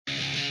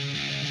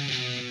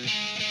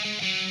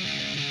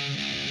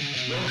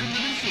Welcome to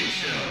the shit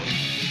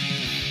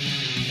show.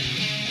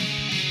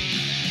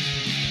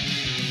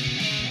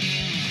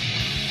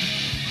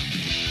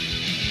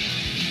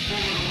 For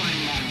the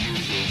fine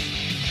non-users.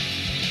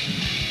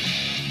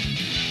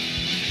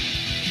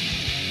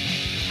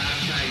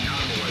 Hashtag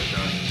not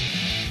militia.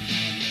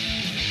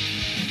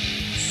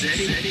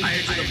 Setting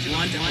fire to the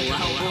blunt and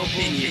allowable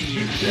opinion.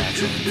 The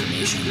actual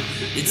information.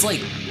 It's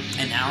like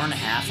an hour and a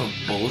half of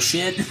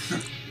bullshit.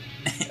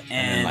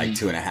 And like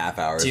 2.5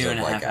 hours two of and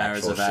a half like hours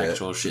actual of shit.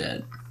 actual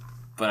shit.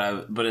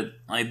 But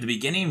like the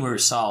beginning, we were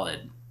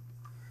solid.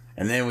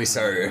 And then we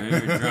started. We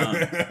were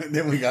drunk.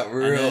 Then we got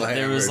real. And then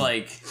there was hammered.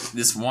 like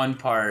this one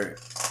part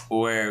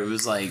where it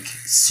was like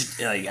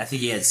I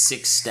think he had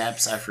 6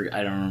 steps. I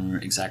don't remember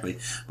exactly,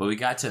 but we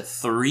got to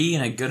 3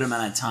 in a good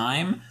amount of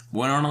time.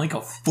 Went on like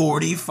a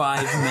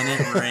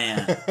 45-minute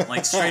rant,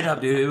 like straight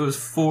up, dude. It was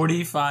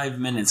 45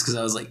 minutes because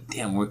I was like,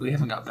 damn, we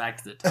haven't got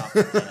back to the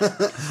topic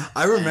yet.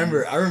 I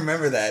remember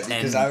that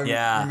because and,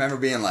 yeah. remember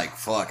being like,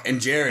 fuck. And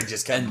Jared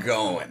just kept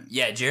going.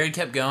 Yeah, Jared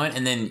kept going,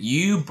 and then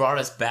you brought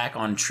us back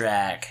on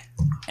track.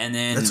 And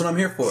then That's what I'm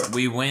here for.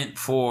 We went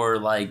for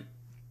like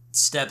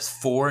steps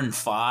 4 and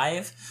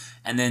 5.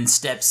 And then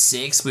step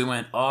 6, we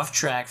went off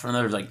track for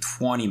another like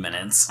 20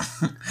 minutes.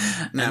 And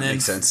That then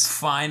makes sense.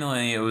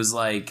 Finally, it was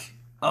like,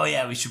 oh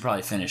yeah, we should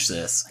probably finish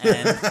this.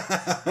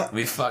 And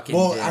we fucking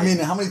Well, did. I mean,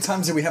 how many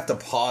times did we have to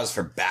pause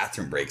for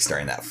bathroom breaks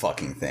during that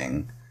fucking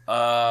thing?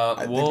 I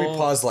think we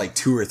paused like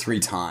 2 or 3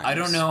 times. I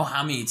don't know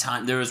how many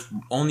times. There was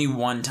only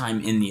one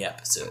time in the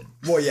episode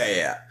Well,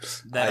 yeah.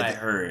 that I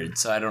heard,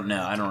 so I don't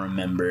know. I don't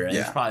remember. And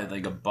Yeah. There's probably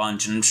like a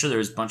bunch, and I'm sure there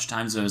was a bunch of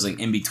times when it was like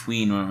in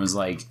between when it was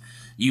like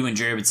you and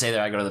Jared would say that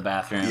I go to the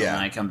bathroom Yeah.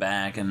 and I come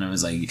back, and it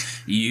was like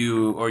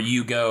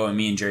you go and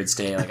me and Jared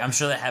stay. Like I'm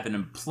sure that happened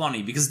in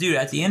plenty because dude,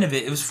 at the end of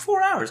it, it was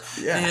 4 hours.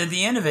 Yeah. And at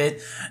the end of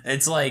it,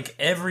 it's like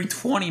every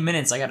 20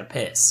 minutes I got to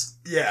piss.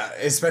 Yeah,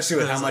 especially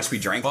with It was how much like, we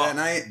drank fuck, that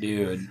night.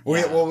 dude. We,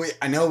 Yeah. well,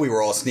 I know we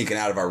were all sneaking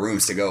out of our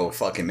rooms to go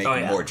fucking make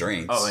yeah. more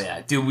drinks. Oh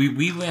yeah, dude.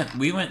 We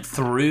went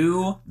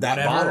through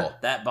That bottle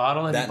that That you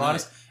bought night.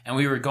 us, and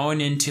we were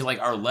going into like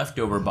our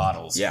leftover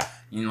bottles. Yeah.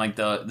 And like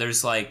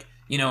there's like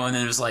and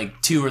then there's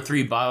like 2 or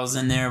 3 bottles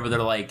in there, but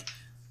they're like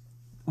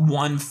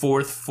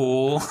 1/4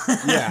 full.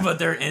 Yeah. But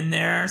they're in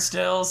there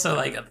still. So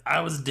like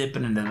I was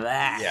dipping into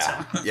that.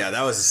 Yeah,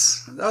 that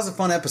was a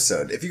fun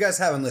episode. If you guys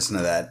haven't listened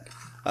to that,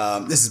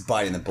 this is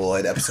Biting the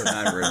Bullet, episode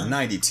number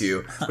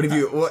 92. But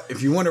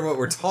if you wonder what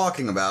we're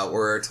talking about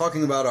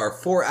our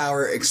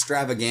 4-hour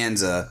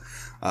extravaganza,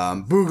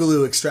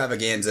 Boogaloo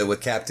extravaganza with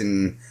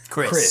Captain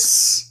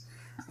Chris.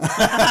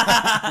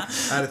 I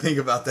had to think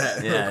about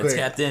that real Yeah, quick. it's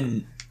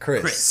Captain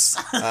Chris.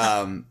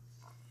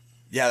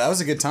 Yeah, that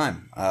was a good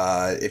time.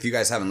 If you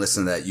guys haven't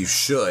listened to that, you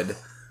should.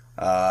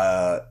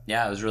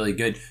 Yeah, it was really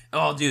good.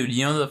 Oh, dude,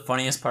 you know the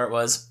funniest part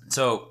was?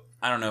 So,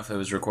 I don't know if it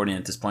was recording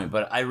at this point,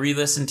 but I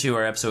re-listened to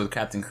our episode with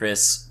Captain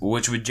Chris,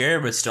 which with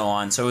Jared was still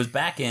on. So it was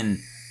back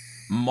in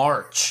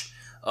March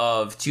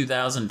of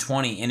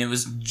 2020, and it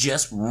was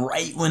just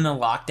right when the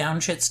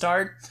lockdown shit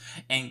started.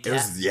 And It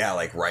was,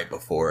 like right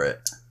before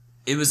it.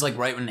 it was like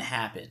right when it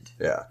happened.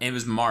 Yeah. It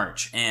was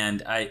March,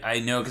 and I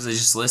know because I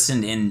just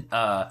listened, and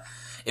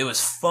it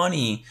was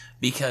funny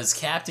because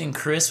Captain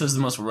Chris was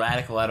the most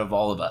radical out of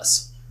all of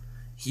us.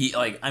 He,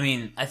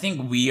 I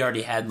think we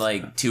already had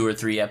like 2 or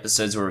 3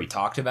 episodes where we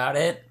talked about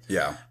it,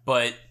 Yeah.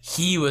 but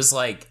he was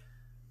like,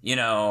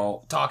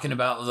 talking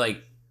about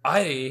like,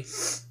 I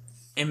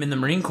am in the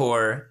Marine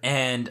Corps,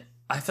 and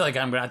I feel like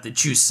I'm going to have to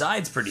choose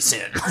sides pretty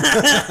soon.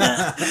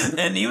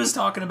 And he was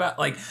talking about,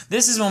 like,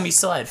 this is when we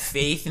still had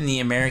faith in the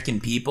American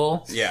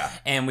people. Yeah.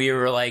 And we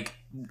were like,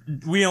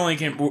 we only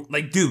can,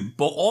 like, dude,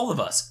 all of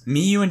us,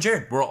 me, you, and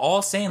Jared, we're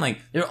all saying, like,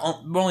 we're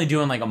only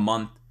doing, like,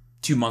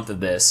 2 months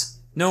of this.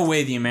 No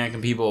way the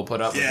American people will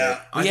put up with it.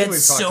 I We think had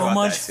we've talked so about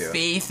much that, too.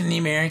 faith in the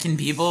American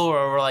people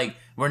where we're like,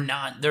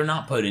 they're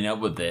not putting up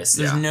with this.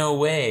 There's Yeah. no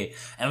way.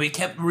 And we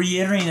kept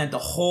reiterating that the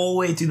whole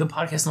way through the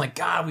podcast. I'm like,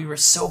 God, we were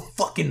so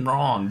fucking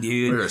wrong,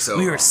 dude. We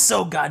were were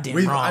so goddamn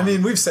wrong. I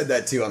mean, we've said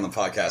that too on the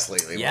podcast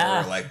lately. Yeah.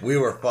 Where we're like, we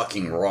were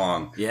fucking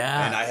wrong.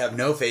 Yeah. And I have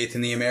no faith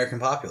in the American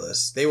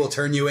populace. They will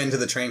turn you into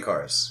the train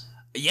cars.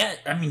 Yeah,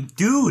 I mean,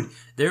 dude,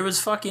 there was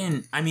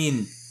fucking,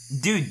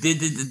 dude,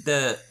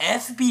 the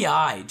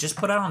FBI just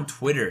put out on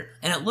Twitter,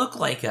 and it looked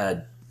like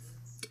at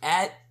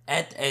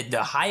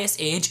the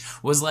highest age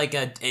was like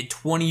a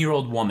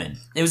 20-year-old woman.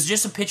 It was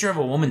just a picture of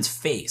a woman's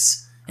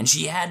face, and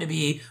she had to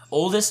be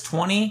oldest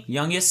 20,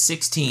 youngest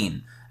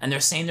 16. And they're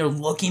saying they're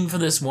looking for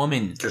this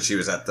woman Because she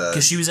was at the...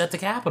 because she was at the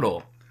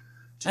Capitol.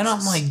 And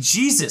I'm like,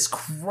 Jesus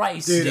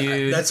Christ,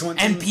 dude. that's one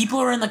And thing- people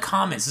are in the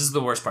comments. This is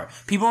the worst part.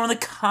 People are in the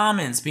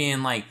comments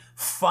being like,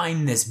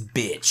 find this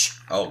bitch.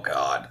 Oh,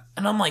 God.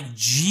 And I'm like,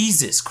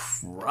 Jesus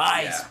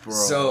Christ, bro.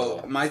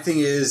 So, my thing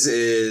is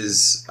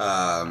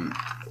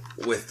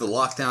with the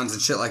lockdowns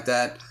and shit like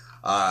that,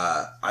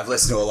 I've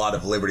listened to a lot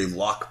of Liberty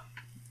Lockdown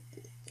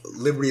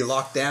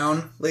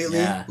lately.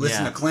 Yeah,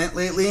 Listen yeah. to Clint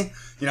lately.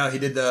 He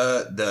did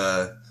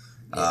the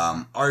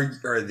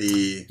Or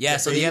the Yeah,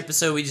 so the debate-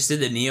 episode we just did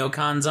the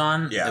neocons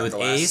on with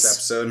the Ace, last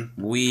episode.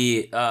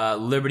 we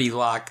Liberty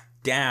locked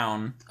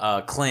down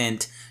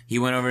Clint. He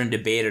went over and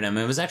debated him.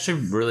 It was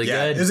actually really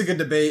good. It was a good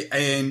debate,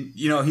 and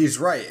he's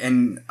right.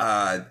 And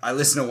I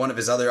listened to one of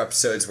his other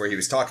episodes where he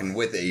was talking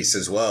with Ace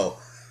as well.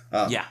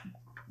 Yeah.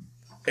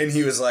 And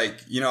he was like,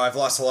 I've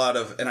lost a lot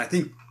of, and I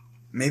think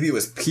maybe it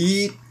was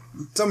Pete,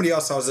 somebody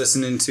else I was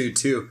listening to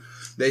too.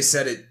 They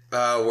said it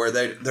where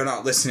they're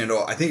not listening at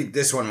all. I think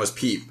this one was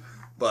Pete,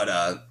 but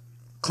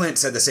Clint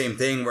said the same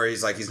thing where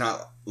he's like he's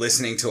not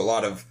listening to a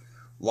lot of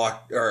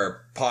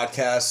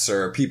podcasts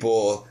or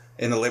people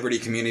in the Liberty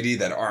community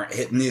that aren't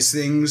hitting these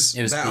things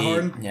It was that Pete.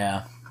 hard.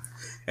 Yeah.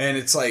 And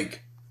it's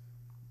like,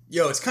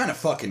 it's kind of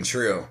fucking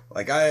true.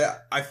 Like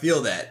I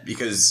feel that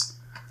because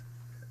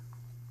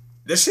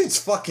this shit's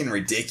fucking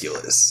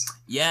ridiculous.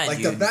 Yeah, Like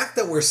dude. the fact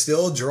that we're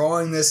still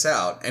drawing this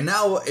out, and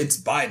now it's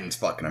Biden's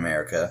fucking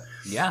America.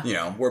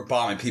 Yeah. We're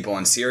bombing people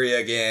in Syria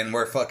again.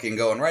 We're fucking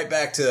going right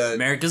back to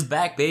America's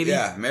back, baby.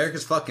 yeah,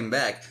 America's fucking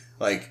back.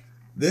 Like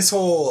this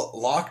whole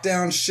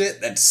lockdown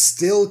shit that's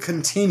still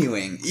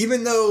continuing,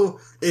 even though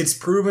it's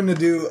proven to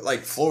do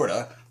like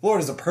Florida.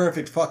 Florida's a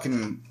perfect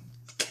fucking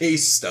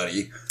case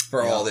study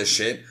for all this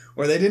shit,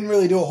 where they didn't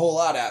really do a whole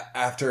lot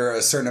after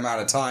a certain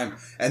amount of time,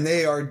 and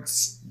they are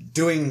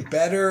doing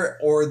better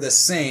or the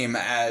same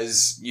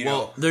as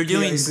they're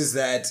doing places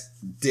that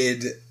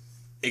did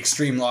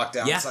extreme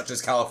lockdowns, Yeah. such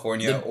as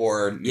California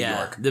or New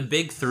York. The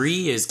big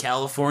three is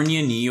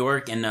California, New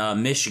York, and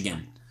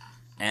Michigan.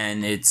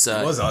 And it's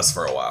It was us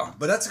for a while,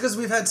 but that's because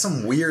we've had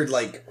some weird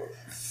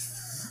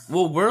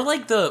we're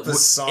like the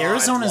facade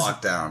Arizona's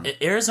lockdown.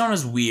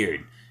 Arizona's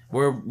weird.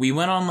 Where we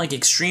went on like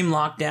extreme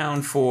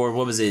lockdown for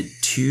what was it,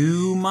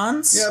 2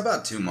 months? Yeah,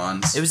 about 2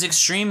 months. It was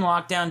extreme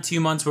lockdown 2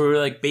 months where we were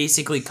like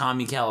basically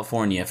commie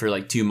California for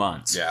like 2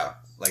 months. Yeah,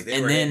 like they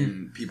And were then-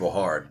 hitting people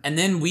hard. And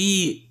then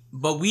we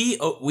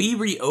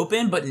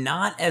reopened, but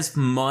not as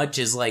much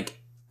as like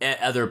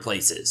at other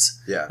places.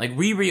 Yeah. Like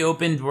we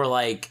reopened, we're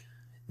like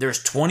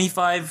there's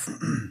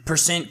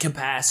 25%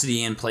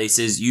 capacity in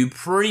places. You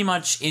pretty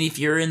much, and if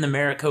you're in the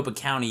Maricopa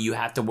County, you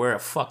have to wear a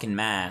fucking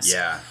mask.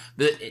 Yeah.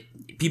 But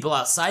people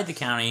outside the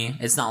county,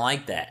 it's not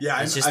like that.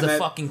 Yeah, it's just I the met-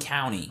 fucking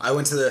county. I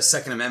went to the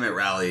Second Amendment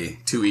rally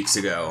 2 weeks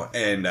ago,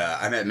 and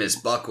I met Miss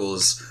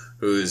Buckles,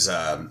 who's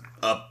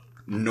up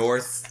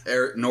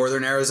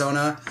northern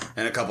Arizona,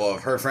 and a couple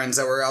of her friends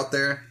that were out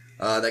there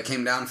that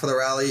came down for the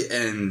rally,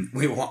 and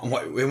we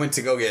went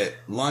to go get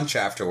lunch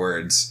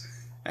afterwards,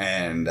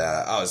 and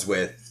I was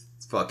with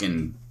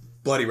fucking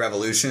Bloody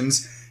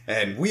Revolutions,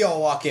 and we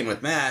all walk in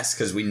with masks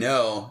because we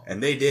know,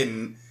 and they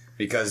didn't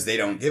because they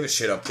don't give a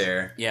shit up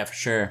there. Yeah, for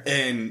sure.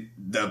 And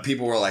the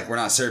people were like, "We're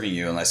not serving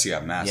you unless you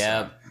have masks."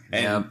 Yep. on."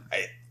 And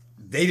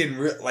they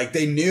didn't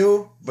they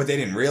knew, but they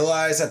didn't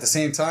realize at the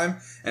same time.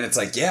 And it's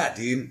like, yeah,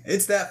 dude,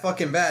 it's that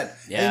fucking bad.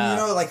 Yeah.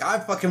 And I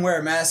fucking wear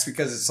a mask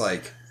because it's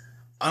like,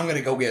 I'm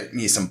gonna go get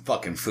me some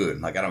fucking food.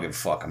 Like, I don't give a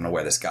fuck. I'm gonna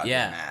wear this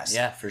goddamn mask.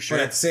 Yeah, for sure.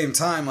 But at the same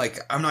time, like,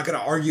 I'm not gonna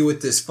argue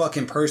with this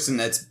fucking person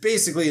that's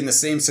basically in the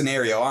same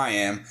scenario I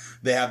am.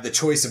 They have the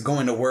choice of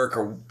going to work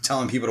or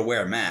telling people to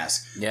wear a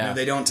mask. Yeah. And if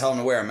they don't tell them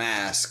to wear a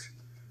mask,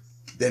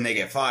 then they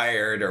get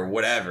fired or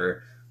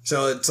whatever.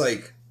 So it's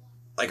like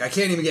I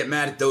can't even get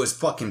mad at those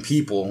fucking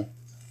people.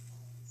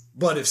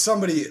 But if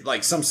somebody,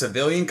 like some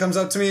civilian comes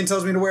up to me and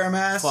tells me to wear a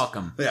mask, Fuck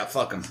 'em. Yeah,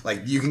 fuck them.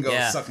 Like, you can go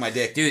Yeah. suck my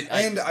dick. Dude,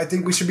 And I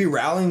think we should be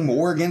rallying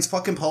more against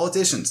fucking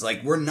politicians.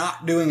 Like, we're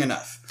not doing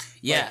enough.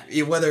 Yeah.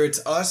 Like, whether it's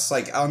us,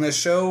 like, on this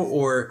show,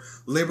 or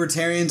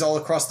libertarians all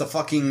across the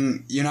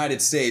fucking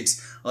United States,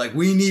 like,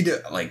 we need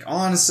to, like,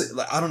 honestly,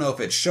 like, I don't know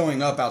if it's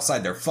showing up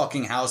outside their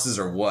fucking houses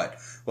or what,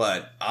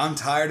 but I'm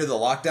tired of the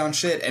lockdown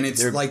shit, and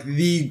it's like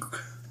the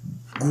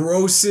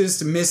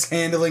grossest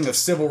mishandling of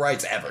civil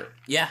rights ever.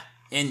 Yeah.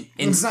 And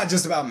It's not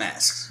just about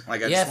masks.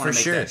 Like, I yeah, just want for to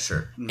make sure. that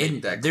sure. Make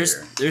And that there's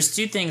clear. there's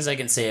two things I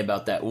can say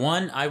about that.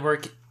 One, I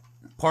work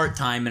part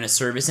time in a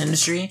service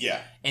industry. Yeah.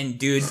 And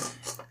dude,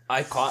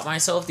 I caught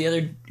myself the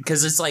other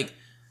because it's like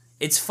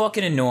it's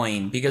fucking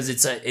annoying because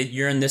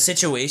you're in the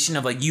situation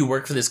of like you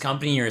work for this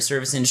company, you're a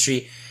service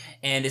industry,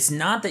 and it's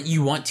not that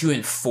you want to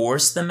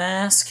enforce the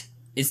mask.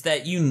 It's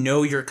that you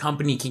know your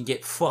company can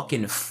get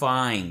fucking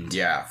fined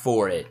Yeah.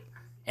 for it.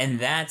 And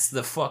that's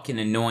the fucking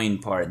annoying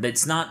part.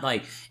 That's not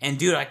like, and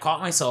dude, I caught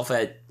myself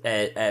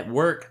at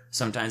work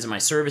sometimes in my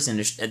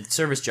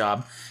service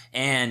job,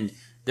 and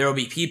there will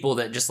be people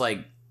that just like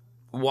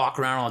walk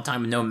around all the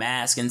time with no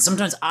mask, and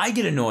sometimes I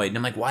get annoyed, and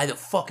I'm like, why the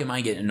fuck am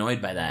I getting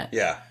annoyed by that?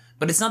 Yeah.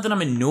 But it's not that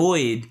I'm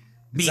annoyed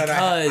because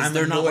I'm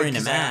they're not annoyed wearing a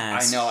 'cause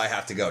mask. I know I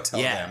have to go tell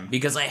them.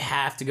 Because I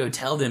have to go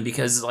tell them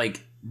because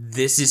like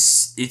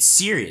it's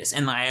serious,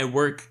 and I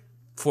work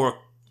for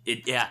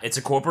it. Yeah, it's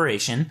a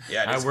corporation.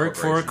 Yeah, it is I work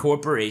for a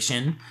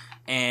corporation,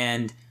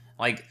 and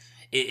like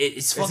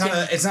it's fucking.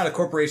 It's not a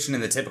corporation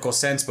in the typical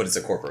sense, but it's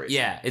a corporation.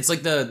 Yeah, it's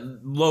like the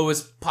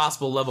lowest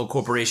possible level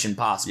corporation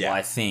possible, Yeah.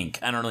 I think.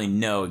 I don't really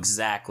know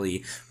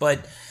exactly.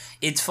 But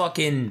it's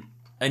fucking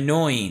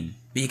annoying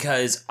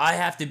because I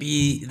have to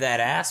be that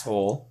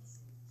asshole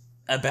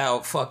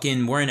about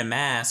fucking wearing a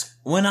mask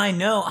when I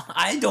know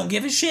I don't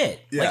give a shit.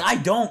 Yeah. Like,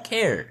 I don't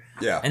care.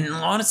 Yeah. And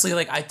honestly,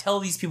 like, I tell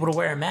these people to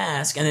wear a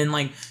mask, and then,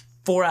 like,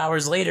 4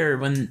 hours later,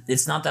 when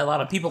it's not that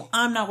lot of people,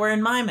 I'm not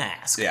wearing my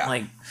mask. Yeah.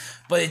 Like,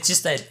 but it's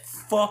just that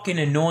fucking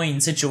annoying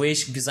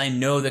situation because I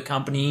know the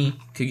company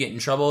could get in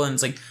trouble, and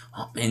it's like,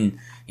 and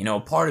you know,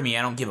 part of me,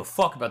 I don't give a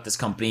fuck about this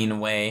company in a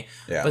way,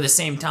 Yeah. but at the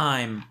same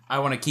time, I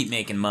want to keep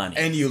making money.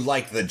 And you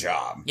like the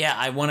job. Yeah,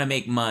 I want to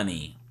make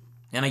money.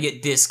 And I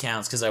get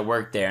discounts because I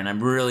work there, and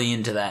I'm really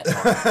into that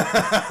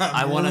part.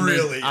 I want to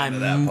really make. into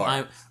that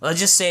part.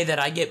 Let's just say that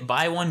I get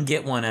buy one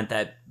get one at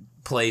that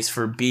place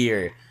for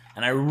beer,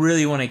 and I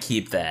really want to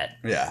keep that.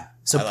 Yeah.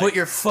 So I put like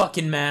your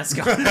fucking mask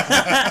on.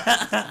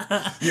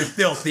 you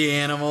filthy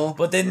animal.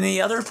 But then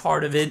the other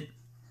part of it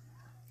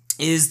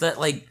is that,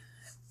 like,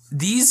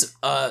 these.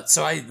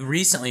 So I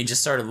recently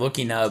just started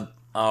looking up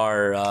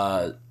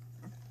our.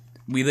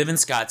 We live in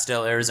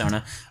Scottsdale,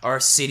 Arizona.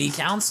 Our city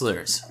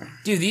councilors,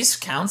 dude. These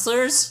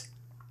councilors,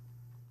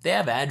 they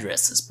have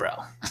addresses, bro,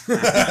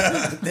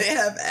 They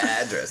have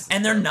address.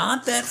 and they're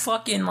not that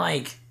fucking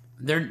like.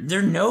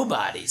 They're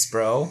nobodies,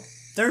 bro.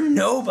 They're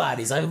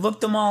nobodies. I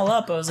looked them all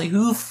up. I was like,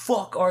 who the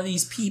fuck are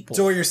these people?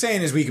 So what you're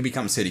saying is we could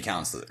become city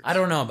councilors. I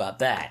don't know about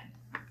that.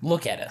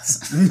 Look at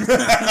us.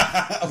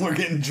 We're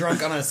getting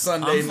drunk on a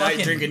Sunday I'm night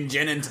fucking- drinking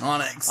gin and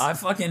tonics.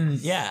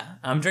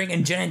 I'm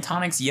drinking gin and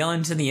tonics,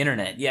 yelling to the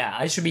internet. Yeah,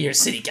 I should be your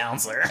city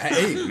councilor.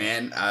 Hey,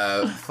 man,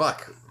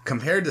 fuck.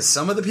 Compared to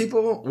some of the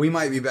people, we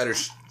might be better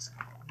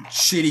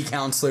shitty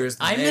counselors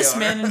than I they are.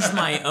 mismanage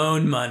my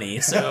own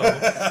money, so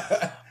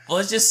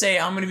let's just say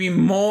I'm going to be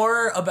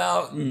more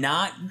about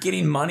not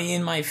getting money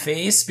in my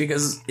face,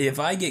 because if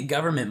I get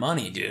government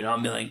money, dude, I'll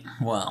be like,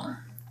 well,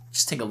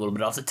 just take a little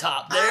bit off the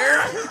top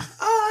there.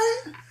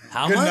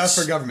 How Good much? enough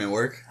for government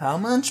work. How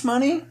much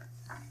money?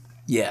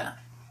 Yeah.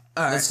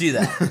 All right. Let's do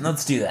that.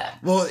 Let's do that.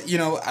 Well, you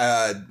know,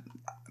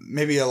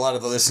 maybe a lot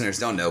of the listeners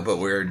don't know, but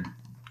we're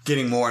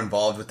getting more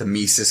involved with the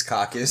Mises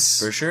Caucus.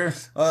 For sure.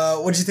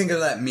 What'd you think of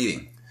that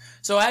meeting?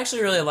 So I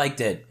actually really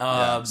liked it.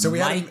 So we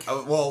Mike,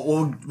 had,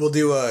 we'll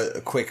do a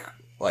quick,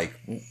 like,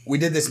 we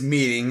did this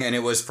meeting, and it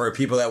was for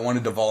people that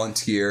wanted to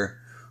volunteer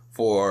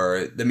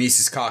for the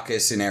Mises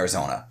Caucus in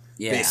Arizona.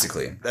 Yeah.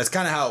 Basically, that's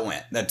kind of how it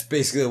went. That's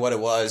basically what it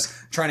was.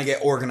 Trying to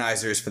get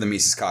organizers for the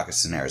Mises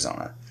Caucus in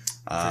Arizona.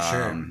 For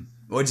sure.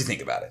 What'd you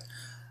think about it?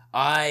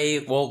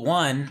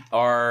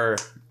 our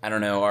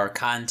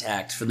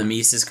contact for the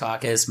Mises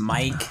Caucus,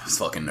 Mike. This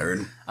fucking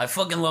nerd. I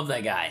fucking love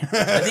that guy.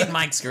 I think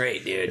Mike's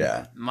great, dude.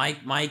 Yeah.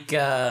 Mike, Mike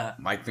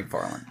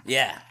McFarland.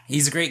 yeah,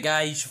 he's a great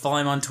guy. You should follow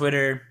him on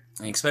Twitter,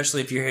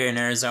 especially if you're here in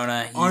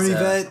Arizona. He's, Army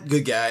vet,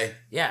 good guy.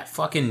 yeah,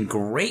 fucking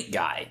great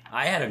guy.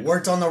 I had a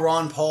Worked on the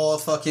Ron Paul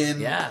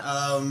fucking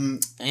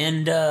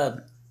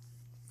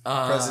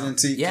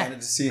presidency, yeah.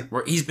 candidacy.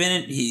 He's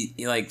been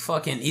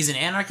he's an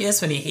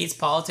anarchist and he hates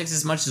politics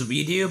as much as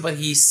we do, but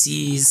he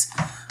sees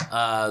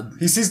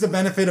He sees the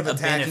benefit of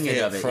attacking benefit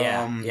it of it,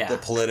 from yeah. the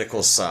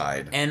political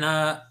side. and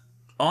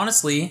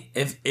honestly,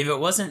 if it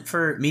wasn't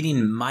for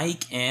meeting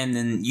Mike and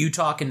then you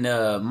talking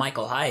to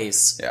Michael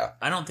Heiss, Yeah.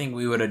 I don't think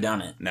we would have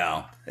done it.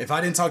 No. If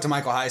I didn't talk to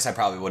Michael Heiss, I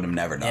probably would have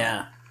never done it.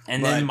 Yeah.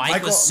 And But then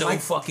Mike was so Mike-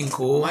 fucking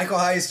cool. Michael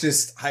Heiss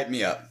just hyped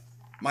me up.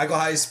 Michael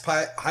Heiss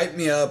hyped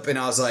me up, and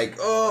I was like,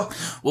 oh,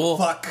 Well-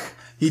 fuck.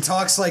 He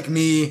talks like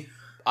me.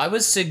 I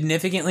was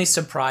significantly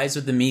surprised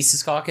with the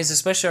Mises Caucus,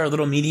 especially our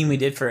little meeting we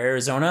did for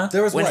Arizona.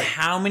 There was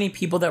how many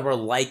people that were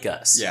like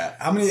us. Yeah.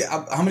 How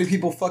many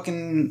people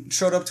fucking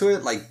showed up to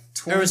it? Like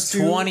 22? There was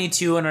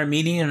 22 in our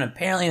meeting, and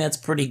apparently that's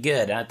pretty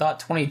good. I thought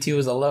 22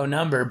 was a low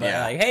number, but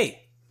Yeah. like,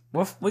 hey,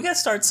 we gotta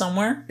start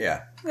somewhere.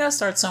 Yeah. We gotta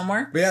start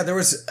somewhere. But yeah, there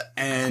was,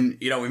 and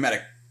we met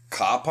a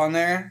cop on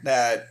there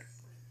that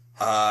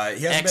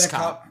he hasn't been a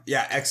cop.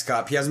 Yeah,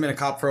 ex-cop. He hasn't been a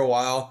cop for a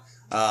while.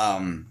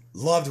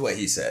 Loved what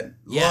he said.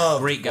 Yeah,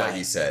 Loved great guy. what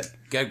he said.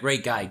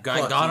 Great guy. Got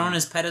Fucking- on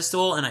his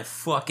pedestal, and I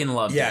fucking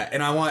loved Yeah, it.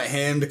 and I want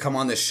him to come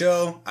on the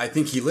show. I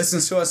think he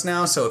listens to us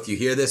now, so if you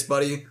hear this,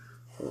 buddy,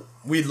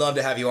 we'd love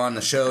to have you on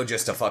the show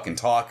just to fucking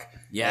talk.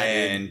 Yeah,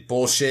 and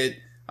bullshit.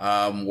 We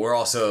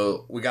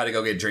got to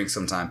go get drinks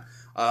sometime.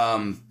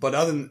 But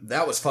other than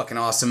that was fucking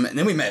awesome. And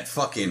then we met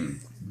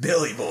fucking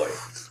Billy Boy.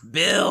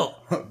 Bill.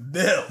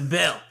 Bill.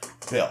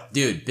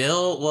 Dude,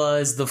 Bill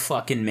was the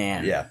fucking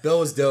man. Yeah, Bill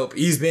was dope.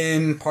 He's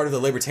been part of the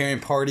Libertarian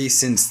Party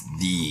since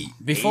the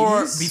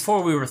Before 80s.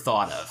 before we were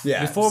thought of.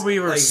 Yeah, Before we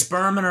were like-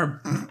 sperm in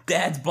our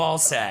dad's ball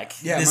sack.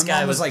 Yeah, this my guy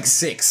mom was like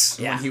 6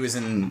 Yeah. when he was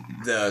in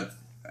the,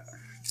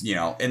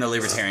 in the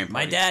Libertarian Party.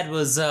 My dad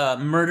was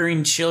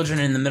murdering children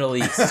in the Middle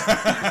East.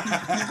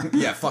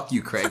 Yeah, fuck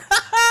you, Craig.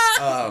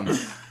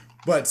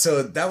 But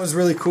so that was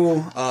really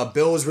cool.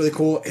 Bill was really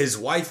cool. His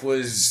wife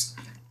was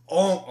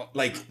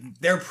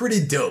they're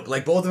pretty dope.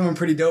 Like both of them are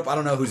pretty dope. I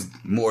don't know who's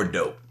more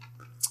dope.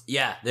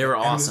 Yeah, they were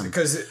awesome.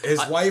 Because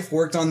his wife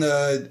worked on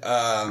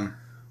the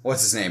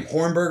what's his name?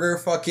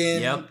 Hornberger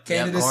fucking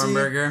candidacy.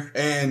 Hornberger.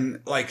 And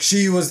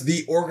she was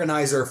the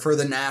organizer for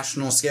the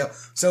national scale.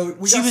 So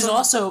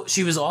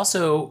She was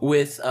also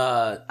with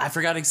I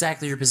forgot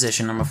exactly her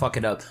position. I'm gonna fuck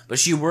it up, but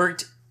she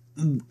worked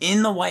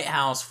in the White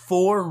House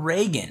for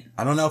Reagan.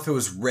 I don't know if it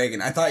was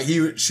Reagan. I thought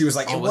she was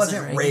like, Oh, it was it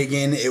wasn't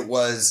Reagan, it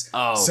was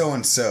so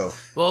and so.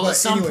 Well, it was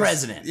some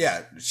president.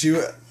 Yeah,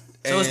 so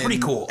it was pretty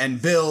cool.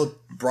 And Bill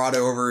brought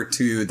over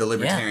to the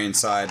libertarian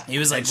side. He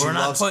was like, we're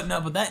not putting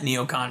up with that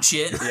neocon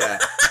shit. Yeah.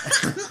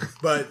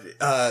 But,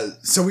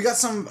 so we got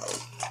some,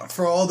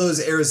 for all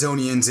those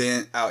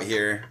Arizonians out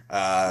here,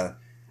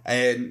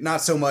 and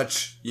not so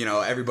much,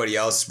 everybody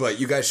else, but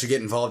you guys should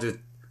get involved with,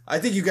 I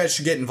think you guys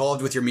should get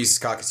involved with your Mises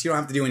Caucus. You don't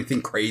have to do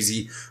anything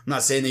crazy. I'm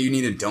not saying that you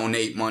need to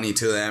donate money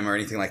to them or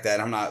anything like that.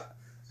 I'm not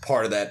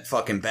part of that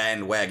fucking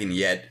bandwagon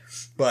yet.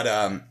 But,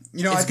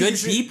 it's good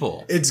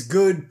people. It's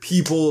good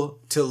people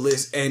to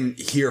listen and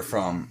hear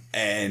from.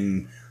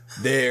 And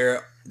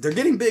they're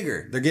getting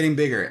bigger. They're getting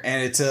bigger.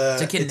 And it's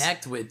to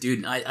connect with,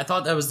 dude. I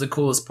thought that was the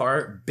coolest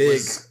part.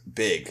 Big.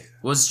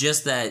 Was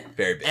just that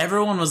very big.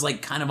 Everyone was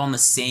like kind of on the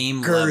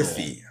same girthy.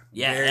 Level.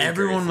 Yeah,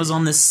 everyone was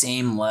on the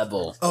same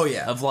level. Oh,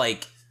 yeah. Of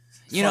like,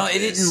 it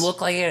didn't look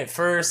like it at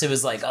first. It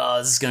was like, oh,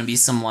 this is going to be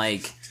some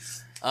like,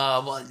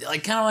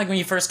 like kind of like when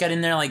you first got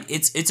in there, like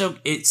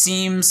it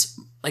seems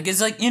like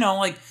it's like,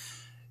 like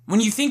when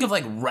you think of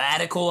like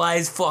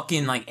radicalized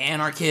fucking like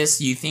anarchists,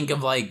 you think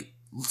of like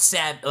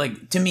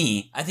to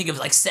me, I think of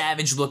like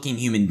savage looking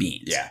human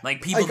beings. Yeah.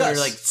 Like people that are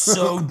like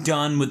so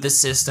done with the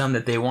system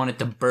that they want it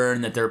to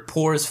burn, that they're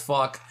poor as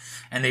fuck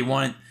and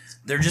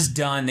they're just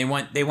done. They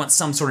want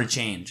some sort of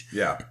change.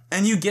 Yeah.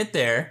 And you get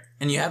there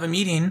and you have a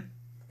meeting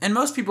and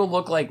most people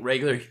look like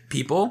regular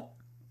people.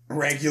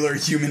 Regular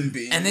human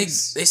beings. And they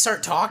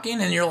start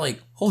talking and you're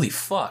like, holy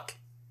fuck.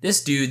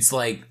 This dude's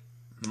like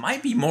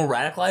might be more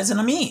radicalized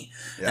than me.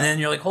 Yeah. And then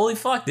you're like, holy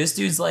fuck, this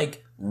dude's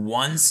like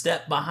one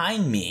step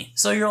behind me.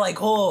 So you're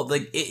like, oh,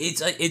 like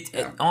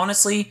it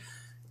honestly,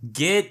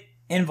 get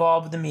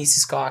involved with the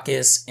Mises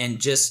Caucus and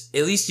just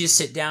at least just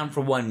sit down for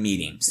one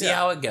meeting. See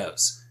how it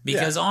goes.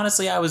 Because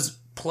honestly, I was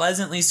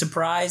pleasantly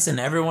surprised and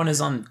everyone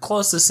is on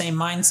close to the same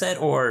mindset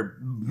or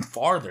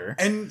farther.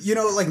 And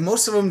like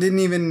most of them didn't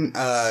even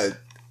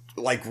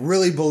like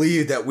really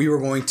believe that we were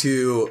going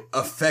to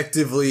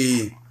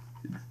effectively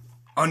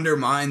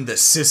undermine the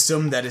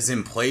system that is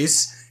in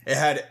place. It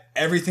had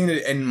everything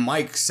to, and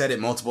Mike said it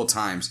multiple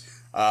times,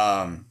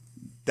 that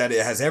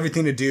it has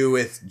everything to do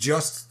with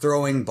just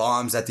throwing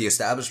bombs at the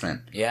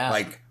establishment. Yeah.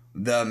 Like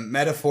the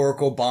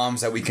metaphorical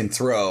bombs that we can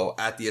throw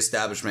at the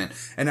establishment.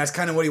 And that's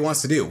kind of what he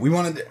wants to do. We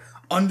want to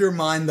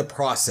undermine the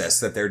process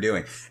that they're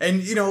doing.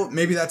 And,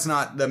 maybe that's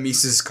not the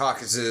Mises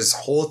Caucus's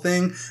whole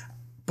thing,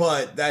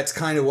 but that's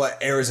kind of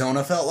what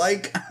Arizona felt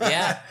like.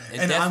 Yeah.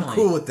 And definitely. I'm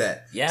cool with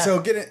that. Yeah.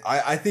 So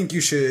I think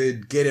you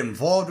should get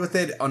involved with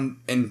it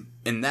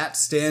in that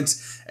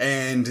stance.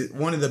 And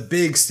one of the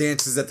big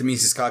stances that the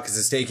Mises Caucus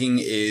is taking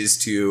is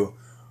to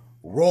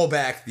roll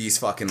back these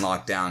fucking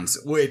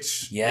lockdowns,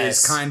 which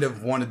is kind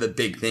of one of the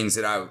big things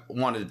that I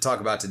wanted to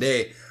talk about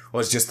today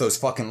was just those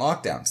fucking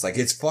lockdowns. Like,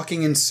 it's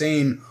fucking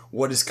insane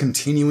what is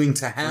continuing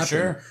to happen. For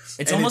sure.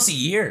 It's almost a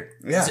year.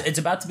 Yeah. It's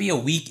about to be a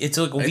week. It's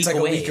like a week away.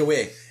 a week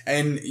away.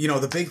 And,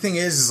 the big thing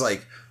is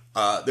like,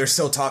 they're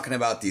still talking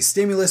about these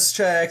stimulus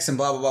checks and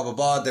blah, blah, blah, blah,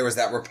 blah. There was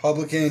that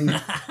Republican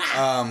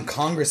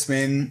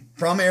congressman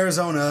from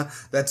Arizona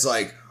that's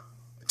like,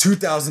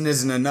 2,000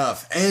 isn't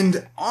enough.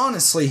 And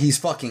honestly, he's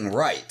fucking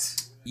right.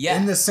 Yeah.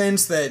 In the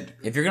sense that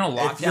if you're going to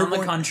lock down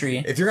the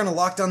country. If you're going to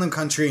lock down the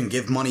country and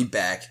give money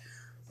back,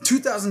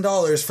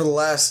 $2,000 for the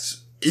last,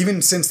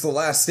 even since the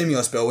last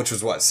stimulus bill, which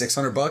was what,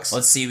 $600?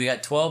 Let's see, we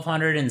got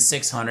 $1,200 and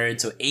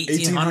 $600, so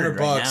 $1,800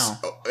 right now.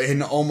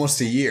 In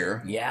almost a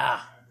year.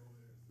 Yeah.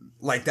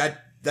 Like that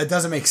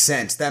doesn't make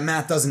sense. That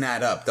math doesn't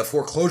add up. The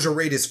foreclosure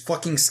rate is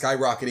fucking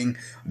skyrocketing.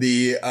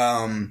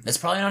 It's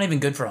probably not even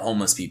good for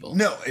homeless people.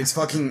 No, it's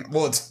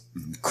it's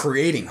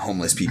creating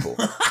homeless people.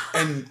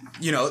 And,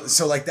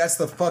 so like that's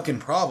the fucking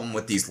problem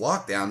with these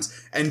lockdowns,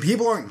 and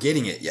people aren't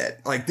getting it yet.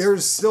 Like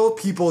there's still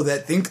people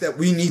that think that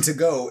we need to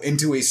go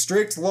into a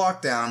strict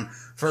lockdown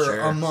for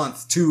a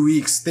month, 2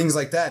 weeks, things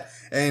like that.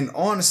 And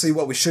honestly,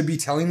 what we should be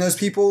telling those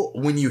people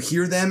when you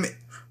hear them,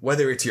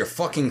 whether it's your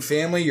fucking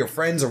family, your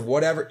friends, or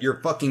whatever,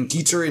 your fucking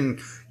teacher in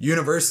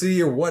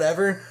university or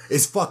whatever,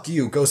 is fuck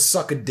you. Go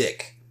suck a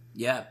dick.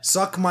 Yeah.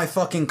 Suck my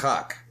fucking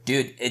cock.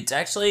 Dude, it's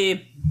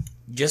actually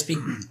just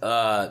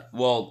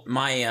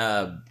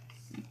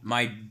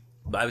my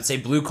I would say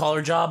blue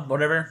collar job,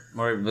 whatever,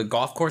 or the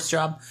golf course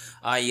job.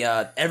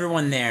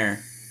 Everyone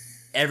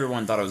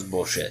thought it was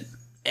bullshit.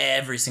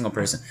 Every single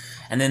person.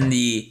 And then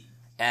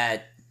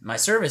at my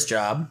service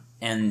job,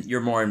 and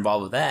you're more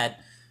involved with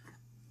that,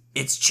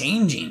 it's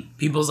changing.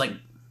 People's like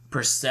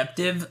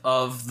perceptive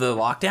of the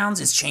lockdowns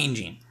is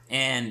changing,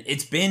 and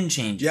it's been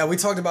changing. Yeah, we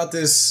talked about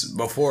this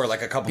before,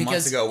 like a couple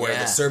months ago, where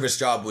the service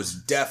job was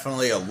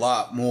definitely a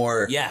lot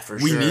more. Yeah, for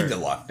sure. We need the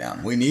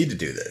lockdown. We need to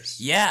do this.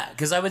 Yeah,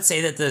 because I would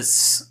say that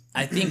this.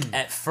 I think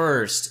at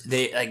first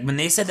when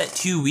they said that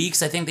 2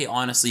 weeks, I think they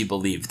honestly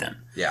believed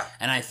them. Yeah,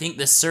 and I think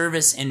the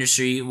service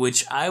industry,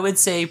 which I would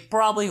say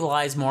probably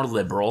lies more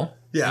liberal.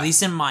 Yeah. At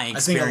least in my I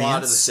experience. think a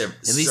lot of the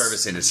at least,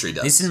 service industry does.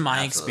 At least in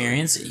my Absolutely.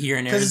 experience here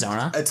in 'Cause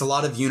Arizona. it's a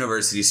lot of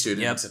university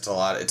students.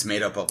 Yep. It's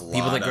made up of a lot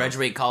People that of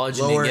graduate college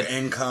and lower they get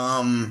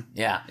income.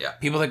 yeah. Yeah.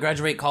 People that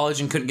graduate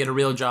college and couldn't get a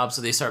real job,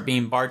 so they start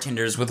being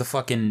bartenders with a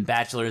fucking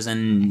bachelor's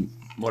in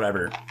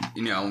whatever.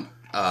 You know,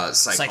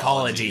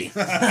 Psychology.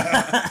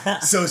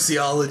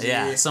 sociology.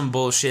 Yeah, some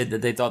bullshit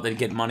that they thought they'd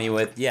get money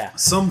with. Yeah.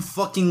 Some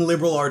fucking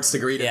liberal arts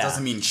degree that Yeah.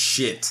 doesn't mean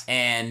shit.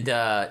 And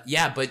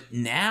yeah, but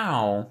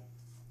now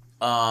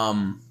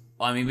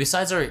I mean,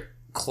 besides our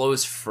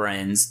close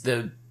friends,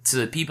 the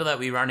people that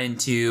we run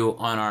into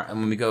on our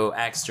when we go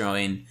axe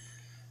throwing,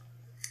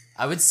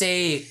 I would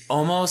say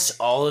almost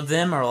all of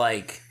them are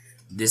like,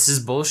 this is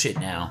bullshit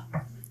now.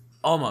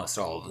 Almost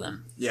all of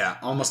them. Yeah,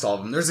 almost all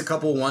of them. There's a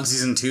couple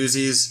onesies and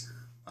twosies.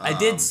 I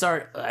did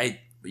start.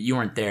 You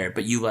weren't there,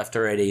 but you left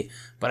already.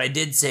 But I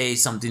did say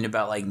something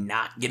about like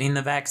not getting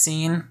the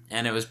vaccine,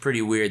 and it was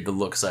pretty weird the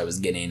looks I was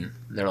getting.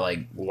 They're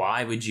like,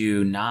 "Why would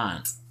you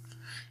not?"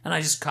 And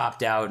I just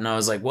copped out, and I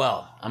was like,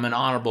 "Well, I'm an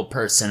honorable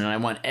person, and I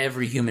want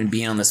every human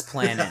being on this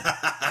planet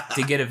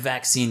to get a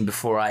vaccine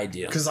before I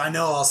do, Because I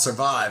know I'll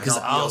survive. because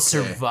I'll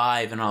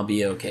survive and I'll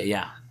be okay."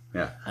 Yeah,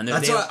 Yeah. and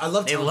That's they, why I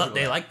love they, telling people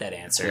they that. like that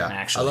answer. Yeah.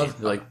 Actually, I love-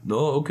 they're like,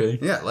 "Oh, okay."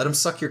 Yeah, let them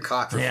suck your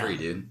cock for Yeah. free,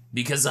 dude.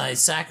 Because I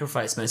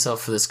sacrificed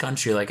myself for this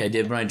country like I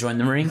did when I joined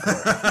the Marine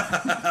Corps.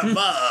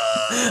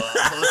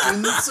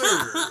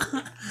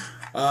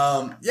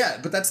 Yeah,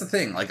 but that's the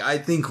thing. Like, I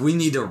think we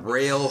need to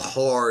rail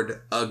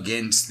hard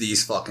against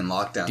these fucking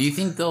lockdowns. Do you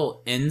think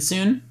they'll end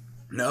soon?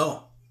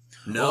 No.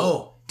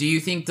 Do you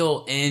think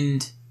they'll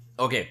end?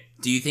 Okay.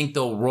 Do you think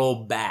they'll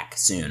roll back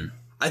soon?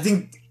 I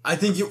think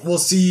we'll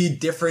see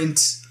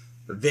different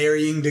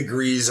varying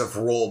degrees of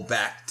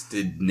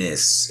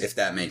rollbackedness, if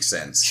that makes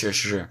sense.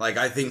 Sure. Like,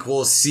 I think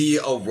we'll see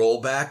a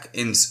rollback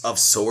of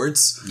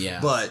sorts. Yeah.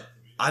 But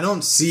I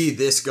don't see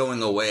this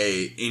going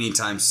away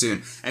anytime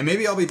soon. And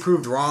maybe I'll be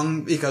proved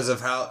wrong because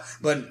of how...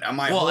 But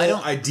my whole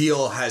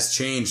ideal has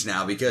changed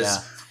now because Yeah.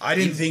 I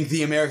didn't think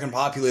the American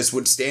populace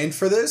would stand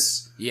for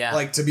this. Yeah.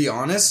 Like, to be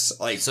honest.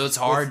 Like, So it's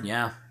hard,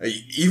 yeah.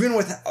 even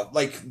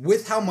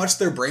with how much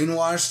they're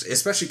brainwashed,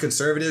 especially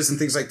conservatives and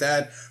things like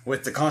that,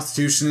 with the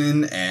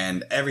Constitution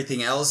and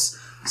everything else,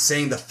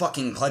 saying the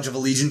fucking Pledge of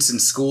Allegiance in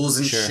schools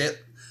and Sure.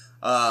 shit.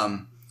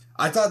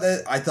 I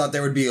thought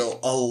there would be a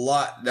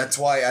lot. That's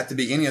why at the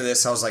beginning of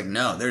this, I was like,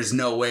 no, there's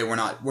no way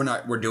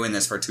we're doing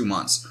this for 2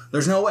 months.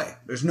 There's no way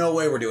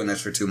we're doing this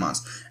for 2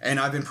 months. And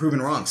I've been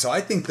proven wrong. So I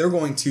think they're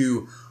going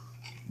to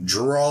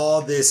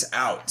draw this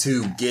out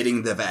to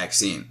getting the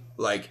vaccine.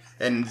 Like,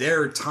 and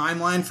their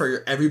timeline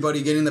for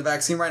everybody getting the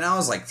vaccine right now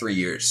is like 3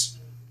 years.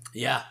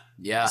 Yeah.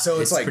 So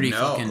it's like, pretty no,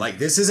 fucking, like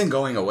this isn't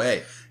going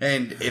away.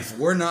 And if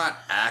we're not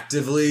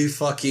actively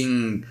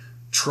fucking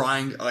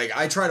trying, like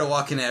I try to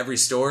walk into every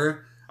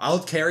store, I'll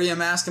carry a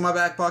mask in my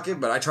back pocket,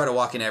 but I try to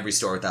walk into every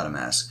store without a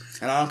mask.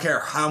 And I don't care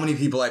how many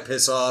people I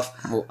piss off.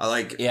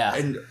 Yeah.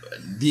 And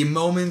the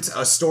moment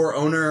a store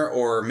owner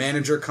or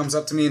manager comes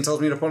up to me and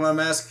tells me to put on a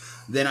mask,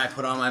 then I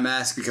put on my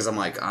mask because I'm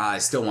like, I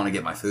still want to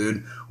get my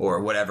food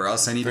or whatever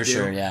else I need to do.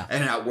 sure, yeah.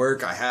 And at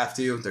work, I have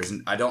to.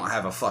 I don't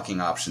have a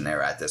fucking option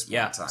there at this point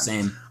in time.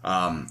 Same.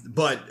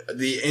 But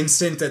the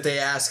instant that they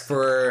ask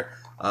for,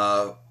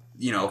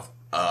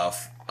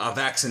 a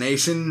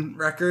vaccination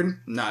record,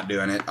 not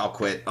doing it. I'll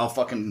quit.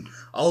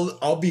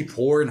 I'll be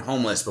poor and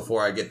homeless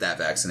before I get that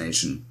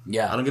vaccination.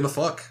 Yeah. I don't give a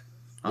fuck.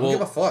 I don't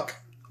give a fuck.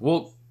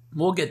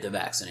 We'll get the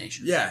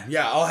vaccination. Yeah.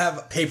 I'll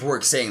have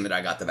paperwork saying that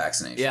I got the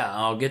vaccination. Yeah,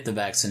 I'll get the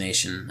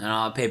vaccination, and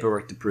I'll have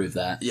paperwork to prove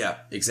that. Yeah,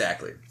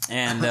 exactly.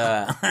 And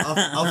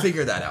I'll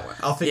figure that out.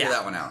 I'll figure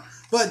that one out.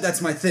 But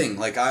that's my thing.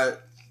 Like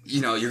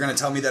you're gonna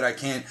tell me that I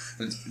can't,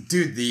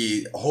 dude.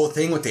 The whole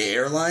thing with the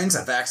airlines,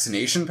 a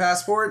vaccination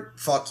passport.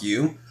 Fuck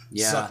you.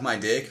 Yeah. Suck my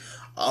dick.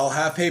 I'll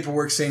have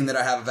paperwork saying that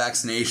I have a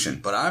vaccination,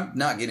 but I'm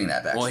not getting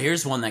that vaccine. well,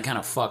 here's one that kind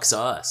of fucks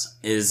us: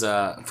 is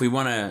if we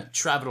want to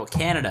travel to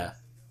Canada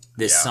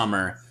this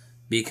summer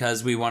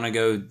because we want to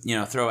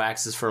go, throw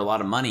axes for a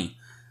lot of money.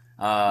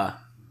 Did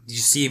you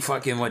see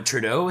fucking what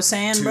Trudeau was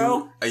saying,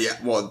 bro? Yeah.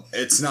 Well,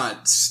 it's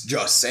not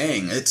just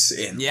saying; it's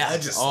in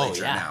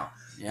legislature now.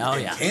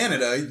 In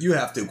Canada, you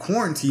have to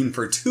quarantine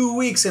for 2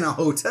 weeks in a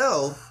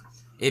hotel.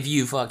 If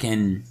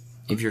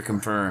you're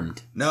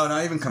confirmed. No,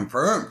 not even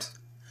confirmed.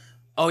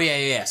 Oh,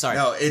 yeah. Sorry.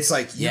 No, it's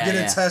like you get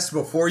a test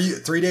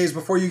 3 days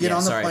before you get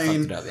on the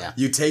plane. I fucked it up,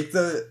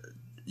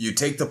 You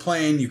take the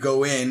plane, you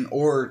go in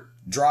or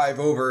drive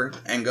over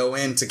and go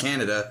into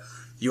Canada.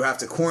 You have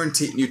to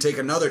quarantine. You take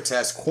another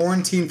test,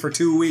 quarantine for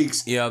 2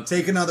 weeks. Yep.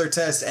 Take another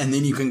test, and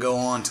then you can go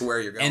on to where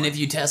you're going. And if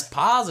you test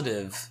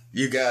positive,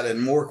 you got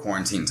more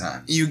quarantine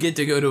time. you get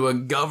to go to a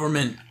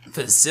government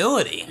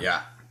facility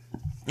Yeah.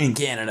 in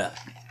Canada.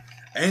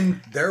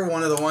 And they're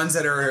one of the ones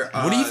that are...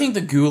 What do you think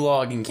the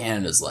gulag in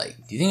Canada's like?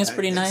 Do you think it's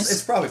pretty nice?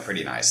 It's probably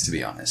pretty nice, to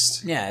be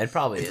honest. Yeah, it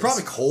probably is. It's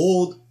probably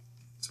cold.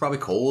 It's probably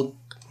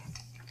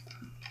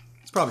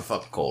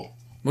fucking cold.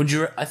 Would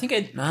you? I think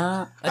I'd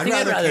I'd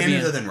rather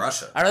Canada than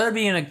Russia. I'd rather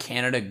be in a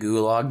Canada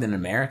gulag than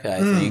America. I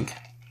think.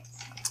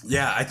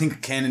 Yeah, I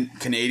think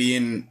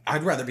Canadian.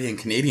 I'd rather be in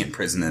Canadian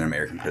prison than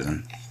American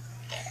prison.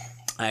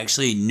 I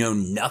actually know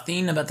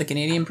nothing about the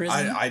Canadian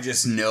prison. I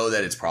just know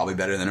that it's probably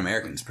better than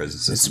American's prison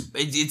system.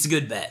 It's a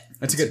good bet.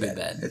 It's a good bet.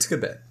 It's a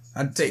good bet.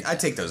 I'd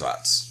take those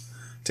odds.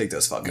 Take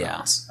those fucking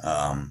odds.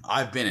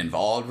 I've been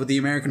involved with the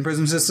American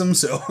prison system,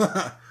 so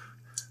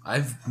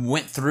I've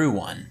went through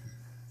one.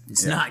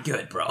 It's not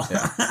good, bro.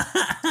 Yeah.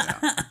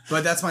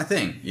 But that's my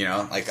thing, you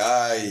know. Like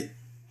I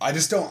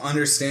just don't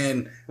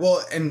understand.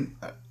 Well, and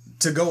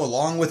to go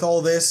along with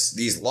all this,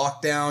 these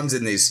lockdowns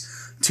and these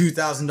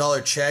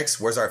 $2,000 checks.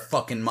 Where's our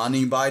fucking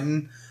money,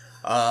 Biden?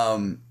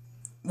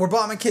 We're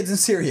bombing kids in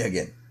Syria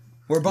again.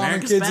 We're bombing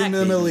America's kids back, in the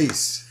baby. Middle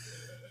East.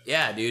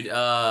 Yeah, dude.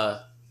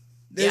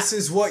 This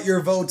is what your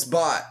votes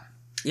bought.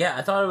 Yeah,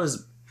 I thought it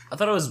was.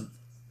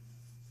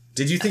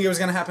 Did you think it was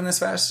going to happen this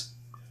fast?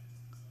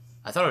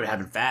 I thought it would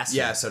happen faster.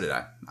 Yeah, so did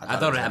I. I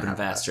thought it happened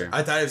faster.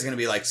 I thought it was going to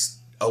be like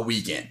a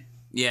weekend.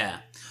 Yeah.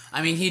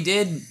 I mean, he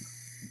did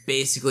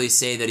basically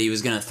say that he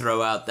was going to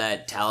throw out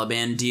that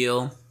Taliban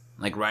deal,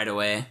 like, right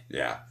away.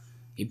 Yeah.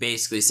 He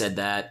basically said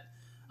that.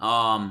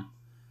 And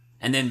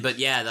then, but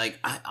yeah, like,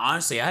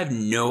 honestly, I have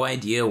no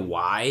idea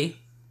why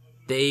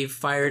they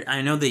fired.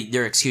 I know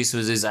their excuse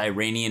was his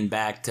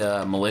Iranian-backed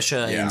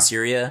militia in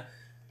Syria.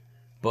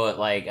 But,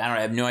 like,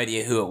 I have no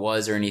idea who it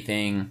was or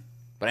anything.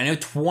 But I know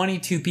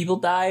 22 people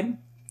died.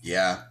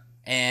 Yeah.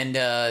 And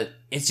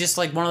it's just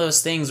like one of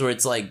those things where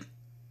it's like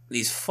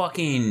these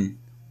fucking,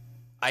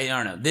 I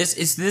don't know. This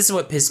is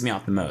what pissed me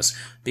off the most,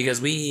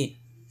 because we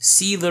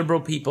see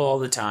liberal people all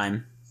the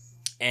time,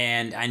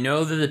 and I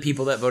know they're the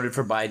people that voted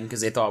for Biden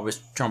because they thought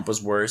Trump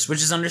was worse,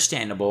 which is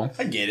understandable.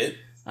 I get it.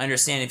 I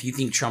understand if you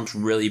think Trump's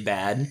really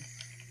bad,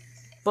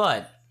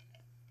 but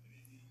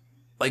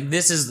like,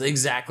 this is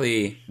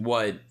exactly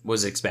what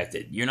was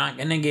expected. You're not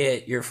going to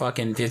get your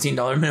fucking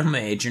 $15 minimum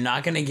wage. You're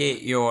not going to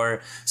get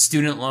your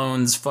student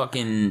loans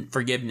fucking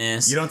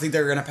forgiveness. You don't think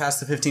they're going to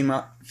pass the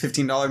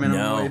 $15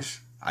 minimum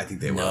wage? I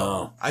think they will.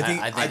 No. I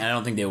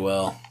don't think they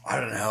will. I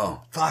don't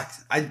know. Fuck.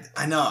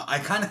 I know. I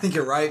kind of think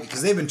you're right,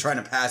 because they've been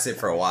trying to pass it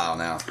for a while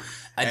now.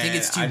 I think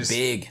it's too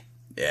big.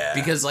 Yeah.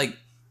 Because, like,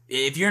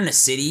 if you're in a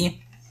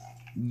city,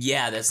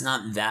 yeah, that's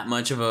not that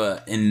much of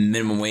a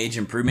minimum wage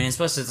improvement,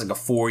 especially it's like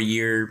a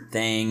 4-year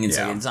thing. It's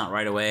like, it's not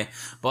right away.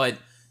 But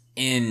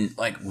in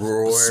like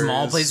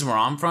small places where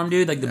I'm from,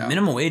 dude, like the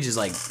minimum wage is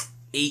like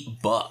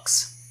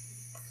 $8.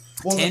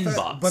 Well,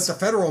 $10. But the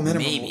federal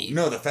minimum, maybe.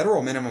 No, the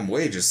federal minimum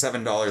wage is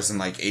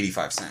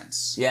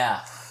 $7.85.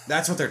 Yeah,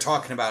 that's what they're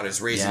talking about,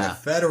 is raising the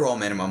federal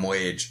minimum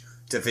wage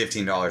to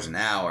 $15 an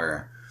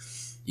hour.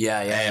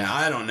 And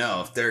I don't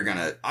know if they're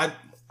gonna. I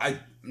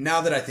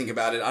now that I think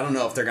about it, I don't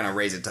know if they're gonna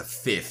raise it to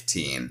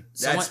 15.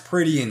 That's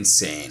pretty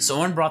insane.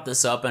 Someone brought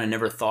this up, and I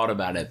never thought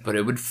about it, but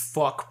it would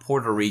fuck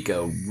Puerto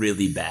Rico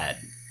really bad,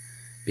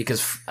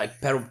 because like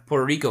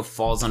Puerto Rico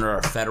falls under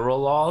our federal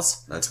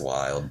laws. That's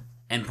wild.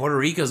 And Puerto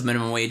Rico's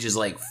minimum wage is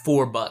like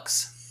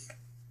 $4.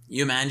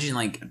 You imagine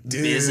like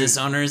business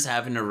owners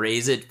having to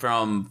raise it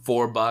from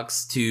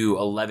 $4 to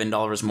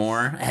 $11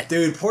 more?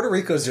 Dude, Puerto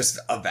Rico's just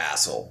a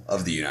vassal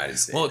of the United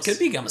States. Well, it could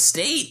become a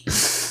state.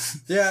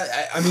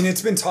 Yeah, I mean,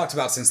 it's been talked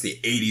about since the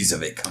 80s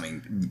of it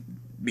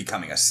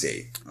becoming a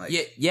state. Like,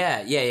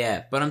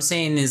 yeah. But I'm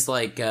saying is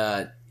like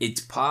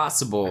it's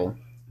possible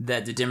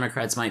that the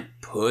Democrats might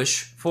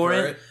push for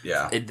it.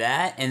 Yeah.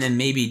 That, and then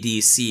maybe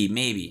DC,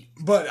 maybe.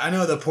 But I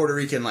know the Puerto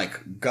Rican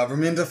like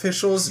government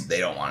officials, they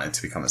don't want it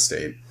to become a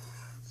state.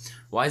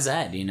 Why is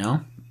that? Do you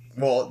know?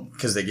 Well,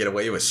 because they get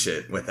away with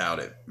shit without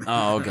it.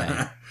 Oh,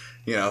 okay.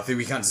 You know, if it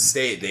becomes a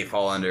state, they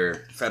fall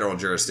under federal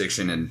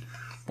jurisdiction, and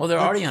well, they're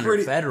already under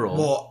federal.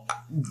 Well,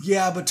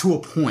 yeah, but to a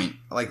point.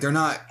 Like, they're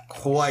not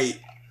quite.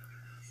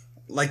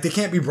 Like, they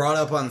can't be brought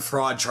up on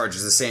fraud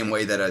charges the same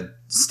way that a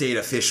state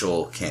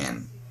official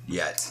can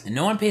yet. And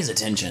no one pays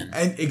attention.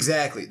 And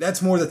exactly,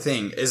 that's more the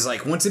thing. Is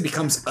like, once it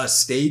becomes a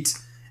state,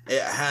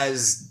 it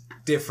has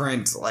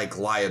different like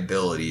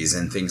liabilities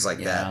and things like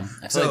that.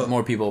 I feel like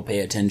more people pay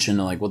attention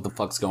to like what the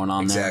fuck's going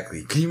on there.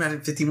 Exactly. Can you imagine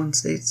 51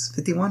 states?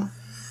 51?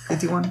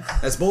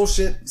 That's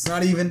bullshit. It's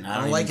not even. I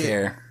don't like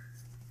care.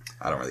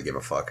 I don't really give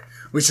a fuck.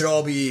 We should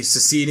all be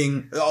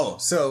seceding. Oh,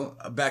 so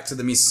back to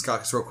the Mises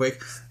Caucus real quick.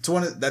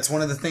 That's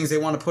one of the things they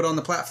want to put on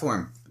the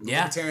platform. Yeah.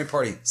 Libertarian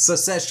Party.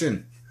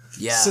 Secession.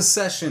 Yeah.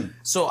 Secession.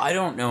 So I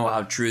don't know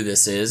how true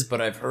this is, but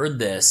I've heard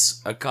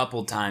this a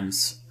couple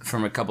times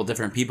from a couple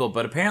different people.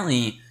 But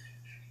apparently,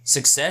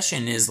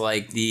 secession is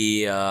like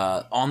the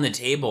on the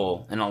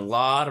table in a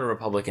lot of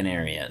Republican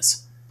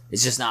areas.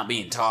 It's just not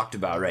being talked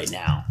about right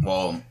now.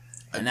 Well,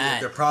 and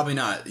they're probably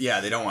not.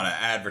 Yeah, they don't want to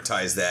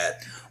advertise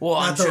that. Well,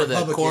 not I'm sure the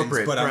Republicans,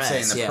 corporate but press,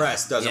 I'm saying the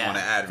press doesn't want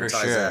to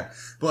advertise that.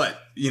 But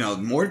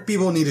more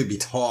people need to be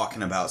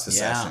talking about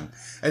secession,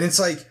 and it's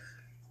like,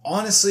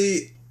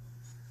 honestly,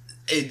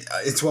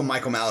 it's what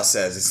Michael Malice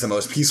says. It's the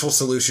most peaceful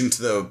solution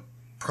to the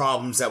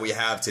problems that we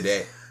have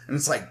today, and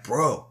it's like,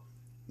 bro,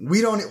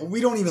 we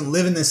don't even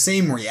live in the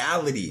same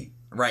reality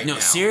right now. No,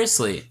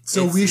 seriously.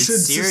 So we should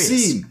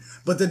secede.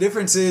 But the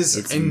difference is,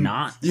 It's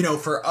not. You know,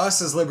 for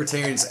us as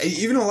libertarians,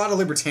 even a lot of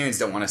libertarians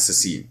don't want us to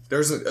secede.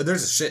 There's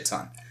a shit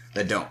ton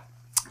that don't.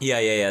 Yeah.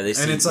 They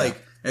And it's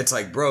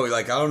like, bro,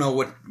 like, I don't know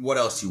what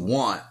else you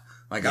want.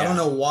 Like, I don't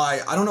know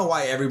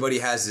why everybody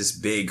has this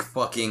big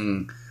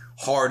fucking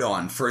hard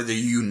on for the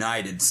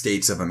United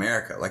States of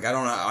America. Like,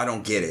 I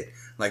don't get it.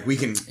 Like, we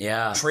can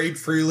trade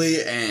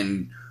freely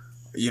and,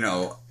 you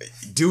know,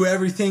 do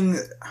everything.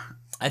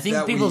 I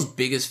think people's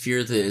biggest fear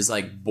is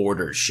like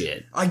border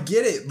shit. I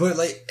get it, but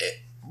like,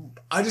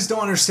 I just don't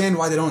understand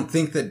why they don't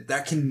think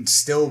that can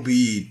still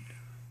be,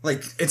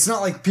 like, it's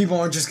not like people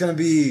aren't just going to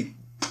be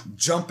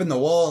jumping the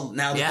wall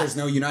now that there's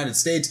no United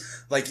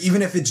States. Like,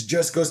 even if it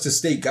just goes to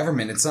state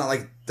government, it's not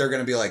like they're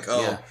going to be like,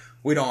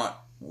 we're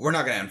not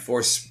going to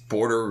enforce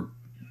border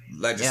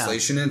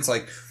legislation. And it's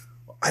like,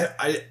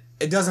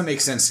 it doesn't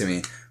make sense to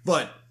me.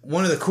 But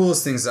one of the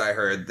coolest things that I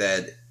heard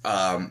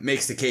that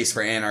makes the case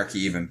for anarchy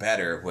even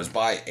better was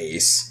by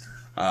Ace.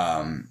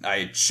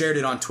 I shared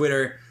it on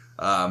Twitter,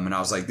 and I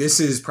was like, this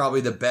is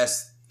probably the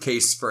best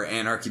case for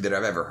anarchy that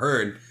I've ever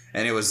heard.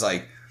 And it was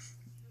like,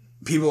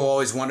 people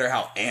always wonder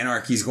how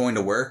anarchy is going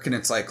to work, and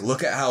it's like,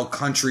 look at how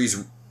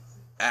countries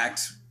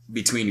act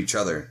between each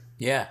other.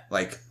 Yeah.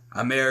 Like,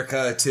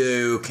 America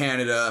to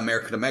Canada,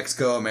 America to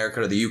Mexico,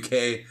 America to the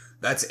UK.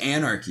 That's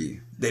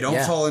anarchy. They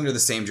don't fall under the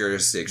same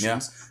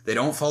jurisdictions. Yeah. They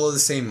don't follow the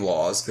same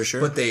laws. For sure.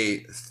 But they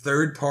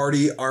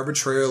third-party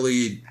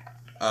arbitrarily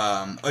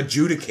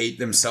adjudicate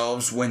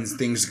themselves when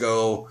things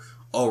go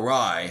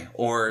awry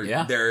or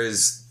there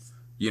is,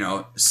 you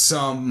know,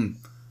 some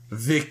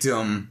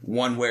victim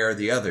one way or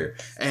the other.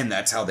 And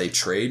that's how they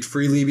trade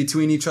freely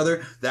between each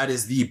other. That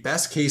is the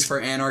best case for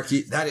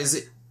anarchy. That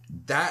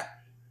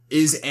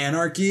is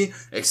anarchy,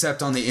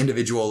 except on the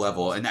individual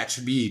level. And that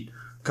should be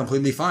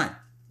completely fine.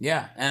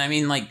 Yeah, and I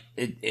mean, like,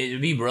 it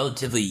would be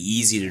relatively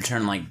easy to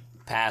turn, like,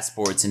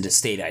 passports into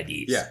state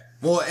IDs. Yeah.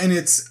 Well, and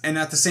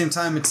at the same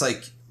time, it's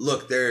like,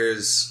 look,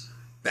 there's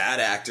bad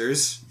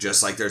actors,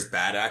 just like there's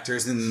bad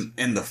actors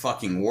in the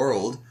fucking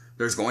world.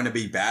 There's going to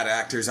be bad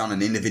actors on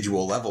an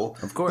individual level.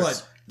 Of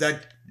course. But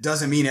that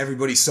doesn't mean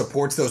everybody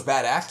supports those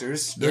bad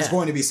actors. There's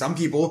going to be some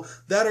people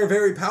that are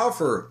very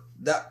powerful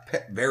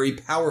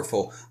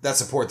that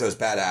support those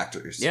bad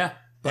actors. Yeah.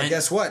 But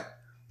guess what?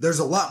 There's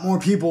a lot more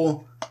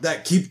people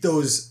that keep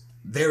those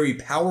very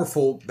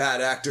powerful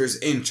bad actors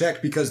in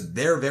check because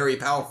they're very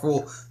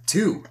powerful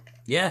too.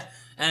 Yeah.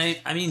 And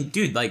I mean,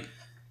 dude, like,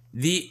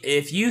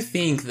 if you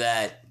think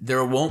that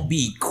there won't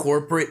be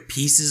corporate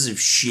pieces of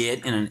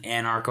shit in an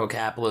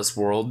anarcho-capitalist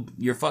world,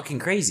 you're fucking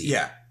crazy.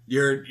 Yeah.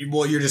 You're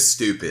just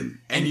stupid.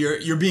 And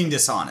you're being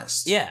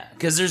dishonest. Yeah.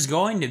 Because there's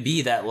going to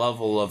be that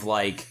level of,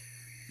 like,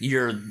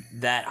 you're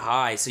that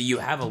high, so you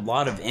have a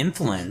lot of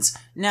influence.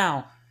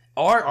 Now,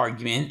 our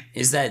argument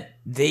is that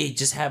they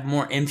just have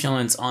more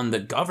influence on the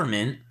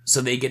government,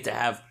 so they get to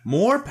have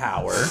more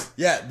power.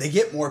 Yeah, they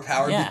get more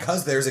power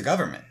because there's a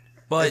government.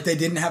 But if they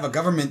didn't have a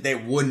government, they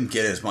wouldn't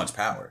get as much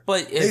power.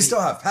 But they still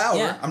have power.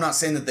 Yeah. I'm not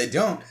saying that they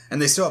don't, and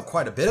they still have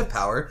quite a bit of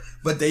power,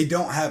 but they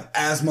don't have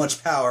as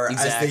much power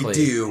as they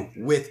do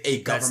with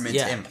a government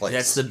in place.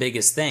 That's the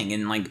biggest thing.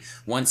 And, like,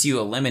 once you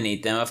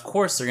eliminate them, of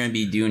course they're going to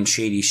be doing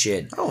shady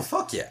shit. Oh,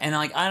 fuck yeah. And,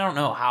 like, I don't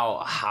know how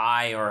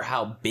high or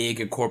how big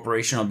a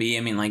corporation will be.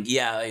 I mean, like,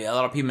 a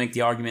lot of people make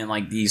the argument,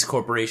 like, these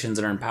corporations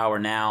that are in power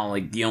now,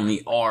 like, they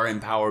only are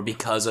in power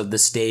because of the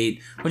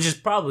state, which is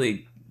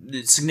probably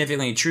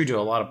significantly true to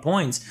a lot of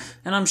points,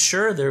 and I'm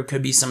sure there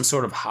could be some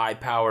sort of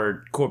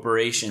high-powered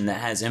corporation that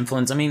has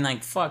influence. I mean,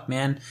 like, fuck,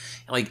 man.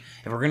 Like,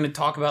 if we're gonna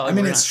talk about,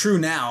 like, it's true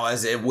now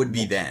as it would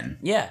be then.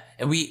 Yeah,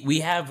 and we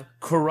have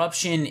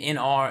corruption in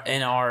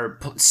our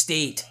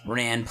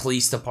state-ran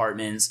police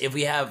departments. If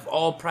we have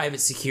all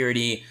private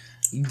security,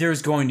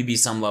 there's going to be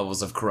some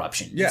levels of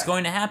corruption. Yeah. It's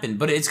going to happen,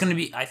 but it's going to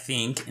be, I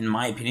think, in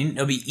my opinion,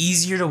 it'll be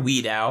easier to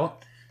weed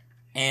out.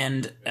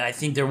 And I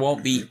think there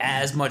won't be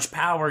as much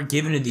power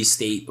given to these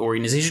state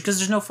organizations because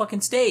there's no fucking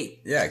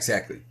state. Yeah,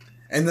 exactly.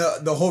 And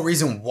the whole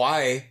reason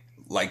why,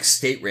 like,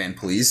 state-ran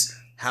police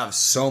have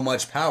so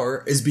much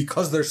power is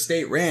because they're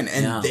state-ran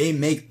and they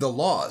make the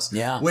laws.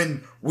 Yeah.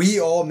 When we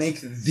all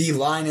make the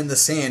line in the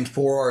sand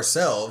for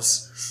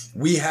ourselves,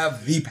 we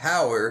have the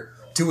power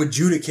to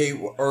adjudicate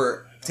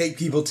or take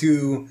people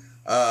to,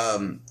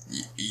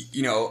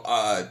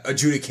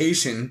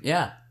 adjudication.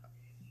 Yeah.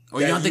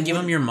 Or you don't have to give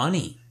them your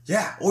money.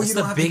 Yeah, or you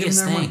don't have to give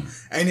them their money.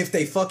 And if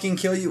they fucking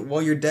kill you,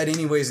 well, you're dead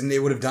anyways, and they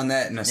would have done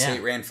that in a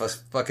state-ran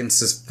fucking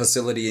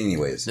facility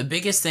anyways. The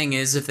biggest thing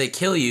is if they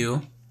kill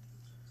you,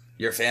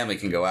 your family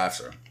can go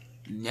after them.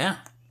 Yeah,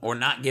 or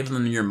not give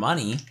them your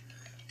money.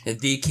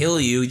 If they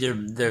kill you,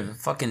 the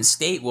fucking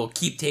state will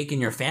keep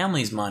taking your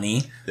family's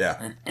money.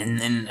 Yeah, and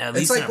then at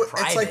least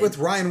it's like with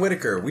Ryan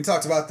Whitaker. We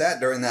talked about that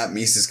during that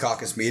Mises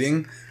Caucus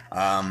meeting.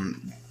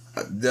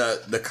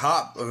 The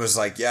cop was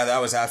like, yeah, that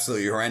was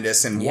absolutely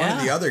horrendous. And one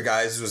of the other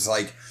guys was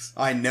like,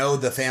 I know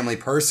the family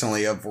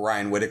personally of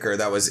Ryan Whitaker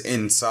that was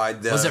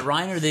inside the... Was it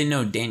Ryan or they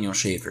know Daniel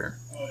Schaefer?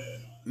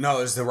 No,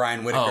 it was the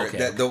Ryan Whitaker. Oh,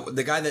 okay.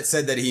 The guy that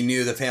said that he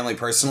knew the family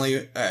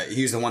personally,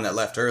 he was the one that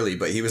left early,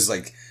 but he was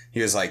like,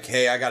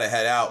 hey, I gotta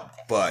head out,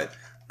 but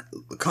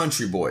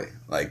country boy,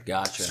 like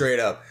Gotcha. straight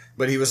up.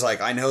 But he was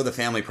like, I know the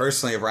family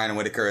personally of Ryan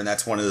Whitaker, and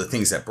that's one of the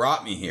things that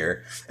brought me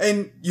here.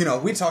 And, you know,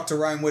 we talked to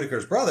Ryan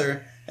Whitaker's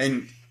brother,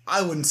 and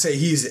I wouldn't say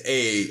he's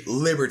a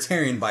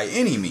libertarian by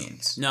any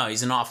means. No,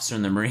 he's an officer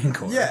in the Marine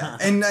Corps. Yeah,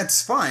 and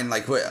that's fine.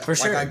 Like, For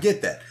sure. I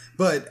get that.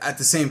 But at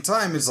the same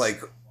time, it's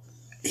like,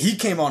 he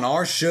came on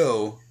our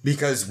show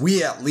because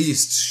we at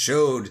least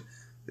showed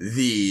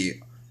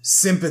the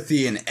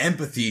sympathy and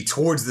empathy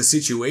towards the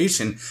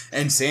situation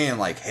and saying,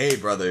 like, hey,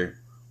 brother,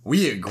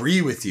 we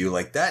agree with you.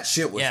 Like, that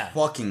shit was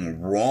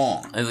fucking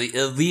wrong. At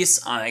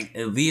least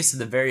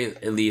the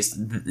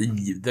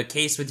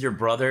case with your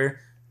brother,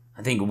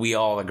 I think we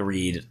all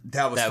agreed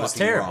that was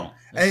terrible.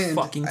 Wrong.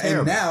 Fucking terrible.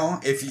 And now,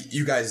 if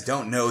you guys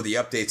don't know the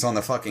updates on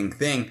the fucking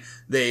thing,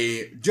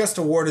 they just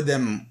awarded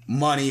them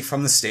money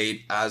from the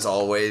state, as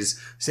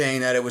always,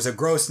 saying that it was a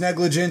gross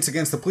negligence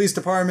against the police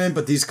department,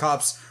 but these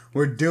cops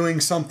were doing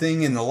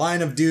something in the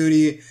line of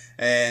duty,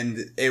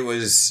 and it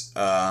was,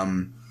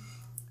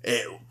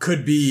 it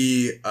could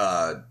be,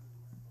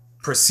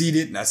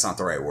 preceded, that's not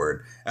the right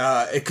word,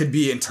 it could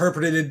be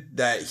interpreted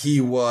that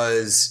he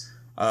was,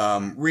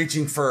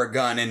 reaching for a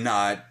gun and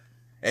not,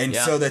 and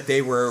so that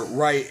they were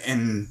right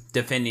in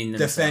defending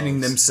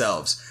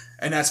themselves.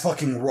 And that's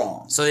fucking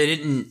wrong. So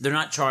they're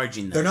not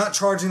charging them. They're not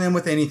charging them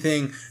with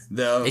anything.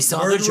 They still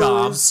have their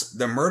jobs.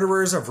 The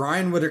murderers of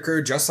Ryan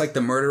Whitaker, just like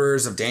the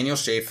murderers of Daniel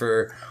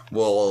Schaefer,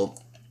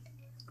 will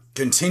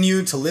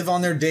continue to live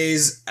on their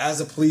days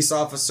as a police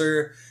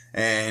officer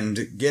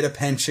and get a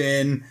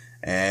pension.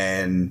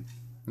 And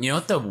you know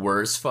what the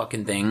worst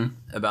fucking thing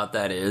about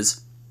that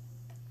is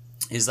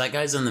that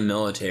guy's in the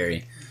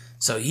military.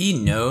 So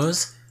he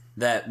knows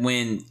that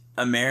when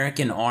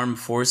American armed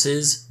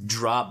forces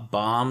drop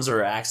bombs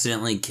or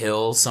accidentally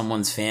kill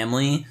someone's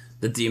family,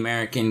 that the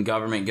American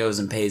government goes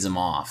and pays them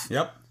off.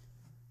 Yep.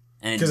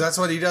 And because that's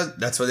what he does.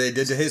 That's what they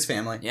did to his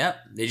family. Yep.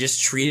 They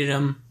just treated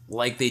him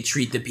like they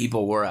treat the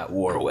people we're at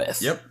war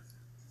with. Yep.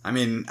 I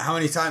mean, how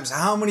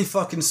many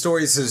fucking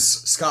stories has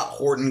Scott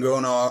Horton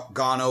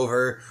gone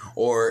over,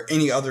 or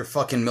any other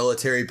fucking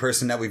military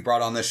person that we've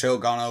brought on the show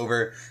gone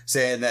over,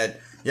 saying that,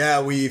 yeah,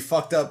 we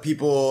fucked up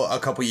people a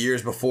couple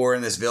years before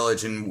in this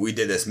village, and we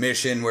did this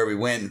mission where we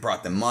went and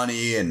brought them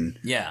money and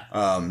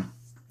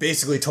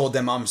basically told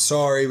them, I'm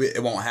sorry,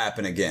 it won't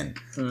happen again.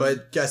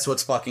 But guess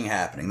what's fucking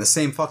happening? The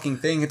same fucking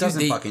thing. It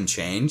doesn't fucking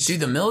change.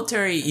 Dude, the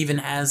military even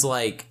has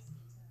like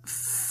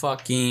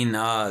fucking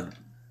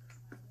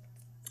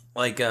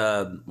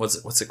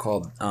what's it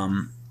called?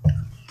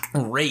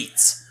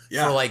 Rates.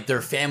 Yeah. For like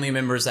their family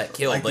members that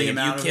killed. Like if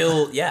you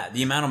kill,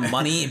 the amount of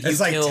money. If it's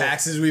you like kill,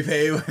 taxes we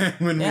pay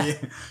when we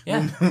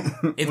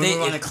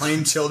want to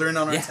claim children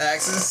on our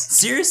taxes.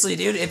 Seriously,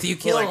 dude, if you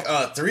kill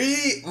like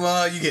 3,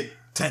 well, you get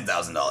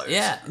 $10,000.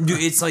 Yeah,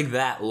 dude, it's like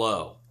that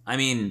low. I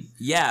mean,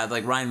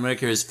 like Ryan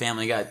Whitaker's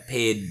family got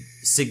paid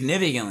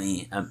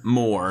significantly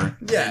more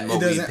than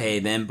what we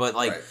paid them, but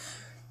like. Right.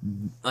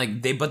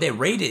 Like they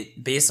rate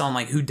it based on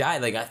like who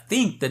died. Like I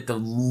think that the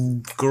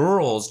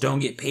girls don't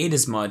get paid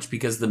as much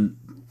because the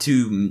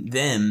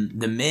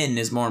men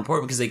is more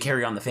important because they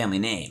carry on the family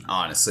name.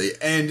 Honestly,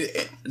 and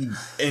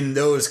in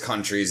those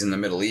countries in the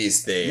Middle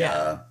East, they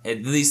at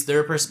least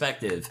their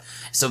perspective.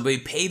 So we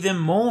pay them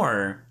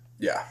more.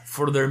 Yeah.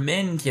 For their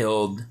men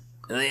killed.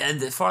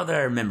 The farther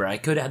I remember, I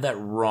could have that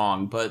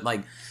wrong, but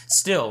like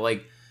still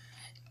like.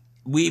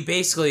 We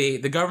basically,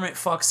 the government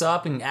fucks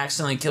up and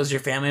accidentally kills your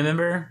family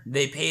member.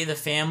 They pay the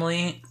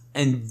family,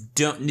 and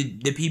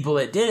the people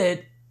that did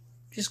it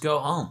just go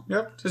home.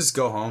 Yep, just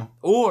go home.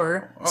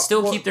 Or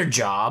still keep their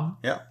job.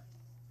 Yep.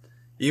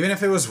 Even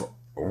if it was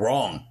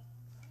wrong.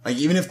 Like,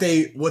 even if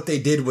what they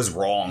did was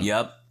wrong.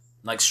 Yep.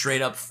 Like,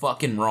 straight up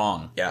fucking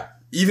wrong. Yeah.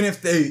 Even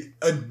if they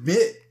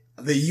admit,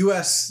 the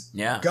U.S.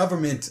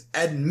 government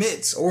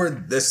admits, or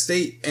the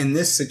state in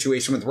this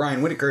situation with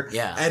Ryan Whitaker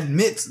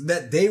admits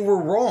that they were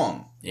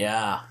wrong.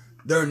 Yeah.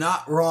 They're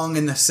not wrong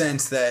in the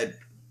sense that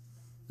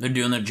they're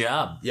doing their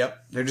job.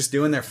 Yep. They're just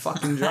doing their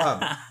fucking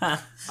job. I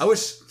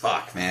wish,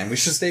 man, we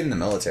should have stayed in the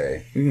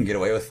military. We can get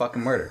away with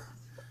fucking murder.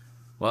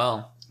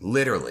 Well.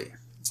 Literally.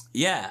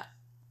 Yeah.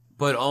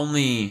 But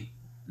only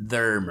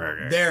their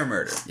murder. Their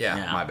murder.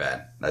 Yeah. My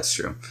bad. That's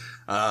true.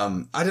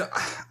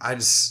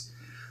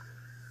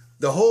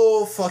 The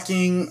whole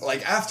fucking,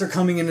 like, after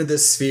coming into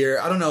this sphere,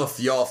 I don't know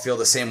if y'all feel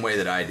the same way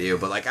that I do,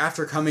 but, like,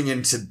 after coming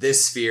into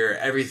this sphere,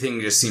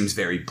 everything just seems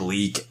very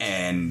bleak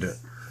and,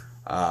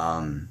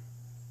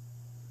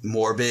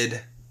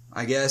 morbid,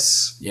 I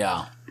guess.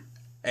 Yeah.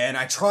 And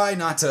I try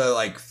not to,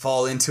 like,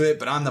 fall into it,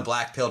 but I'm the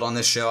black-pilled on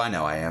this show. I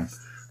know I am.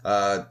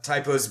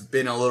 Typo's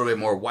been a little bit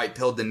more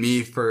white-pilled than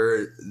me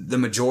for the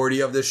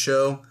majority of this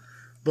show.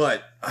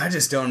 But I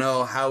just don't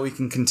know how we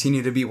can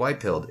continue to be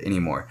white-pilled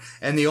anymore.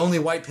 And the only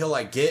white pill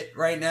I get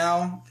right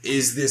now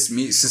is this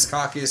Meet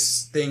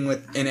Secaucus thing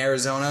in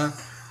Arizona.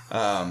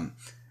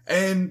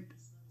 And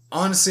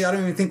honestly, I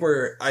don't even think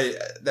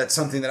that's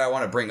something that I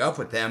want to bring up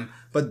with them.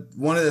 But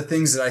one of the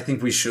things that I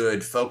think we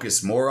should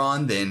focus more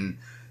on than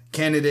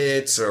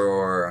candidates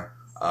or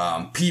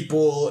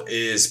people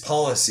is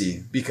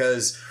policy.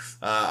 Because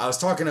I was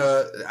talking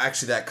to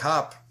actually that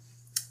cop.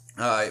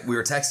 We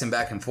were texting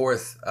back and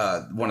forth.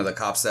 One of the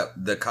cops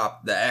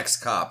the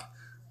ex-cop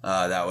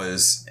that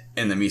was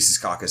in the Mises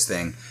Caucus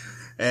thing.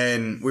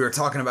 And we were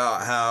talking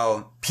about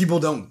how people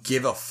don't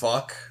give a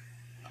fuck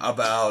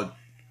about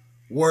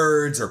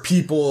words or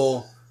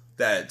people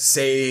that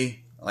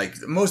say, like,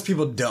 most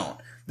people don't.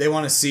 They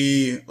want to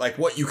see, like,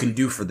 what you can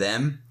do for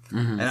them.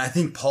 Mm-hmm. And I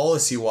think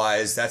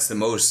policy-wise, that's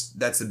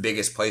the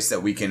biggest place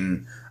that we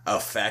can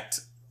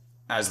affect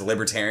as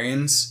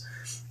libertarians.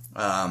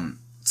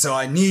 So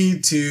I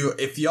need to,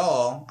 if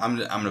y'all, I'm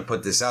going to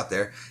put this out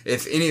there,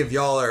 if any of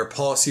y'all are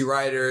policy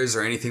writers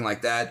or anything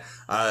like that,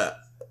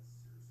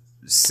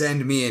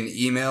 send me an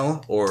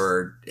email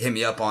or hit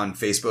me up on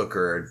Facebook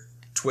or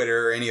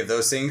Twitter or any of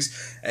those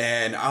things.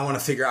 And I want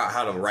to figure out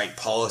how to write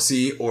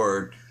policy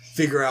or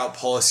figure out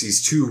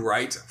policies to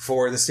write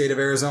for the state of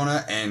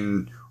Arizona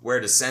and where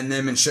to send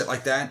them and shit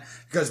like that.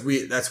 Because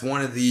that's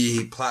one of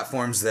the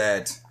platforms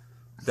that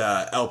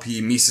the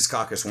LP Mises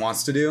Caucus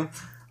wants to do.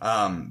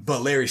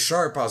 But Larry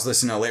Sharp, I was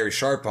listening to Larry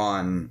Sharp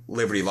on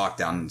Liberty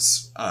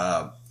Lockdown's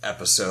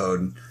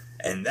episode,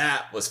 and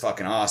that was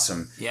fucking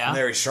awesome. Yeah.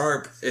 Larry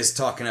Sharp is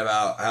talking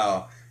about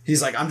how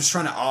he's like, I'm just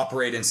trying to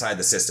operate inside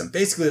the system.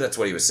 Basically, that's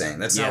what he was saying.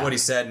 That's not what he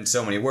said in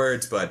so many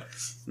words, but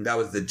that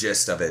was the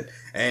gist of it.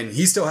 And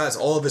he still has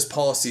all of his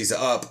policies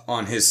up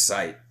on his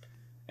site.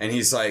 And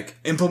he's like,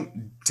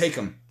 take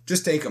them.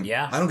 Just take them.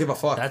 Yeah. I don't give a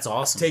fuck. That's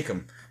awesome. Take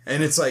them.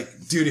 And it's like,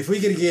 dude, if we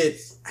could get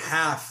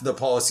half the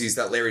policies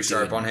that Larry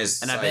Sharp on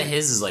his and site. I bet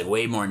his is like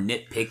way more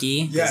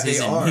nitpicky. Yeah, he's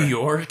they in are. New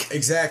York.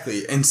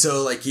 Exactly. And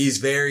so, like, he's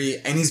very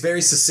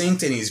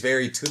succinct and he's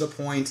very to the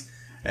point.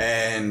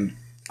 And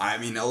I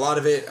mean, a lot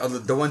of it,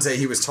 the ones that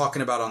he was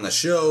talking about on the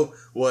show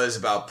was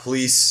about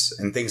police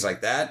and things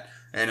like that.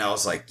 And I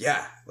was like,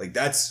 yeah, like,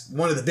 that's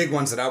one of the big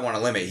ones that I want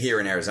to limit here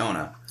in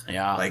Arizona.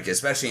 Yeah. Like,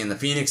 especially in the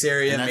Phoenix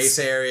area,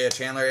 Mesa area,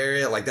 Chandler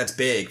area. Like, that's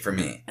big for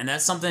me. And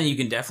that's something you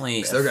can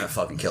definitely... They're going to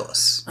fucking kill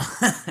us.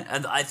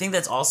 I think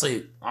that's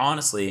also,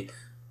 honestly,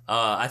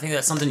 I think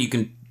that's something you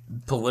can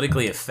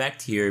politically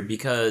affect here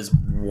because,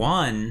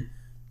 one,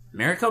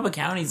 Maricopa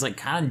County is, like,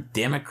 kind of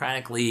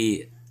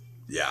democratically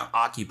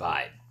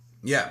occupied.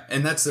 Yeah,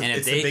 and it's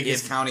the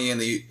biggest county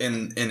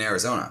in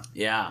Arizona.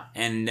 Yeah,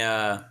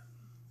 and...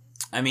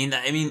 I mean,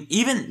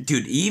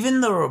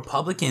 even the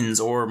Republicans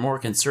or more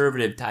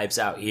conservative types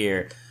out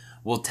here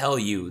will tell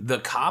you the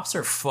cops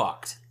are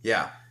fucked.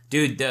 Yeah.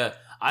 Dude,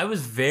 I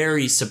was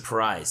very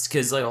surprised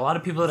because, like, a lot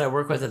of people that I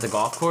work with at the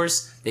golf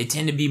course, they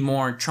tend to be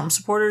more Trump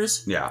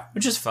supporters. Yeah.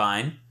 Which is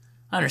fine.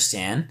 I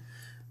understand.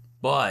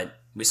 But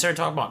we started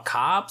talking about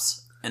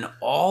cops, and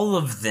all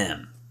of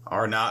them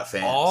are not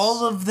fans.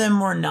 All of them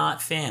were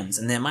not fans.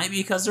 And that might be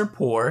because they're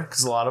poor,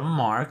 because a lot of them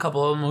are. A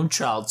couple of them own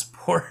child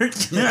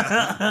support.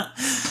 Yeah.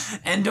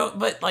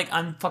 But, like,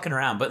 I'm fucking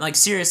around. But, like,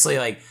 seriously,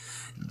 like,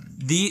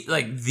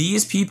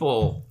 these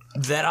people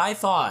that I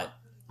thought,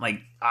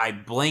 like, I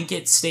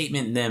blanket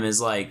statement them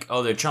as, like,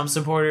 oh, they're Trump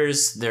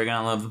supporters, they're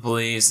gonna love the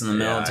police and the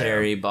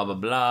military, blah, blah,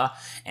 blah.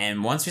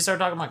 And once we started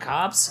talking about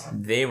cops,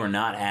 they were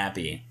not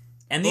happy.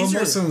 And these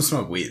most of them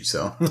smoke weed,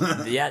 so.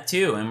 Yeah,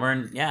 too. And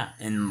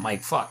and,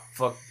 like, fuck,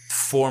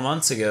 4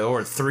 months ago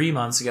or 3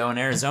 months ago in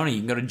Arizona, you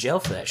can go to jail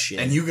for that shit.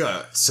 And you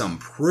got some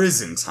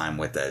prison time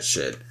with that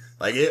shit.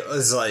 Like, it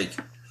was like,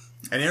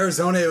 in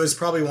Arizona, it was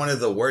probably one of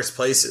the worst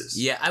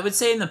places. Yeah, I would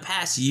say in the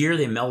past year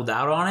they mellowed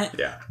out on it.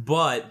 Yeah.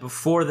 But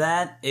before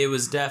that, it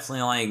was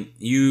definitely like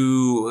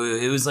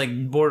it was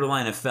like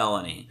borderline a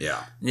felony.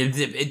 Yeah.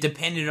 It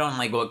depended on,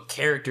 like, what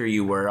character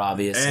you were,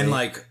 obviously. And,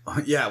 like,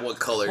 yeah, what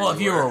color well,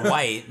 if you were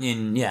white,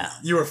 and yeah.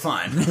 You were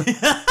fine.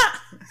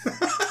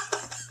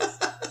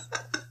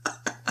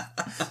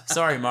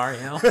 Sorry,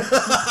 Mario.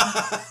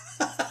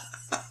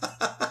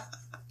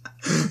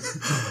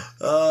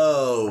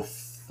 Oh,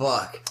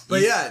 fuck.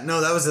 But yeah,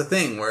 no, that was the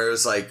thing where it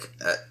was like,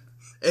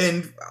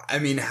 and I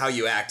mean, how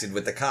you acted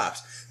with the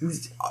cops.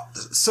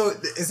 So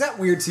is that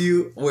weird to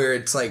you where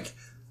it's like,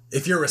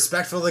 if you're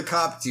respectful of the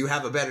cop, do you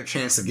have a better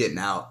chance of getting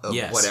out of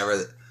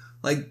whatever?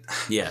 Like,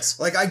 yes.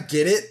 Like, I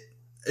get it.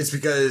 It's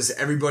because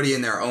everybody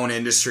in their own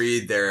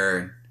industry,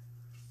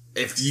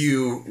 if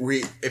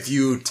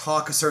you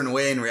talk a certain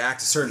way and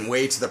react a certain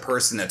way to the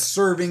person that's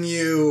serving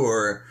you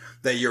or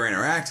that you're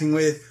interacting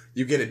with,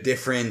 you get a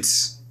different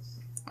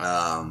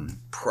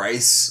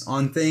price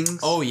on things.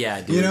 Oh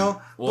yeah, dude. You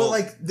know, well, but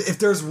like, if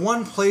there's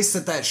one place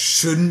that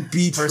shouldn't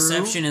be true,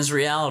 perception is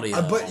reality.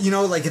 But you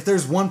know, like, if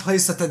there's one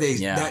place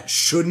that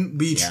shouldn't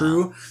be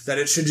true, that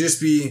it should just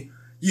be,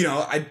 you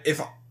know,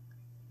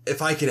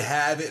 if I could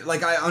have it,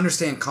 like, I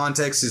understand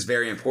context is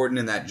very important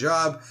in that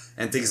job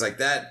and things like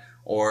that,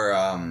 or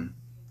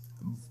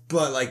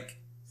but like,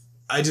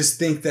 I just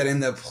think that in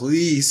the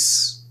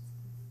police,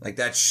 like,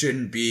 that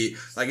shouldn't be,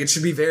 like, it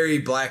should be very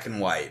black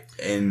and white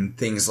and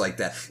things like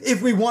that.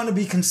 If we want to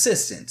be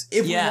consistent.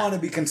 If we want to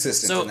be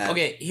consistent so, in that.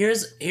 okay,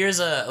 here's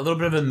a little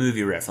bit of a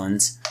movie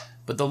reference,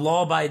 but The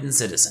Law-Abiding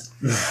Citizen.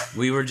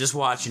 We were just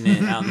watching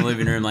it out in the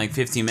living room like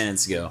 15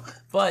 minutes ago.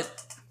 But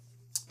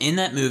in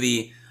that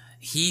movie,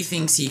 he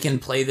thinks he can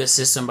play the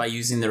system by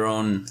using their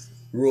own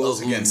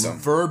rules against them.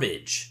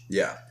 Verbiage.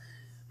 Yeah.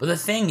 But the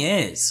thing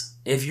is,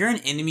 if you're an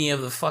enemy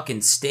of the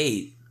fucking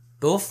state,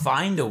 they'll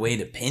find a way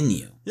to pin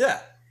you. Yeah.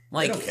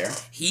 Like, they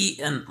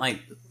don't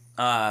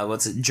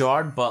care.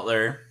 Gerard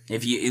Butler,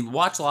 if you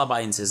watch Law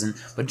Abiding Citizen,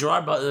 but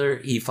Gerard Butler,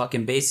 he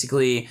fucking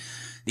basically,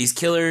 these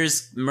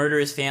killers murder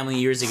his family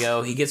years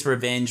ago, he gets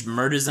revenge,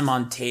 murders them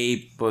on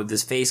tape with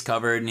his face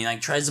covered, and he, like,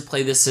 tries to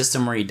play this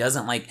system where he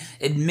doesn't, like,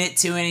 admit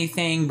to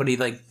anything, but he,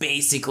 like,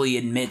 basically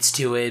admits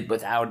to it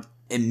without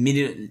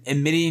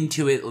admitting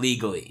to it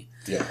legally.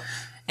 Yeah.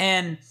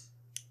 And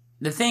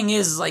the thing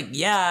is, like,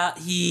 yeah,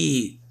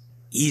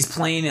 he's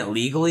playing it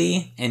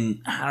legally,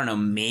 and I don't know,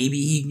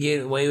 maybe he can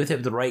get away with it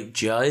with the right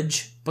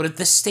judge, but if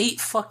the state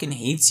fucking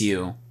hates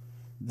you,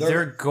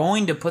 they're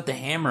going to put the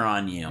hammer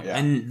on you,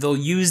 and they'll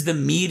use the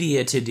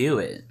media to do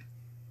it.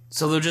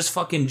 So they'll just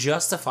fucking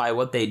justify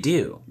what they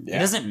do. Yeah. It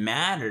doesn't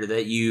matter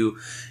that you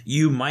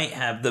might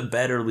have the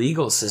better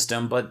legal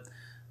system, but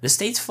the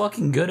state's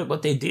fucking good at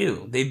what they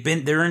do.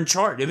 They're in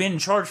charge. They've been in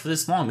charge for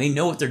this long. They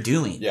know what they're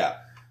doing. Yeah.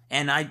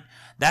 And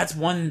that's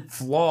one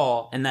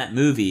flaw in that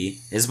movie,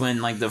 is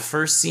when, like, the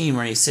first scene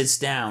where he sits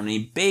down and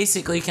he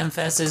basically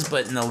confesses,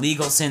 but in the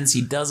legal sense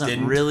he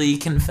doesn't really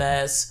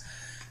confess.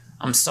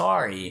 I'm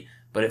sorry,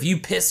 but if you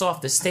piss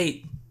off the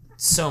state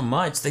so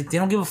much, they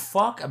don't give a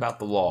fuck about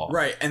the law.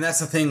 Right, and that's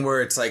the thing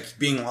where it's like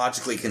being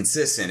logically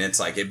consistent. It's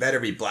like it better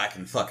be black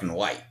and fucking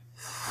white.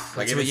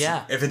 Like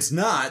if it's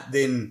not,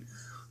 then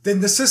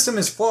the system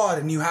is flawed,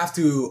 and you have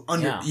to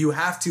you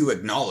have to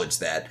acknowledge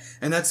that.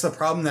 And that's the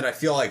problem that I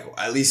feel like,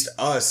 at least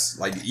us,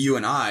 like you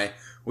and I,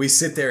 we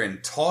sit there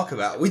and talk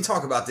about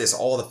this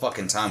all the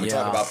fucking time. We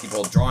talk about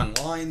people drawing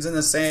lines in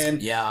the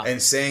sand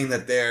and saying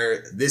that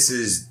this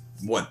is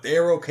what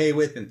they're okay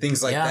with and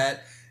things like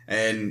that.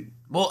 And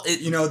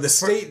the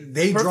state,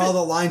 they draw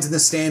the lines in the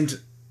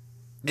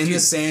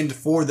sand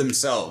for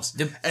themselves.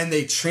 And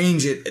they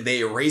change it, they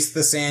erase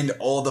the sand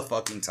all the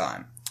fucking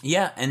time.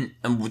 Yeah, and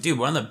dude,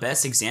 one of the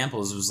best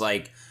examples was,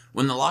 like,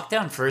 when the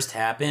lockdown first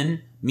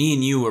happened, me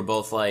and you were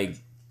both like,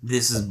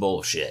 this is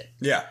bullshit.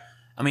 Yeah.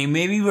 I mean,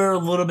 maybe we were a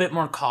little bit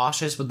more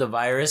cautious with the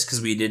virus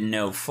because we didn't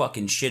know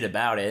fucking shit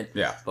about it.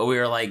 Yeah. But we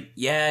were like,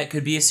 yeah, it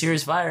could be a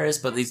serious virus,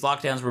 but these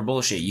lockdowns were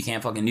bullshit. You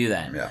can't fucking do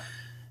that. Yeah.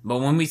 But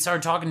when we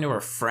started talking to our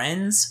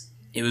friends,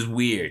 it was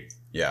weird.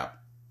 Yeah.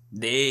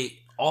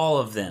 All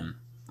of them,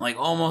 like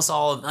almost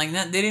all of, like,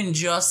 they didn't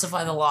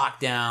justify the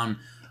lockdown,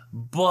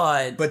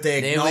 but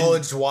they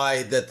acknowledged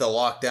why that the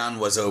lockdown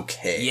was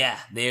okay. Yeah,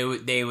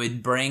 they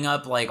would bring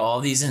up, like, all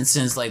these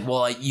instances, like, well,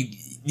 like,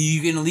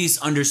 you can at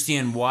least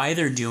understand why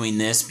they're doing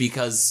this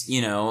because,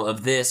 you know,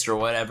 of this or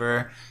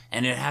whatever,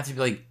 and it'd have to be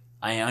like,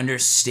 I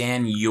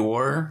understand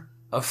you're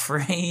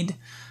afraid,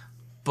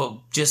 but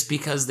just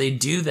because they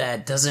do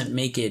that doesn't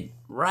make it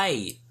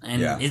right.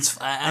 And it's,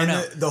 I don't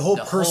know. The whole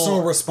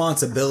personal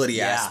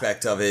responsibility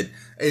aspect of it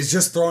is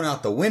just thrown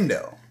out the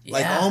window.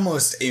 Like,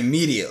 almost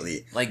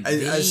immediately. Like,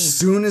 as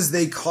soon as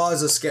they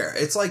cause a scare.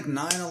 It's like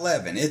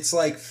 9/11. It's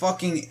like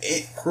fucking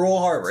Pearl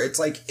Harbor. It's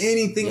like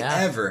anything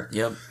ever.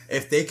 Yep.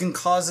 If they can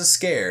cause a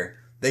scare,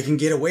 they can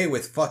get away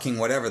with fucking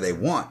whatever they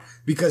want.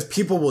 Because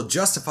people will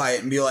justify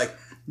it and be like,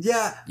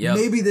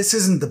 maybe this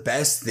isn't the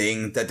best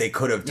thing that they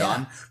could have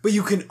done, but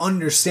you can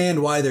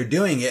understand why they're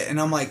doing it. And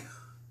I'm like,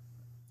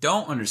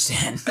 don't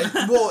understand.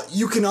 Well,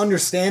 you can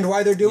understand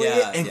why they're doing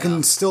it and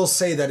can still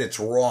say that it's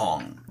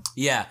wrong.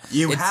 Yeah.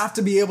 You have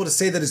to be able to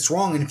say that it's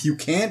wrong, and if you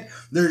can't,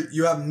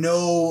 you have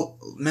no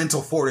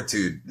mental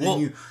fortitude.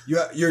 Well,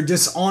 you're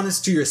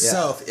dishonest to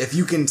yourself if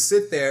you can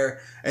sit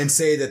there and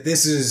say that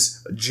this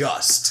is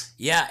just.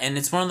 Yeah, and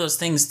it's one of those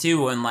things,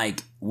 too, when,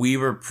 like, we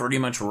were pretty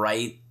much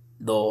right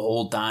the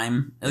whole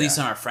time, at least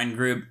in our friend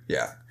group.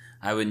 Yeah.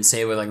 I wouldn't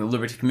say we're like the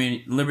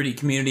Liberty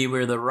community,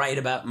 we're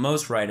the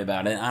most right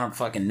about it. I don't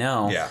fucking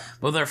know. Yeah.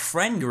 But with our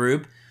friend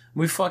group,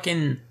 we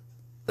fucking,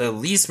 at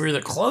least we're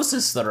the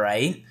closest to the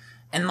right.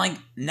 And, like,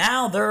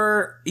 now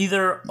they're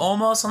either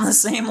almost on the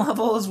same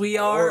level as we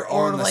are,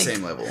 or on the like,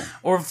 same level,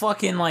 or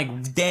fucking,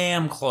 like,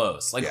 damn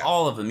close. Like,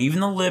 all of them, even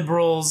the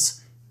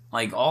liberals,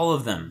 like, all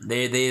of them.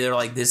 They're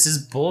like, this is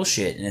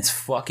bullshit, and it's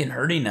fucking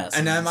hurting us.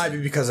 And that might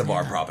be because of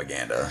our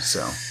propaganda,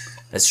 so.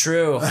 That's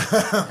true.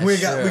 We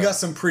got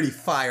some pretty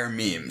fire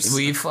memes.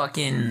 We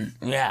fucking,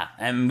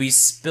 and we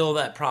spill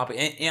that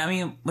I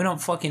mean, we don't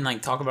fucking,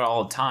 like, talk about it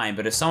all the time,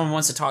 but if someone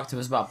wants to talk to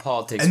us about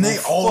politics, and they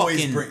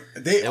always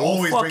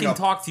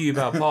talk to you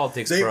about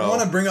politics, they bro. They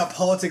want to bring up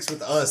politics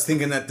with us,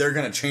 thinking that they're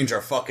gonna change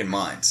our fucking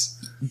minds.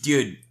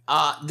 Dude,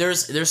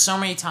 there's so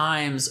many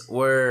times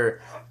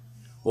where,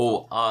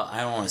 I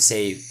don't want to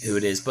say who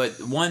it is, but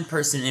one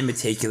person in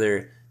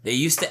particular, they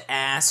used to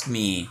ask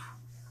me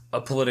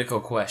a political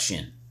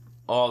question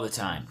all the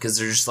time because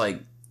they're just like,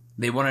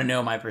 they want to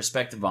know my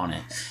perspective on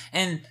it.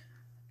 And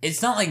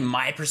it's not like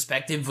my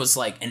perspective was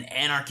like an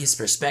anarchist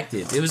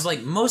perspective. It was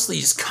like mostly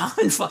just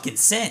common fucking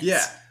sense.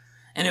 Yeah.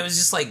 And it was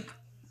just like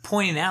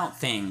pointing out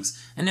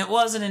things. And it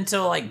wasn't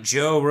until like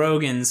Joe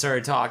Rogan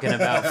started talking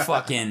about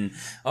fucking,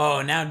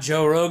 now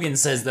Joe Rogan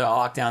says the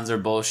lockdowns are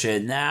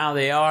bullshit. Now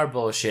they are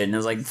bullshit. And it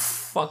was like,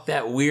 fuck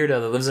that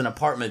weirdo that lives in an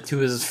apartment with two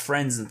of his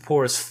friends and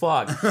poor as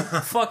fuck.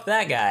 Fuck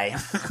that guy.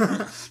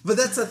 But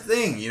that's the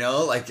thing, you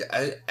know? Like,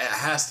 it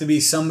has to be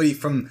somebody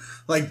from...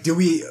 Like, do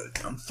we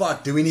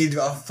need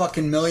a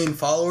fucking million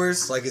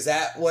followers? Like, is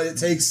that what it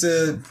takes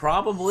to...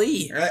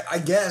 Probably. I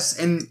guess,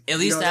 and... At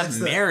least have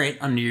merit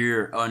under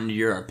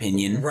your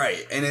opinion.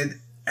 Right,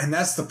 and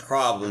that's the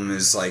problem,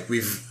 is, like,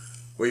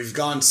 we've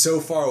gone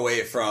so far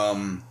away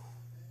from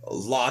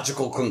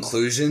logical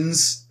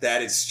conclusions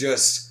that it's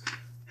just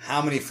how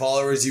many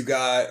followers you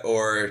got,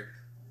 or,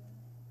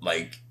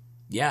 like...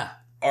 Yeah.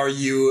 Are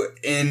you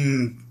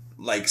in,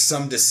 like,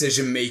 some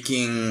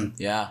decision-making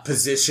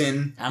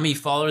position? How many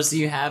followers do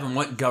you have, and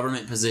what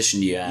government position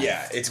do you have?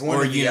 Yeah, it's one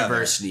or or the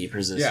university other.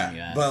 position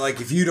you have. But,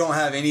 like, if you don't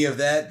have any of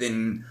that,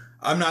 then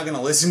I'm not going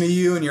to listen to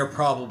you, and you're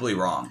probably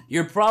wrong.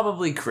 You're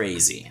probably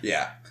crazy.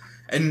 Yeah.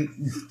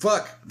 And,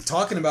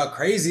 talking about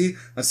crazy,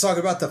 let's talk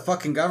about the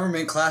fucking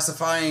government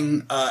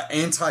classifying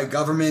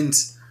anti-government.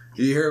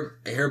 Did you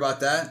hear about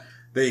that?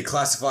 They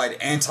classified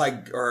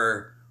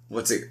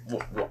what's it?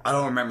 I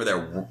don't remember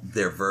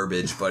their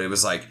verbiage, but it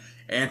was like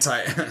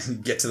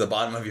get to the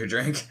bottom of your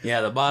drink.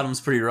 Yeah, the bottom's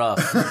pretty rough.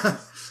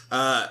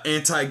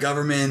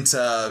 Anti-government,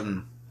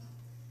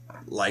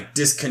 like,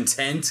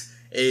 discontent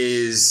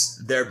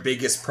is their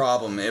biggest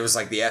problem. It was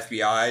like the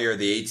FBI or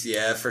the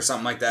ATF or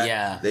something like that.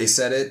 Yeah. They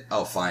said it.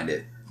 I'll find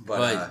it.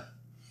 But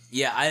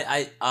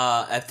yeah,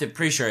 I'm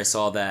pretty sure I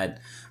saw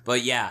that.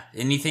 But yeah,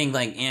 anything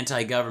like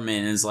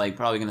anti-government is like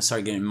probably going to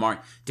start getting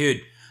marked.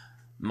 Dude,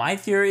 my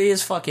theory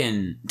is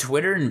fucking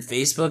Twitter and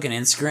Facebook and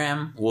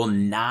Instagram will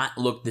not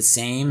look the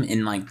same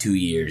in like 2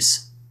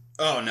 years.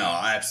 Oh, no,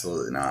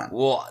 absolutely not.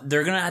 Well,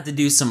 they're going to have to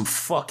do some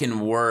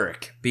fucking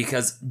work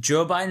because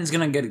Joe Biden's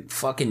going to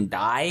fucking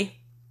die.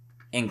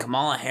 And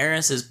Kamala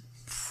Harris is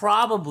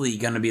probably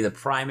going to be the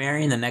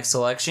primary in the next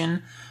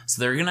election. So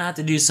they're going to have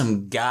to do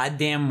some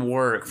goddamn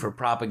work for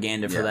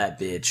propaganda for that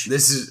bitch.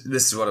 This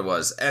is what it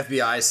was.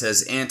 FBI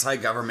says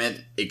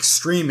anti-government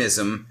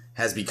extremism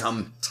has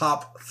become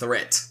top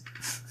threat.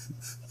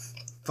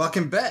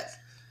 Fucking bet.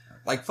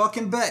 Like,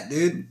 fucking bet,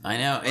 dude. I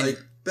know. And, like,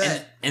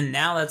 bet. And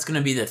now that's going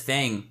to be the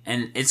thing.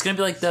 And it's going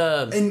to be like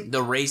the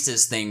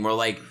racist thing where,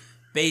 like,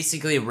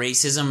 basically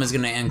racism is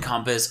going to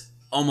encompass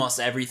almost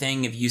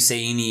everything if you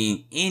say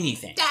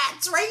anything.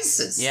 That's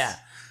racist. Yeah.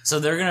 So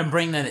they're going to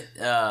bring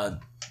that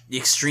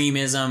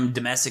extremism,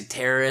 domestic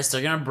terrorist,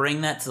 they're going to bring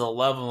that to the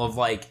level of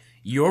like,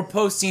 you're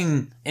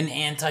posting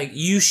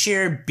you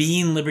share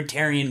being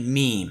libertarian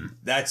meme.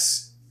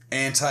 That's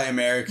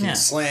anti-American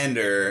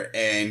slander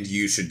and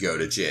you should go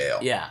to jail.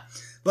 Yeah.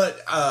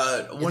 But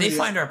if they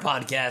find our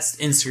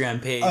podcast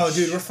Instagram page. Oh,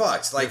 dude, we're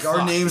fucked. Like,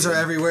 our names are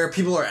everywhere.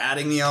 People are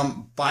adding me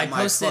on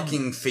my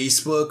fucking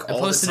Facebook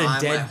all the time. I posted a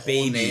dead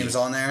baby. Names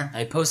on there.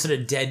 I posted a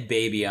dead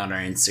baby on our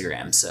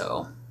Instagram.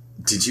 So,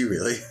 did you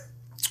really?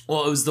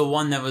 Well, it was the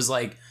one that was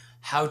like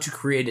how to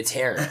create a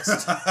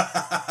terrorist,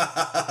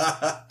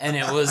 and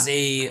it was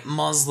a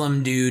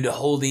Muslim dude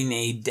holding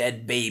a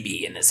dead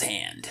baby in his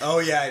hand. Oh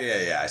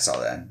yeah, I saw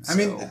that. I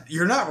mean,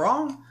 you're not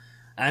wrong.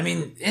 I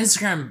mean,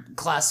 Instagram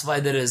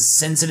classified that as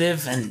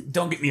sensitive, and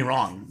don't get me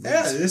wrong.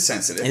 Yeah, it is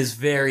sensitive. It's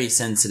very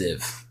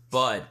sensitive,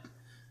 but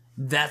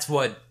that's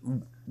what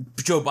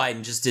Joe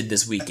Biden just did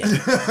this weekend.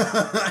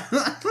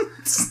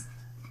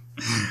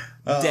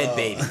 Dead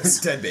babies.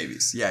 Dead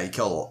babies. Yeah, he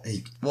killed...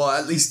 well,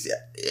 at least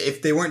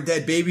if they weren't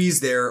dead babies,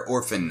 they're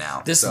orphaned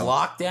now. This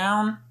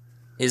lockdown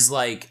is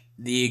like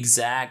the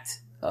exact...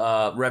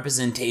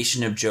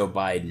 representation of Joe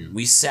Biden.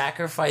 We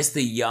sacrifice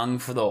the young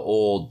for the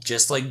old,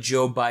 just like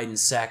Joe Biden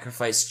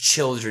sacrificed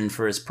children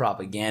for his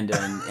propaganda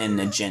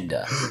and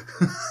agenda.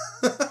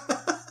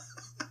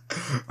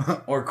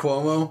 Or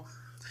Cuomo.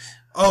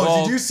 Oh,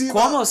 well, did you see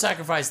Cuomo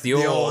sacrificed the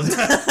old?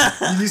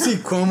 Did you see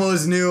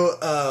Cuomo's new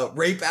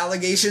rape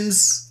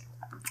allegations?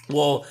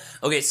 Well,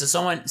 okay, so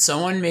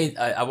someone made...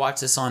 I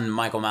watched this on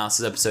Michael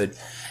Malice's episode,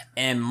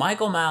 and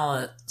Michael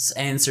Malice's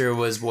answer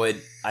was what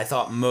I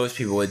thought most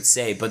people would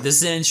say, but this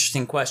is an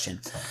interesting question.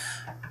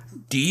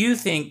 Do you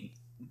think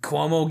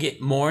Cuomo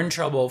get more in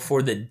trouble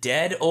for the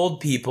dead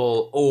old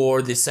people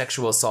or the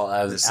sexual assault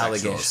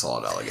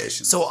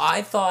allegations? So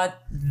I thought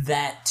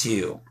that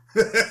too.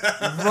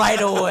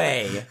 Right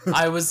away.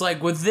 I was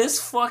like, with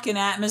this fucking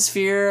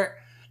atmosphere,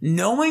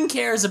 no one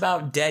cares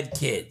about dead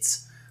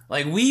kids.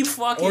 Like, we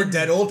fucking... Or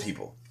dead old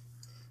people.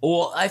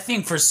 Well, I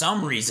think for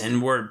some reason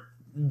we're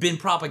been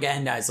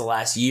propagandized the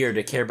last year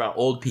to care about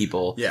old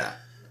people. Yeah.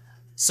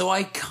 So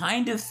I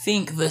kind of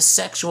think the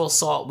sexual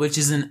assault, which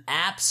is an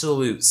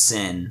absolute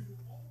sin,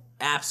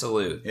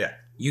 absolute. Yeah.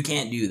 You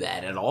can't do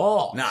that at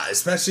all. Nah,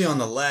 especially on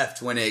the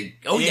left when it...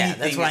 Oh yeah,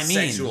 that's what I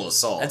mean. Sexual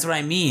assault. That's what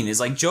I mean.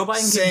 Is like Joe Biden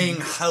saying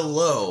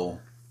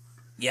hello.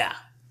 Yeah.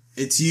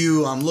 It's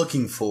you I'm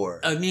looking for.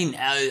 I mean,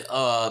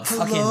 hello?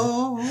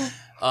 fucking...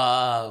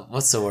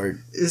 what's the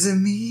word? Is it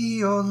me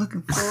you're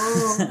looking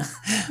for?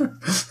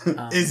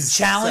 Is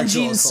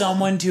challenging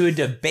someone to a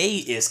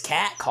debate is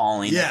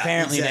catcalling,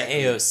 apparently,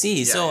 exactly. To AOC.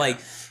 Yeah, so, like,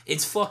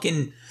 it's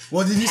fucking...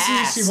 Well, did you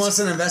passed. see she wants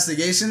an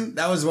investigation?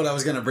 That was what I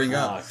was going to bring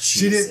up.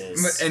 She did,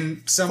 Jesus.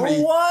 and somebody.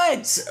 For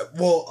what?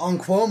 Well, on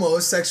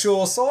Cuomo's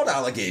sexual assault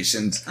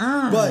allegations,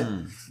 but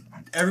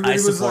everybody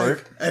I was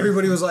support.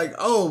 like,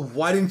 "Oh,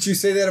 why didn't you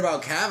say that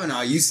about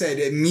Kavanaugh? You said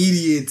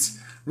immediate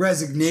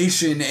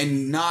resignation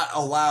and not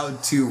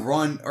allowed to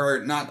run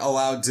or not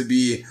allowed to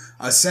be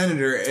a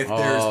senator if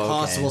there's okay.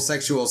 possible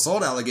sexual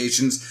assault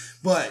allegations,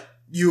 but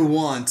you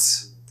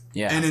want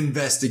Yeah. an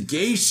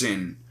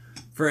investigation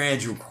for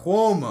Andrew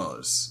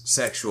Cuomo's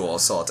sexual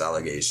assault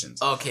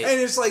allegations." Okay.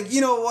 And it's like,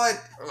 you know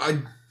what? I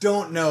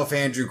don't know if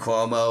Andrew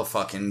Cuomo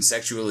fucking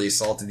sexually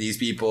assaulted these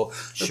people.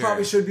 There Sure.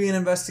 probably should be an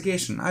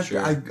investigation.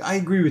 I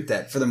agree with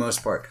that for the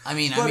most part. I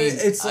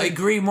it's like,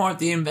 agree more with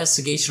the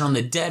investigation on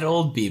the dead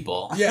old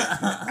people. yeah,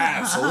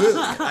 absolutely.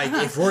 Like,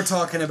 if we're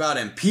talking about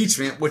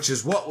impeachment, which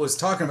is what was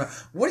talking about,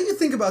 what do you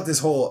think about this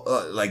whole,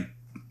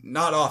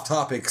 not off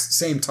topic,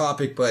 same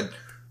topic, but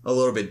a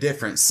little bit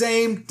different?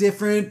 Same,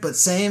 different, but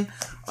same.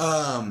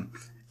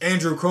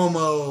 Andrew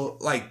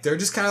Cuomo, they're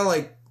just kind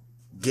of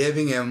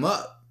giving him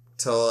up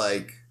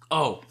to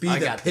be I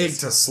the got pig this.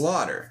 to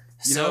slaughter.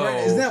 You So- know,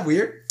 right? Isn't that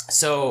weird?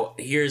 So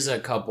here's a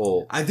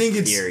couple. I think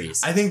it's.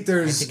 theories. I think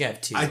there's. I think I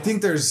have two. I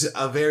think there's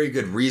a very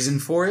good reason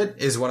for it,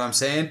 is what I'm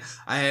saying,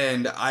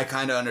 and I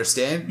kind of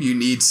understand. You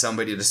need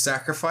somebody to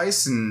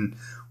sacrifice, and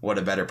what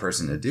a better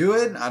person to do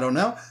it. I don't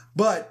know,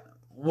 but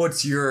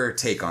what's your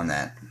take on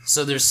that?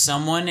 So there's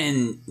someone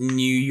in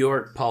New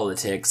York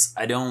politics.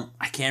 I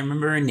can't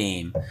remember her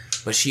name,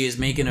 but she is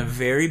making a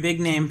very big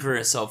name for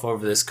herself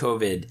over this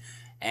COVID,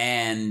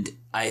 and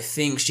I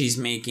think she's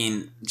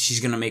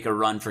gonna make a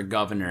run for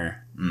governor.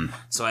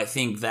 So I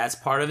think that's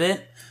part of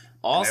it.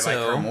 Also, I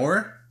like her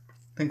more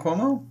than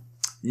Cuomo.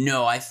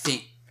 no, I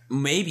think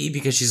maybe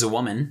because she's a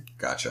woman.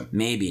 Gotcha.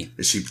 Maybe.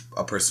 Is she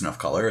a person of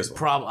color as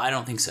well? I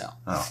don't think so.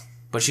 Oh,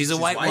 But she's a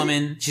white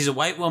woman. She's a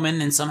white woman,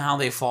 and somehow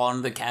they fall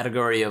into the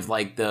category of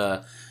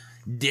the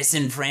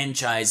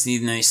disenfranchised.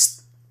 And they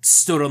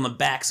stood on the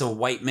backs of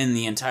white men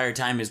the entire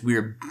time as we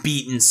were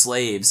beaten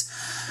slaves.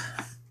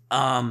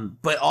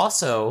 But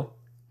also,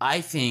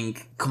 I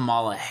think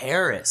Kamala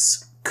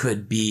Harris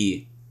could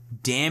be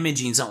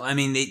damaging something. I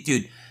mean,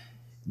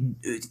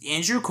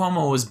 Andrew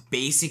Cuomo was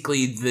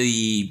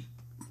basically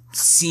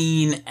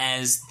seen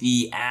as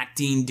the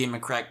acting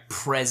Democrat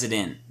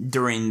president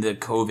during the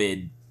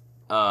COVID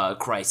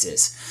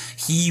crisis.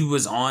 He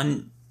was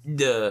on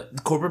the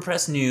corporate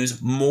press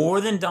news more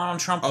than Donald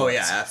Trump was. oh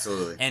yeah,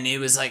 absolutely. And it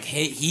was like,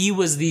 hey, he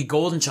was the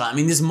golden child. I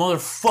mean, this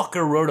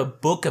motherfucker wrote a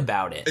book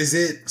about it. Is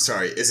it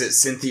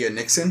Cynthia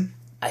Nixon?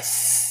 I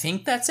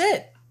think that's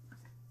it.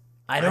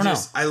 I don't know.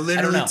 I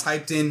literally don't know.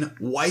 typed in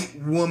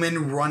white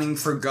woman running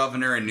for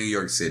governor in New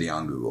York City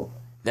on Google.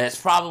 That's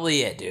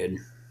probably it, dude.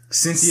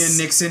 Cynthia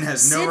Nixon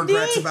has no Cindy?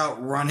 regrets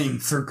about running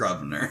for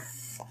governor.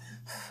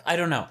 I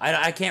don't know.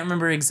 I can't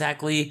remember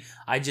exactly.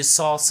 I just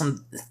saw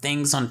some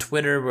things on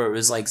Twitter where it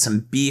was some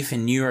beef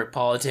in New York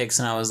politics,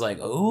 and I was like,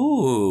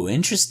 "Oh,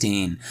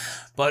 interesting."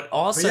 But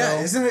also,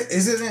 Isn't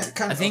it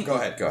kind of? I think- go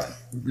ahead.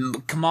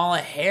 Kamala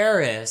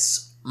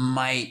Harris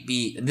might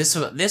be this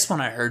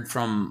one I heard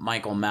from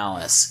Michael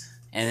Malice,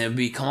 and it would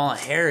be Kamala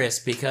Harris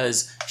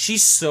because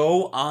she's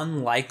so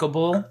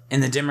unlikable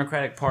in the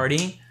Democratic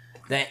Party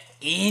that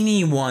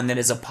anyone that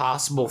is a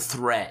possible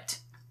threat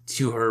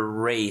to her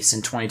race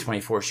in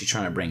 2024 she's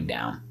trying to bring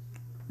down.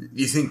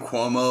 You think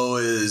Cuomo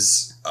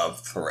is a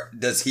threat?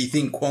 Does he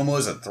think Cuomo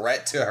is a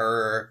threat to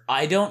her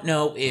I don't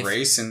know if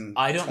race in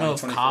I don't know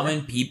if 2024?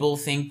 common people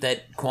think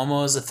that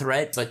Cuomo is a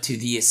threat, but to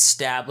the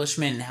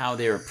establishment and how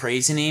they were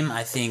praising him,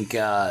 I think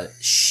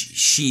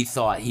she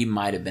thought he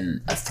might have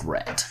been a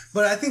threat.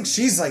 But I think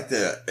she's like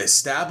the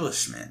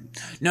establishment.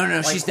 No,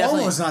 she's Cuomo's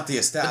definitely not the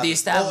establishment. But the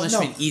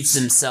establishment Well, no. eats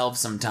themselves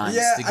sometimes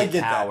Yeah, to I get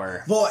get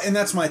power. that. Well, and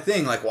that's my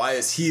thing. Why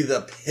is he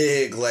the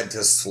pig led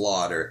to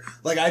slaughter?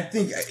 I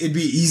think it'd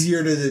be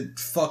easier to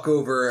fuck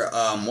over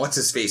what's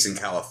his face in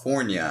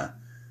California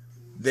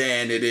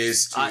than it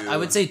is to. I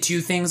would say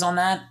two things on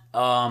that.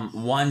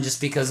 One,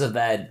 just because of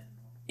that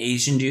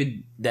Asian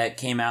dude that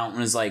came out and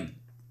was like,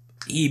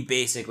 he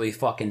basically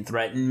fucking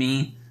threatened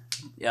me.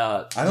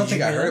 I don't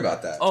think I heard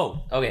about that.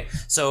 Oh, okay.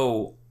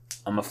 So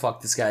I'm gonna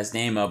fuck this guy's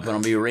name up, but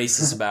I'm gonna be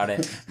racist about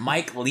it.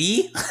 Mike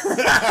Lee?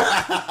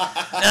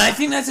 And I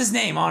think that's his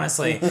name,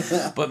 honestly.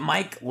 But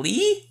Mike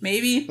Lee,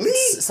 maybe?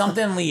 Lee?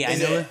 Something Lee. I Is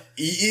know it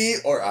E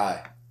or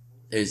I?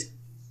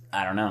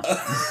 I don't know.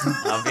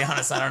 I'll be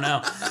honest, I don't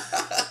know.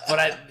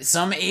 But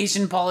some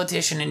Asian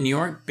politician in New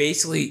York,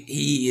 basically,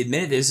 he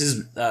admitted this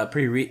is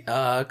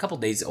a couple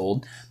days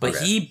old, but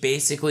Okay. he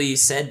basically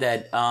said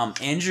that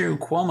Andrew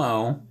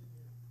Cuomo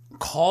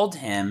called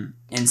him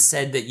and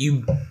said that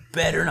you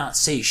better not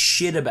say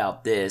shit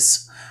about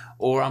this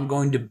or I'm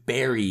going to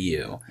bury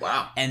you.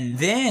 Wow. And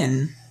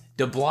then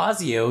de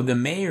Blasio, the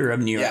mayor of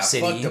New York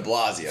City, fuck de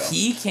Blasio.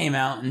 he came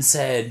out and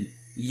said,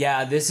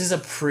 yeah, this is a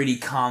pretty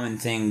common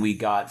thing we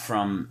got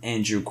from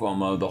Andrew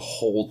Cuomo the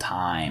whole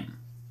time.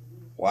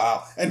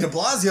 Wow. And de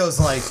Blasio's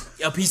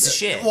A piece of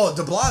shit. Well,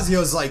 de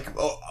Blasio's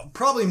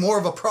probably more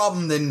of a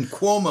problem than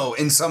Cuomo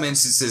in some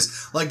instances.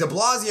 De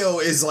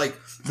Blasio is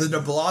The De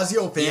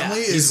Blasio family Yeah,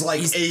 is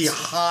like a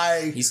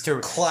high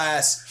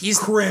class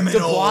criminal. De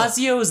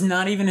Blasio is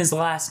not even his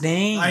last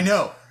name. I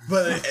know.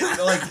 But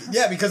like,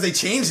 yeah, because they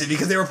changed it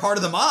because they were part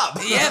of the mob.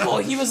 Yeah, well,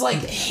 his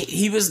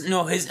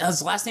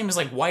last name was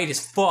like white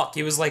as fuck.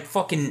 It was like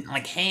fucking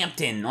like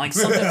Hampton, like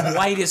something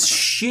white as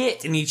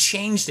shit, and he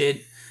changed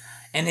it.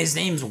 And his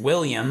name's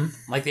William,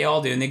 like they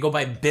all do, and they go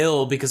by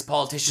Bill because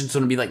politicians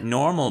want to be like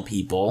normal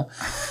people,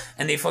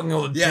 and they fucking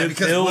go with Bill de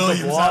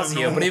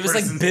Blasio, but it was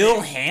like Bill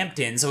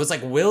Hampton, so it's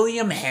like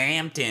William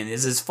Hampton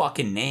is his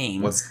fucking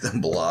name. What's De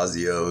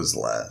Blasio's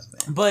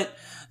last name? But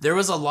there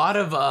was a lot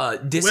of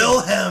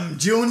Wilhelm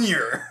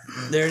Jr.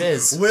 There it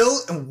is.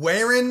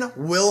 Warren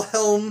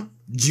Wilhelm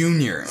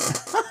Jr.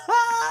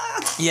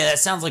 Yeah, that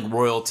sounds like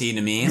royalty to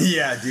me.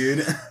 Yeah,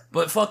 dude.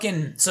 But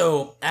fucking,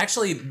 so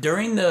actually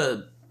during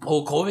the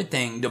whole COVID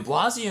thing, De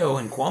Blasio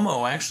and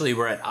Cuomo actually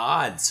were at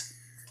odds.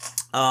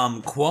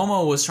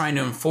 Cuomo was trying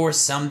to enforce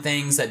some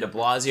things that De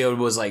Blasio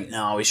was like,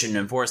 no, we shouldn't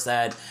enforce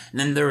that. And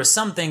then there were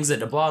some things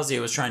that De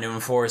Blasio was trying to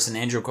enforce, and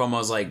Andrew Cuomo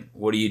was like,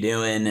 what are you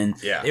doing? And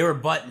they were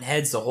butting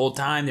heads the whole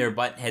time. They were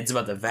butting heads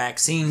about the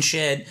vaccine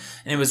shit,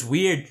 and it was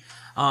weird.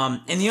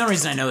 And the only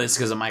reason I know this is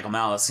because of Michael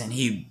Malice, and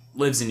he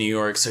lives in New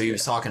York, so he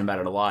was talking about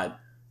it a lot.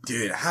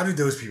 Dude, how do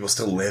those people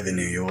still live in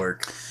New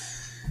York?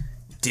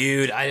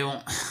 Dude, I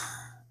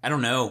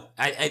don't know.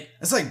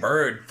 It's like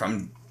Bird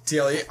from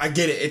TLE. I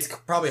get it. It's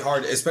probably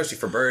hard, especially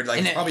for Bird.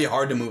 Like, it's probably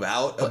hard to move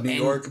out of New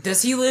York.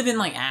 Does he live in,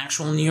 like,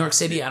 actual New York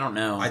City? I don't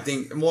know. I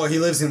think, well, he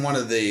lives in one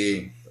of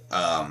the...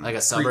 like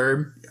a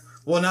suburb?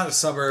 Well, not a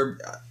suburb.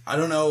 I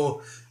don't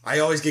know. I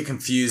always get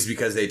confused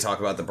because they talk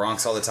about the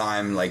Bronx all the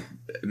time, like,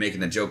 making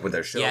the joke with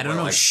their show. Yeah, I don't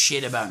know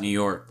shit about New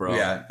York, bro.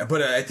 Yeah,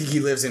 but I think he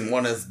lives in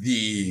one of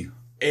the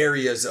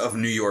areas of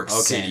New York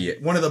City.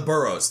 One of the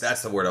boroughs.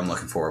 That's the word I'm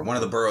looking for. One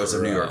of the boroughs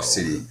of New York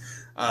City.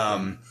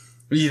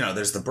 You know,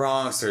 there's the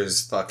Bronx,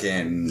 there's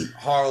fucking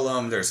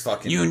Harlem, there's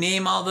fucking... You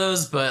name all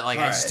those, but, like,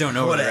 I just don't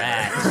know where they're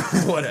at.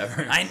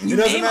 Whatever. I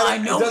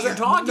know what you're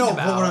talking about. No,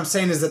 but what I'm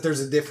saying is that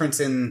there's a difference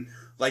in,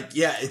 like,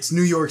 yeah, it's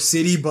New York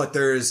City, but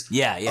there's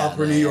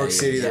upper New York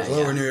City, there's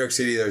lower New York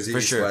City, there's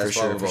east, west,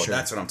 blah, blah, blah.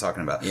 That's what I'm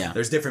talking about. Yeah.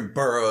 There's different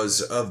boroughs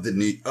of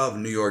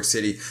New York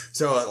City.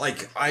 So,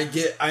 like, I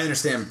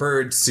understand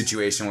Bird's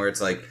situation where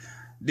it's like,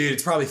 dude,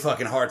 it's probably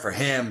fucking hard for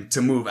him to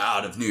move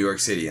out of New York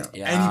City.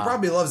 Yeah. And he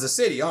probably loves the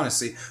city,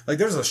 honestly. Like,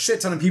 there's a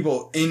shit ton of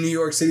people in New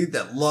York City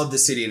that love the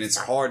city, and it's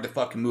hard to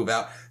fucking move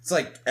out. It's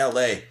like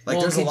L.A. Like,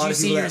 there's a lot of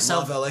people that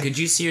love L.A. Could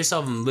you see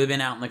yourself living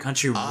out in the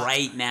country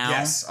right now?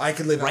 Yes, I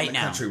could live out in the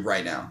country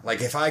right now.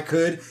 Like, if I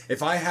had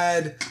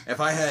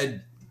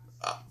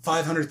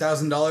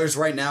 $500,000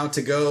 right now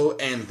to go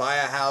and buy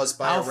a house,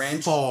 buy a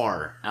ranch. How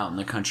far out in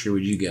the country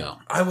would you go?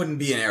 I wouldn't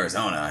be in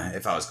Arizona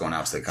if I was going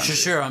out to the country.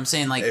 Sure. I'm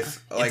saying, like,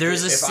 if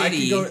there's a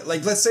city, I could go,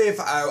 like, let's say if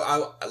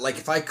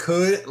I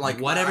could, like,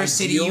 whatever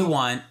city you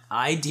want,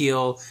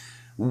 ideal.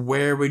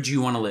 Where would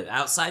you want to live?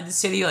 Outside the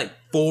city, like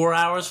 4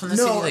 hours from the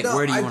city? Like,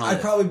 where do you want to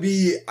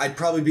live? I'd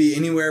probably be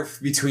anywhere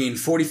between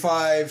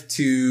 45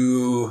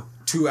 to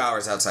 2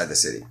 hours outside the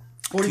city.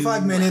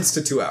 45 minutes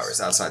to 2 hours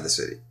outside the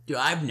city. Dude,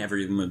 I've never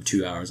even lived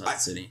 2 hours out the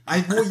city.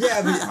 Well,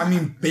 yeah, but, I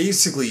mean,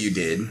 basically you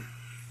did.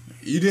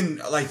 You didn't,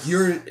 like,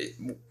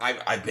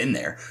 I've been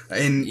there.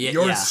 In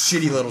your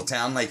shitty little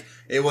town, like,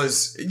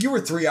 you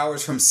were 3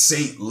 hours from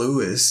St.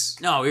 Louis.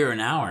 No, we were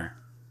an hour.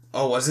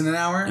 Oh, was it an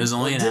hour? It was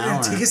only an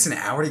hour. Did it take us an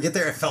hour to get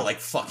there? It felt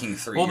like fucking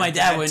 3 Well, my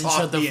dad wouldn't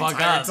shut the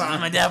fuck up.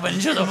 My dad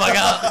wouldn't shut the fuck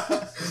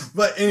up.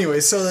 But anyway,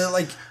 so that,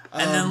 like...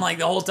 and then, like,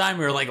 the whole time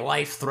we were, like,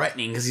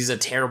 life-threatening because he's a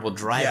terrible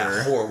driver.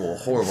 Yeah,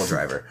 horrible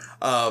driver.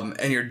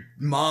 And your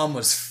mom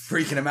was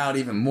freaking him out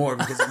even more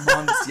because your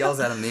mom just yells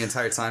at him the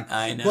entire time.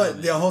 I know.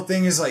 But the whole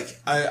thing is, like,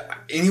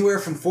 anywhere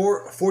from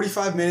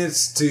 45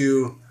 minutes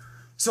to...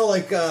 So,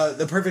 like,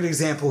 the perfect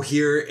example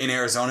here in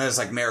Arizona is,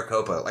 like,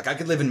 Maricopa. Like, I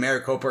could live in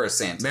Maricopa or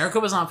Santa.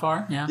 Maricopa's not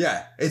far, yeah.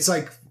 Yeah, it's,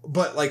 like,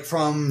 but, like,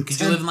 from...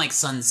 Could you live in, like,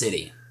 Sun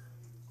City?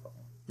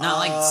 Not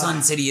like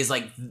Sun City is,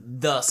 like,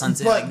 the Sun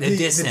City, like, the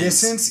distance. The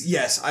distance,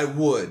 yes, I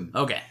would.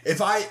 Okay.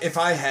 If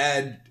I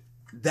had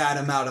that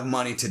amount of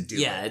money to do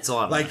it. Yeah, it's a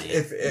lot of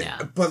money.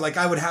 But, like,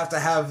 I would have to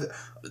have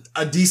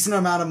a decent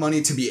amount of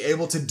money to be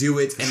able to do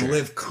it and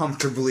live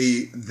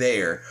comfortably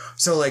there.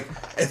 So, like,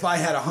 if I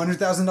had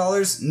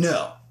 $100,000,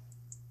 no.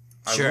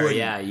 Sure,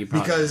 yeah, you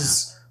probably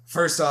because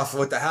first off,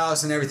 with the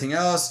house and everything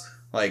else,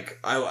 like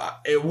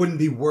it wouldn't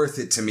be worth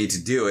it to me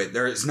to do it.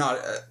 There's not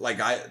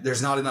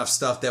there's not enough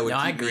stuff that would. No,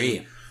 I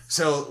agree.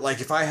 So,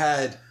 like, if I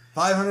had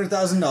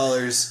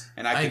 $500,000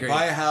 and I could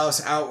buy a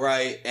house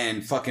outright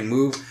and fucking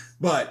move,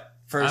 but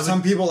for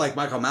some people like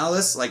Michael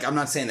Malice, like, I'm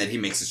not saying that he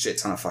makes a shit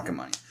ton of fucking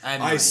money.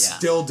 I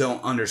still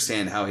don't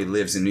understand how he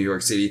lives in New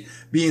York City,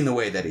 being the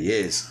way that he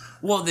is.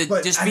 Well, I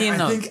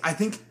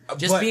think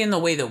being the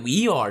way that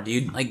we are,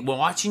 dude. Like,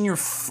 watching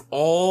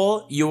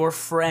all your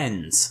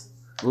friends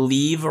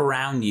leave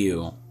around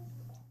you.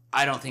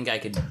 I don't think I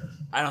could.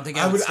 I don't think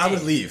I would. I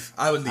would leave.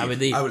 I would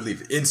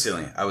leave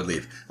instantly. I would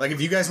leave. Like, if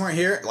you guys weren't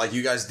here, like,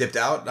 you guys dipped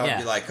out, I would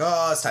be like,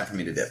 oh, it's time for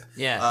me to dip.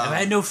 Yeah. If I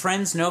had no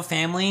friends, no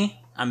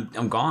family,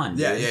 I'm gone.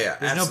 Yeah, dude. yeah.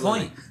 There's absolutely.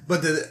 no point.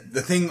 But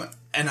the thing,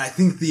 and I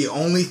think the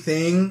only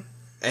thing,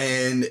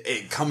 and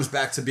it comes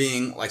back to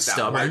being like that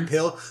Stubborn? white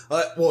pill.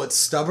 Well, it's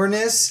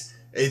stubbornness.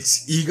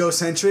 It's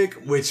egocentric,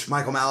 which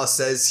Michael Malice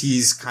says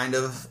he's kind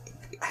of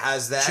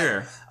has that.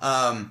 Sure.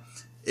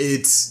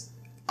 It's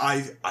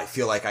I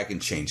feel like I can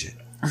change it.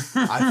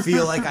 I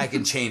feel like I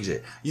can change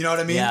it. You know what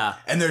I mean? Yeah.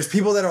 And there's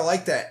people that are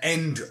like that.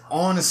 And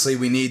honestly,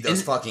 we need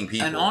those fucking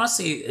people. And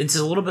honestly, it's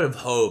a little bit of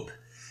hope.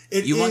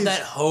 It You want is,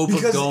 that hope of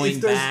because going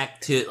if there's-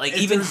 back to, like, if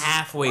even there's-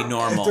 halfway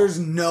normal. If there's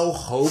no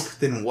hope,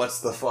 then what's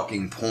the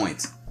fucking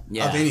point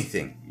Yeah. of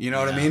anything? You know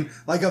what I mean?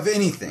 Like, of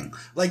anything.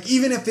 Like,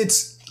 even if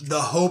it's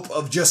the hope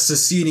of just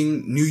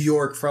seceding New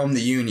York from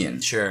the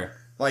Union. Sure.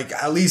 Like,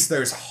 at least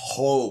there's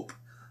hope.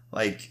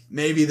 Like,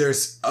 maybe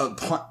there's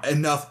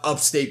enough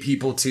upstate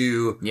people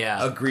to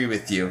agree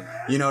with you.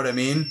 You know what I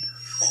mean?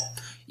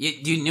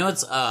 You know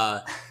what's,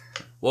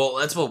 well,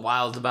 that's what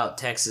wild about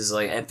Texas.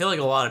 Like, I feel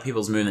like a lot of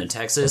people's moving to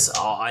Texas.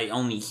 I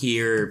only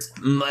hear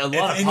a lot If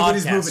of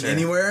anybody's podcasters. moving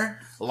anywhere,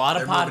 A lot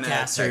of they're moving to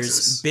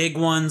Texas. podcasters, big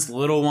ones,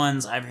 little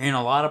ones. I'm hearing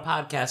a lot of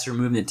podcasters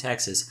moving to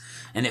Texas,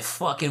 and it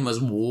fucking was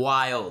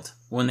wild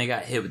when they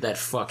got hit with that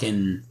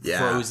fucking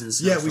frozen Yeah,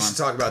 snowstorm. we should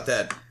talk about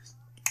that.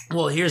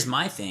 Well, here's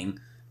my thing.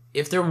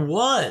 If there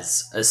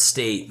was a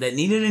state that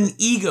needed an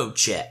ego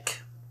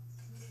check,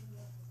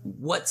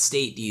 what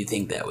state do you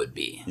think that would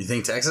be? You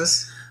think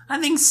Texas? I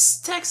think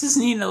Texas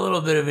needed a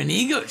little bit of an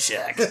ego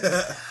check.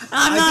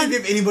 I think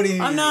if anybody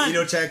needed I'm an not-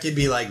 ego check, it'd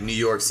be like New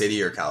York City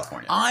or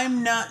California.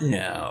 I'm not.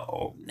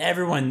 No,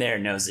 everyone there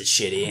knows it's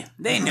shitty.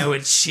 They know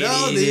it's shitty,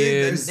 No, dude, dude.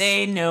 there's-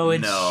 They know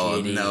it's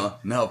shitty.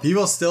 No.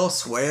 People still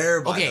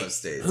swear by Okay, those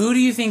states. who do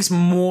you think's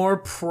more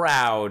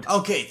proud?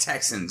 Okay,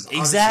 Texans. Obviously,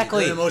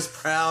 Exactly. they're the most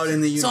proud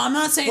in the union. So I'm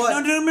not saying But- no,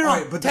 don't get me wrong.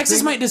 alright, but the Texas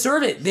thing- might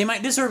deserve it. They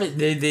might deserve it.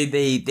 They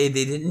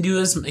didn't do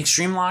as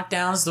extreme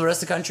lockdowns as the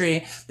rest of the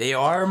country. They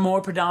are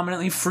more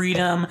predominantly freedom,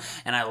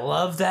 and I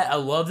love that. I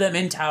love that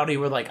mentality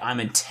where like I'm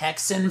a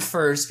Texan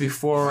first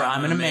before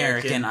I'm an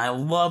American. I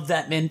love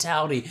that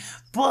mentality,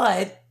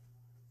 but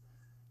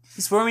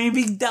it's where we need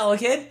to be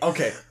delicate.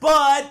 Okay.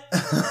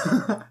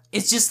 But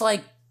it's just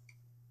like.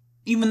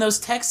 Even those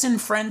Texan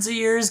friends of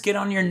yours get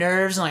on your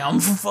nerves and like, I'm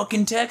from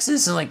fucking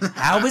Texas. And like,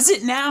 how is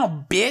it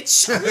now,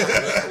 bitch?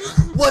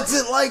 What's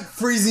it like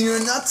freezing your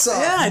nuts off,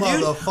 Yeah,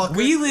 motherfucker? dude.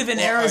 We live in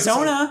Well, alright,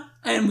 Arizona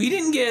and we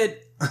didn't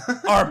get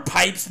our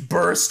pipes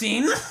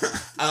bursting.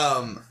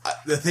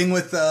 The thing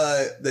with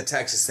the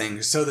Texas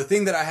thing. So the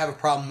thing that I have a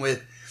problem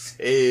with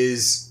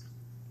is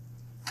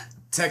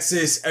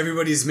Texas.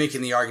 Everybody's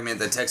making the argument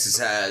that Texas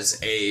has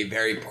a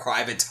very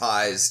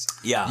privatized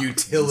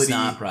utility it's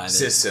not private.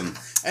 system.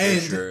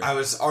 And sure. I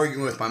was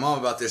arguing with my mom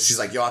about this. She's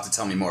like, "You'll have to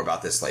tell me more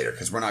about this later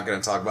because we're not going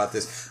to talk about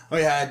this." I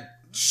had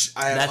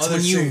That's other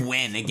when you shit-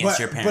 win against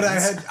your But I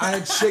parents.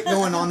 had shit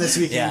going on this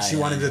weekend. Yeah, She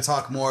yeah, wanted to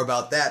talk more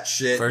about that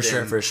shit. For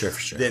than- sure.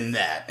 than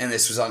that. And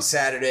this was on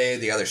Saturday.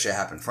 The other shit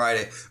happened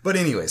Friday. But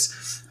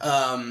anyways,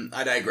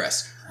 I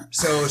digress.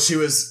 So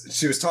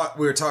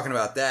we were talking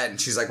about that, and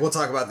she's like, "We'll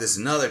talk about this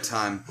another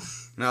time."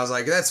 And I was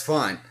like, "That's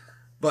fine."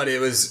 But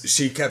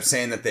she kept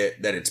saying that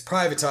that it's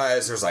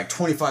privatized. There's like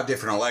 25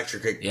 different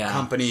electric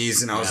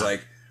companies, and I was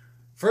like,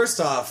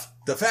 first off,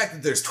 the fact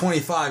that there's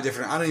 25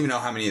 different, I don't even know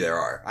how many there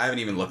are. I haven't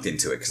even looked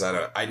into it because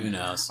Who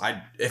knows?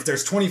 If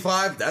there's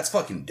 25, that's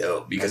fucking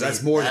dope because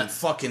that's more than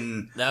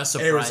fucking That was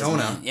surprising.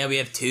 Arizona. Yeah, we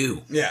have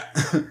 2. Yeah,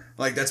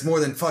 like that's more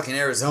than fucking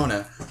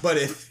Arizona. But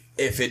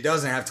if it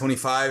doesn't have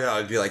 25, I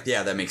would be like,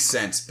 yeah, that makes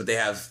sense. But they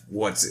have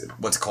what's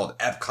called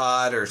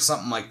Epcot or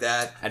something like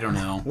that. I don't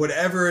know.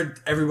 Whatever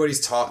everybody's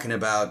talking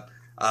about,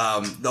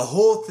 the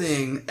whole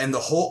thing and the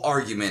whole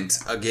argument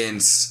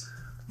against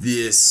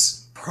this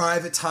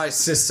privatized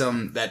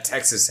system that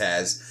Texas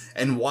has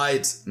and why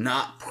it's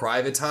not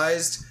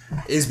privatized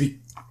is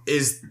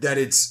that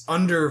it's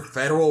under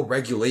federal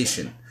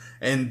regulation,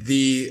 and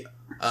the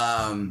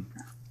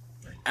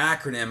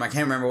acronym, I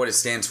can't remember what it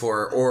stands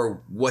for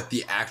or what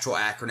the actual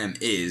acronym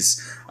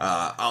is.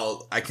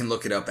 I can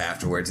look it up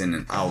afterwards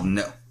and I'll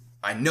know.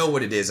 I know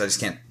what it is. I just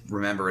can't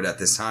remember it at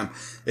this time.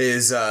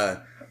 Is they're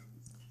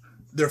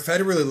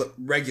federally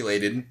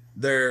regulated.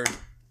 They're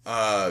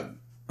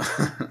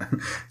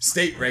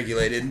state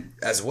regulated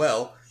as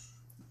well.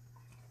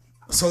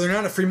 So they're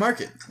not a free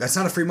market. That's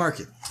not a free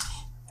market.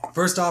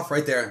 First off,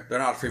 right there, they're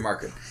not a free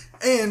market.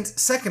 And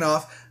second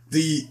off,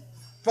 the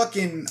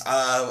fucking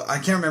I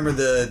can't remember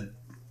the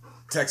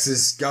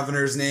Texas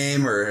governor's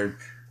name or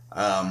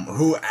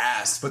who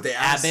asked, but they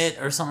asked Abbott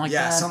or something like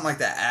that? Yeah, something like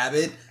that.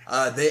 Abbott.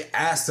 They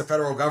asked the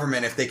federal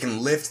government if they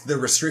can lift the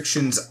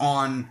restrictions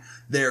on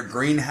their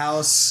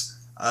greenhouse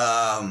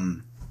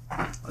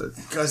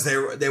because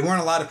they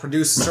weren't allowed to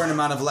produce a certain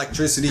amount of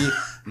electricity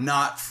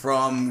not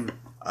from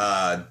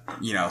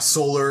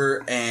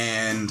solar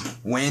and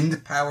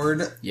wind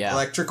powered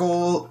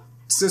electrical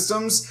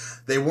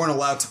systems. They weren't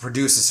allowed to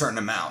produce a certain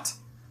amount.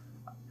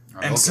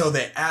 And so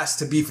they asked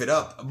to beef it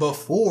up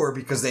before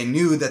because they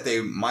knew that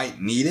they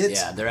might need it.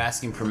 Yeah, they're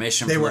asking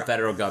permission from the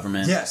federal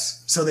government.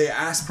 Yes. So they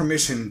asked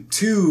permission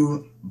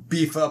to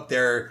beef up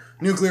their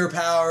nuclear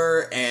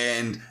power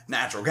and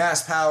natural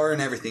gas power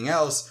and everything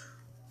else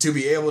to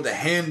be able to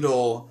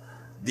handle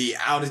the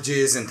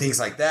outages and things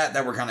like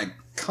that were going to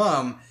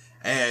come.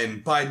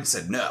 And Biden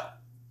said no.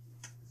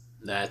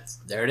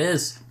 There it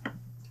is.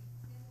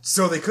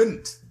 So they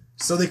couldn't.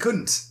 So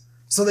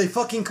they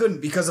fucking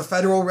couldn't because of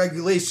federal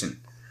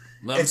regulation.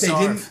 If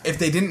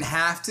they didn't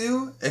have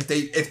to,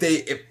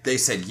 if they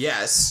said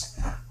yes,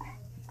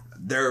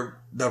 the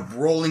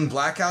rolling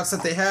blackouts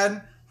that they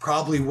had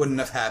probably wouldn't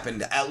have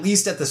happened, at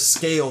least at the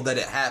scale that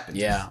it happened.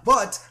 Yeah.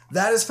 But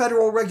that is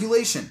federal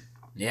regulation.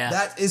 Yeah.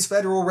 That is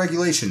federal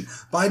regulation.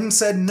 Biden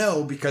said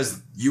no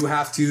because you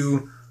have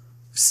to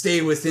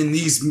stay within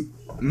these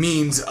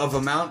means of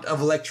amount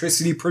of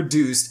electricity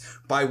produced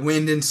by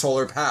wind and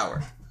solar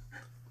power.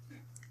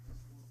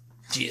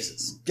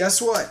 Jesus.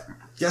 Guess what?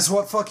 Guess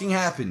what fucking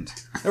happened?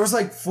 There was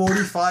like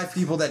 45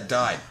 people that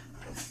died.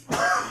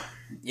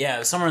 Yeah, it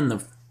was somewhere in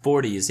the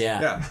 40s,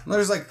 yeah. Yeah,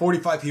 there's like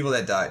 45 people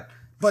that died.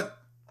 But,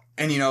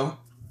 and you know,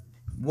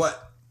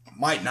 what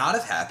might not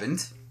have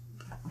happened?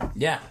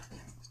 Yeah.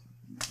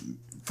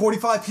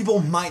 45 people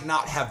might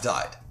not have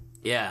died.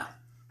 Yeah.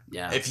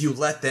 Yeah. If you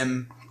let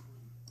them,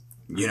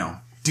 you know,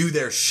 do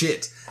their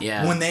shit.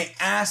 Yeah. When they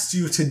asked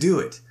you to do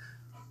it,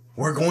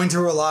 we're going to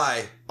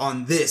rely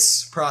on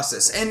this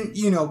process. And,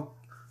 you know,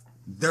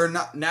 they're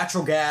not,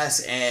 natural gas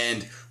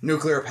and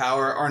nuclear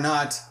power are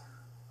not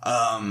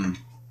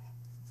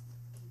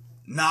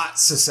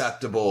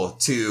susceptible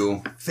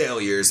to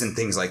failures and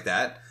things like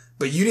that.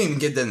 But you didn't even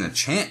give them a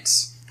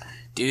chance.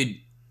 Dude,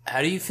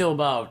 how do you feel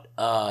about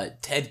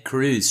Ted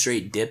Cruz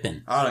straight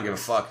dipping? I don't give a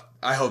fuck.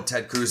 I hope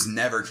Ted Cruz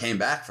never came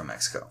back from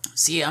Mexico.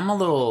 See, I'm a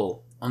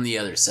little on the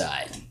other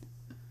side.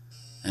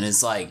 And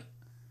it's like,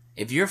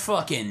 if you're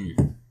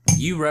fucking,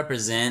 you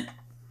represent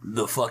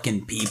the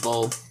fucking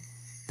people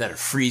that are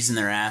freezing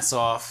their ass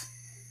off,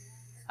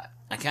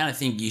 I kind of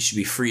think you should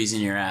be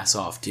freezing your ass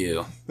off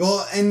too.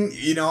 Well, and,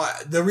 you know,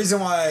 the reason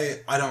why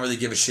I don't really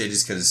give a shit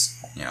is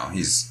because, you know,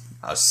 he's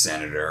a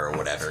senator or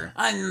whatever.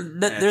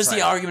 There's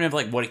the argument of,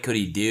 like, what could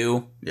he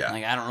do? Yeah.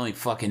 Like, I don't really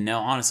fucking know.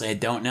 Honestly, I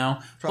don't know.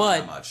 Probably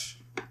but not much.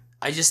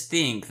 I just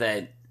think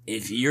that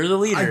if you're the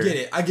leader... I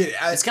get it.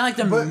 It's kind of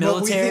like the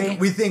military. But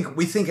we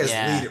think as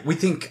leaders. We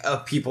think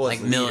of people as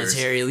like leaders.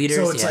 military leaders,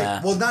 So it's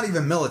like, well, not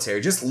even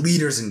military, just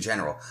leaders in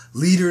general.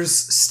 Leaders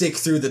stick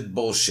through the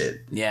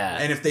bullshit. Yeah.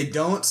 And if they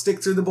don't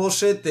stick through the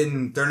bullshit,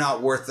 then they're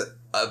not worth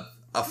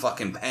a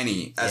fucking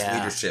penny as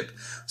leadership.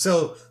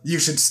 So you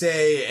should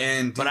stay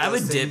and do But I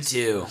would things. dip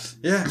too.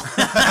 Yeah.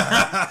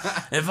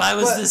 If I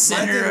was But the my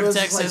senator thing of was,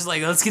 Texas,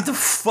 like, let's get the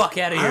fuck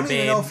out of I here, don't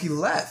babe. even know if he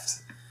left.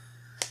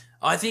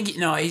 Oh, I think,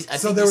 no, I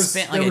think there he was-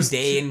 spent there like a was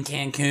day two- in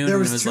Cancun There and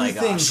was was two like,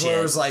 oh things where it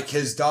shit. was like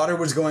his daughter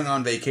was going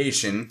on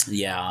vacation.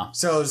 Yeah.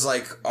 So it was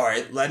like, all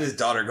right, let his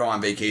daughter go on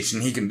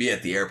vacation. He can be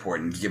at the airport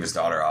and give his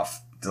daughter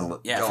off to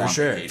Yeah, go for on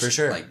sure, vacation. for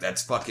sure. Like,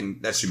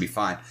 that should be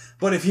fine.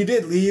 But if he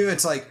did leave,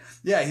 it's like,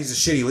 yeah, he's a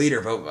shitty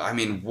leader, but I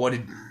mean, what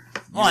did...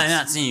 Well, I'm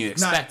not saying you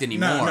expect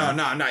anymore. No,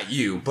 not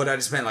you. But I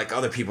just meant like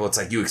other people. It's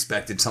like you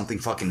expected something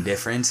fucking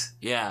different.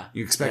 Yeah.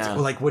 You expect, yeah.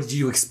 well, like, what did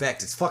you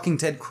expect? It's fucking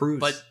Ted Cruz.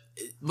 But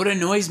what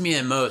annoys me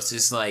the most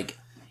is like,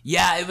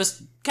 yeah, it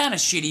was kind of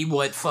shitty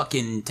what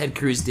fucking Ted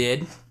Cruz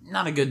did.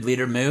 Not a good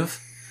leader move.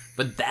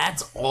 But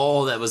that's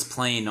all that was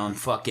playing on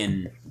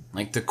fucking,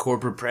 like, the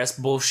corporate press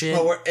bullshit.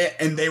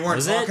 And they weren't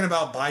Was talking it?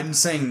 about Biden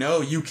saying,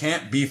 no, you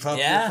can't beef up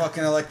your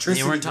fucking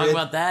electricity They weren't talking grid.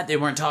 about that. They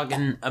weren't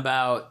talking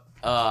about,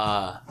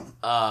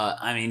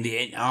 I mean,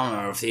 I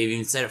don't know if they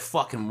even said a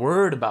fucking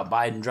word about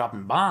Biden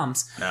dropping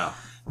bombs. No.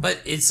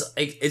 But it's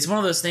like, it's one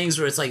of those things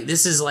where it's like,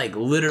 this is like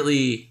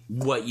literally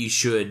what you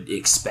should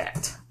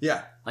expect.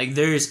 Yeah. Like,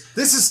 this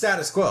This is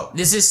status quo.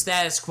 is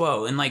status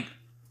quo. And like,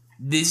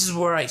 this is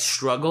where I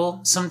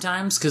struggle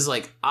sometimes, because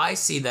like, I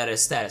see that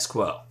as status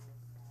quo.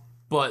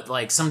 But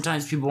like,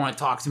 sometimes people want to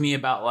talk to me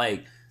about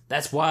like,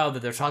 that's wild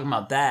that they're talking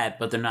about that,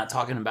 but they're not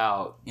talking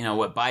about, you know,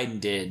 what Biden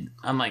did.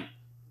 I'm like,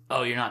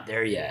 oh, you're not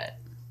there yet.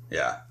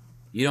 Yeah.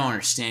 You don't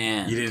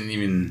understand. You didn't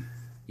even...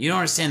 You don't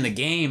understand the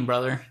game,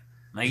 brother.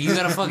 Like, you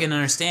gotta fucking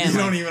understand. You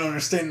like, don't even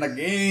understand the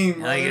game,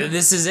 like, brother.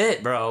 this is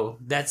it, bro.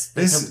 This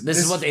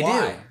is what is they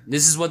why. do.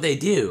 This is what they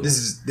do. This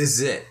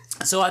is it.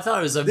 So I thought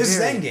it was a This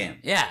very... is Endgame.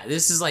 Yeah,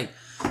 this is like...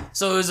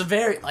 So it was a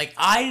very... Like,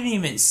 I didn't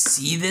even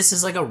see this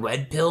as like a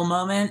red pill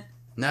moment,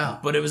 No.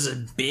 but it was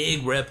a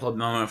big red pill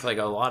moment for like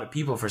a lot of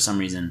people for some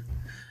reason.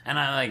 And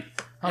I was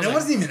And it like,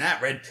 wasn't even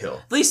that red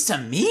pill. at least to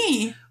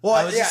me, Well,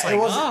 I was just like, it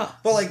wasn't. oh.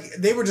 But like,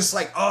 they were just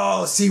like,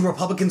 oh, see,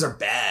 Republicans are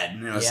bad.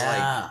 And it was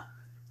Yeah.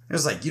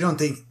 like, you don't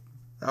think...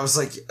 I was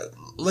like,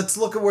 let's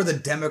look at where the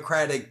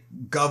Democratic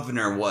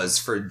governor was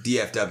for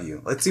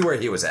DFW. Let's see where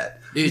he was at.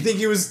 Dude. You think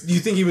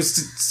he was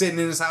sitting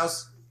in his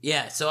house?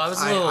 Yeah, so I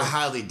was a little... I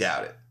highly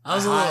doubt it. I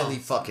was a little- highly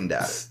fucking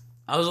doubt it.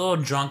 I was a little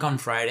drunk on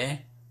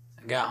Friday.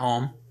 I got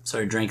home,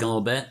 started drinking a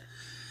little bit.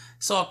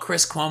 saw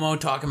Chris Cuomo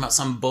talking about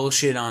some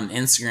bullshit on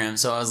Instagram,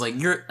 so I was like,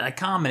 I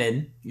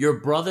commented, your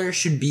brother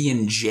should be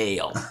in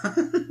jail.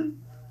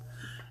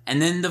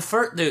 And then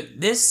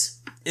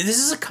this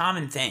is a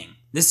common thing.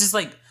 This is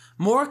like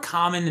more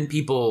common than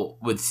people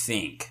would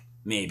think,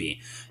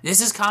 maybe.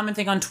 This is a common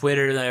thing on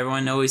Twitter that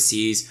everyone always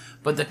sees,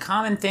 but the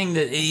common thing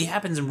that it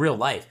happens in real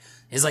life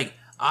is like,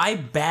 I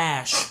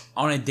bash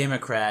on a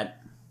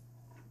Democrat,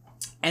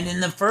 and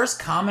then the first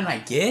comment I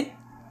get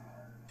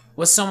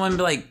was someone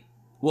be like,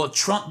 well,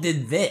 Trump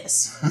did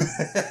this.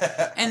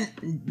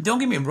 And don't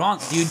get me wrong,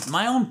 dude.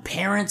 My own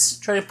parents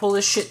try to pull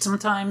this shit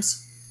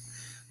sometimes.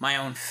 My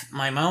own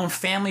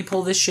family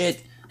pull this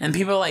shit. And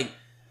people are like,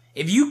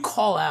 if you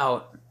call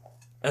out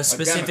a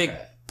specific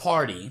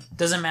party,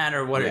 doesn't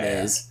matter what it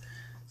is,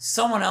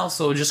 someone else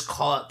will just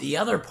call out the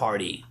other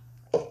party.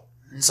 And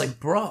it's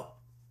like, bro,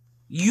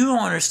 you don't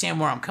understand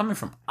where I'm coming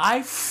from.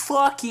 I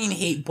fucking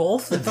hate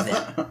both of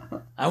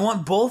them. I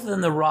want both of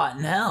them to rot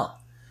in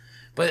hell.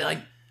 But like,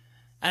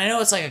 and I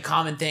know it's like a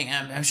common thing.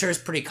 I'm sure it's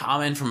pretty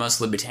common for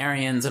most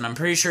libertarians, and I'm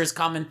pretty sure it's a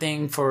common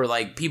thing for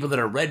like people that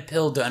are red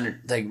pilled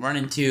to run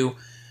into.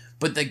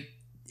 But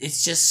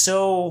it's just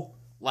so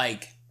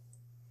like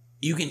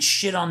you can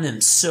shit on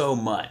them so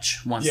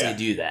much once they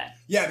do that.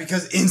 Yeah,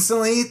 because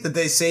instantly that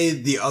they say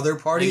the other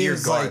party You're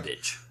is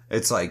garbage. Like,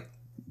 it's like,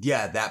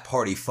 yeah, that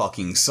party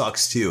fucking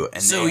sucks too,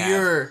 and So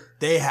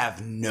they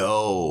have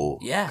no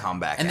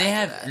comeback, and they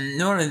have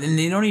and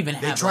they don't even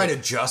have. They try like,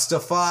 to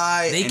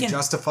justify and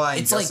justify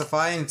and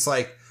justify, like, and it's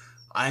like,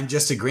 I'm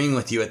just agreeing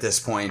with you at this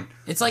point.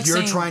 It's like you're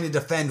saying, trying to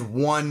defend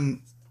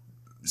one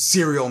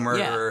serial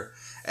murderer,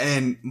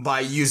 and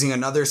by using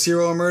another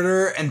serial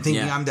murderer and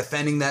thinking I'm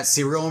defending that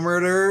serial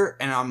murderer,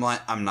 and I'm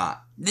like, I'm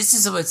not. This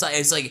is what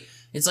it's like.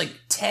 It's like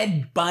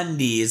Ted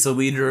Bundy is the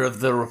leader of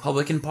the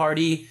Republican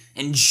Party,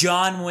 and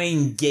John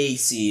Wayne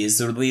Gacy is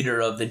the leader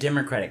of the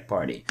Democratic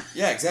Party.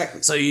 Yeah,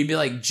 exactly. So you'd be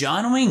like,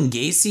 John Wayne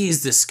Gacy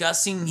is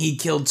disgusting, he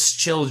killed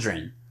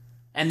children.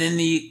 And then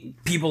the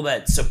people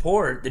that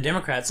support the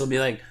Democrats will be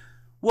like,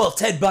 well,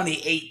 Ted Bundy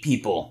ate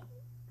people.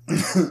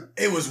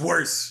 It was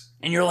worse.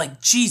 And you're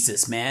like,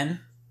 Jesus,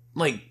 man.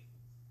 Like,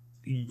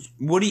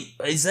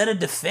 is that a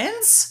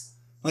defense?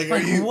 Like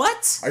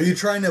what? Are you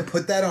trying to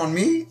put that on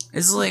me?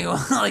 It's like,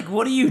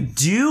 what are you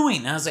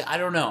doing? I was like, I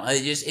don't know.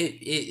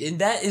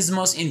 That is the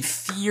most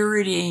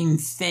infuriating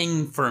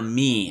thing for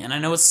me. And I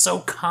know it's so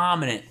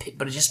common,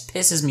 but it just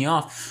pisses me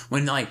off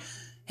when like,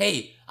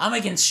 hey, I'm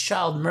against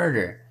child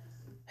murder.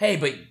 Hey,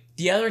 but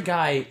the other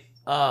guy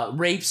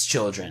rapes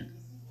children.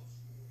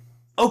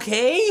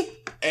 Okay?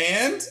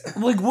 And?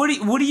 Like, what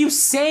are you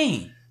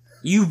saying?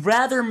 You'd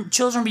rather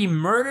children be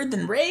murdered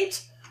than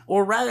raped?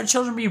 Or rather,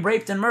 children be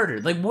raped and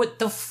murdered. Like, what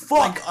the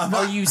fuck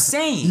are you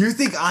saying? You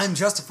think I'm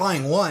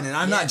justifying one, and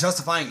I'm not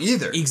justifying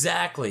either.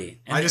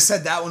 Exactly. And I just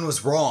said that one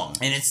was wrong.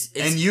 And it's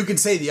and you could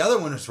say the other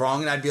one was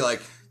wrong, and I'd be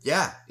like,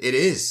 yeah, it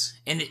is.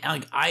 And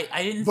I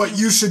didn't. But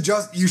you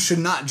should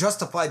not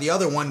justify the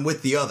other one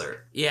with the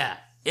other. Yeah.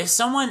 If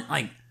someone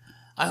I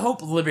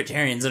hope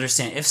libertarians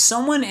understand. If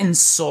someone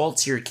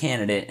insults your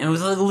candidate and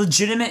with a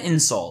legitimate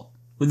insult,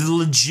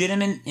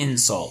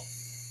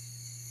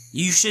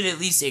 you should at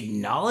least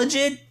acknowledge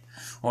it.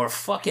 Or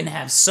fucking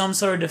have some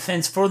sort of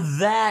defense for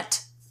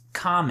that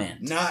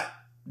comment.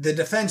 The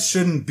defense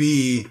shouldn't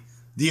be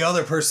the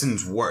other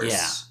person's worse.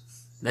 Yeah.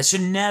 That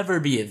should never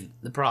be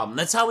the problem.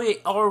 That's how we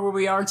are where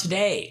we are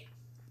today.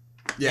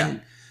 Yeah.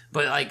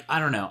 But, I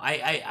don't know.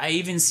 I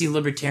even see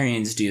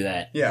libertarians do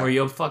that. Yeah. Where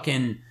you'll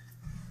fucking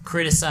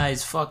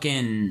criticize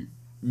fucking...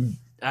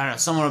 I don't know.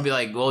 Someone will be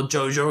like, well,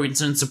 Joe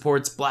Jorgensen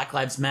supports Black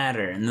Lives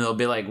Matter. And they'll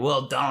be like,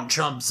 well, Donald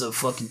Trump's a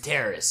fucking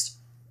terrorist.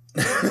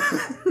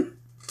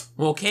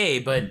 Okay,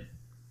 but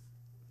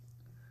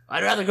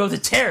I'd rather go with the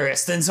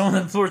terrorist than someone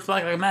that supports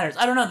Black Lives Matter.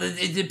 I don't know.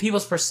 The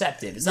people's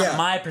perspective. It's not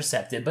my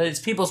perspective, but it's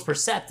people's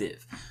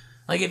perspective.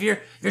 Like, if you're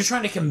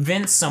trying to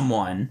convince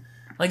someone,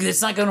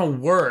 it's not gonna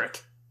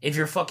work if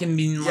you're fucking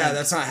being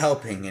that's not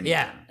helping anything.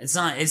 Yeah, it's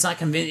not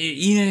convincing.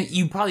 Even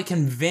you probably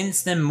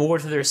convince them more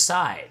to their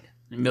side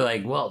and be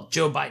like, well,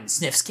 Joe Biden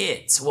sniffs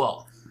kids.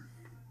 Well,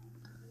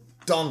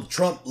 Donald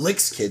Trump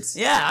licks kids.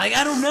 Yeah,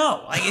 I don't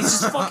know.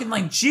 It's just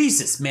fucking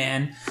Jesus,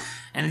 man.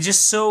 And it's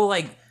just so,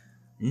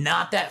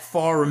 not that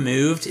far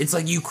removed. It's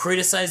like you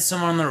criticize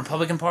someone on the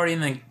Republican Party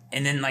and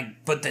then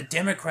but the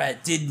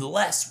Democrat did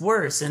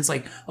worse. And it's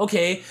like,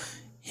 okay,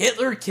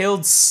 Hitler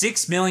killed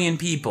 6 million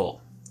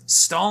people.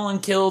 Stalin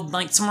killed,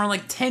 somewhere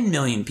like 10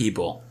 million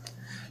people.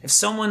 If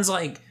someone's,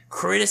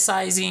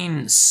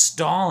 criticizing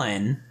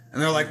Stalin...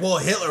 And they're like, well,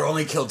 Hitler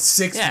only killed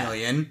 6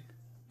 million.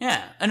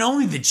 Yeah, and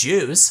only the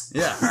Jews.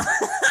 Yeah.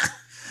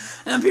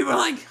 And then people are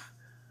like...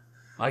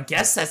 I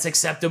guess that's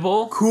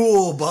acceptable.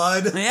 Cool,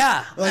 bud.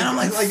 Yeah. And I'm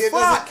like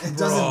it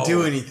doesn't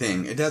do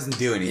anything. It doesn't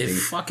do anything. It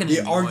fucking the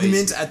annoys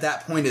argument me. at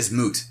that point is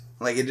moot.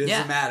 It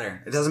doesn't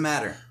matter. It doesn't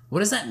matter. What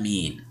does that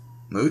mean?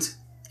 Moot?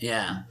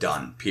 Yeah.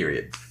 Done.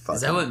 Period.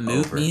 Is that what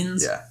moot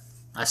means? Yeah.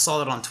 I saw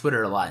that on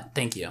Twitter a lot.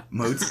 Thank you.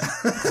 Moot?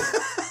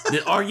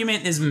 The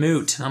argument is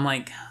moot. I'm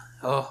like,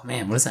 oh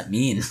man, what does that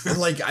mean?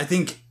 I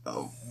think...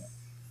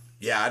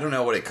 Yeah, I don't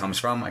know what it comes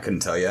from. I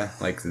couldn't tell you.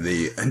 Like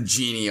the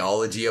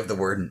genealogy of the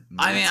word.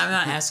 I mean, I'm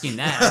not asking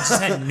that. I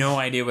just had no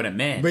idea what it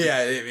meant. But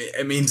yeah,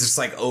 it means it's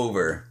like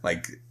over.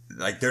 Like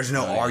there's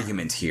no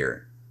argument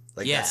here.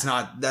 Like that's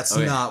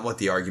not what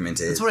the argument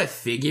is. That's what I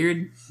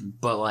figured,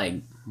 but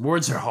like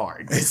words are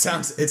hard. It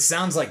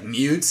sounds like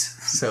mute,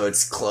 so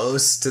it's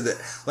close to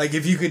the like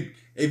if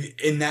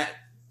in that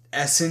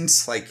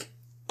essence like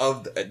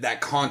of that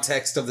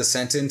context of the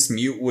sentence,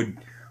 mute would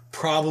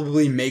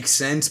probably make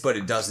sense, but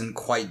it doesn't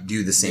quite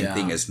do the same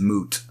thing as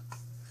moot.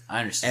 I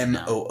understand.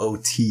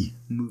 Moot.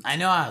 Moot. I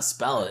know how to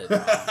spell it,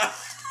 bro.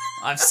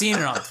 I've seen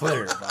it on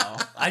Twitter, bro.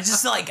 I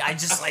saw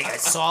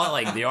it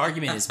like the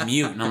argument is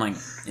mute, and I'm like,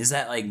 is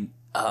that like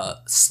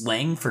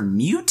slang for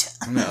mute?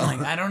 No. I'm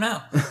like, I don't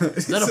know.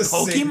 Is that a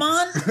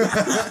Pokemon?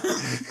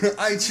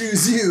 I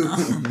choose you.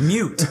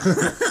 Mute.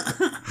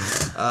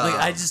 Like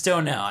I just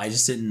don't know. I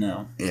just didn't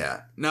know.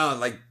 Yeah. No,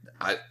 like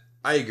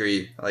I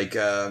agree. Like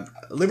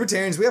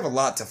libertarians, we have a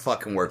lot to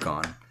fucking work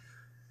on.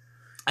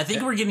 I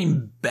think we're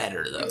getting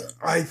better though.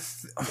 I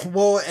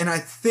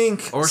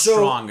think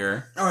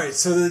stronger. All right,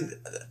 so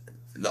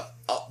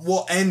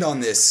we'll end on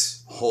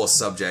this whole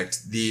subject.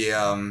 We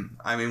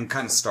kind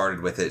of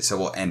started with it, so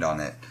we'll end on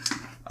it.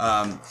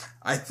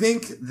 I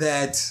think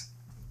that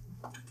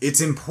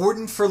it's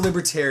important for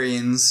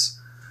libertarians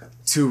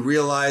to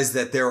realize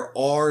that there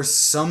are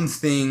some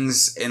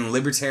things in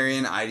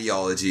libertarian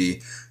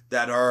ideology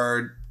that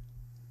are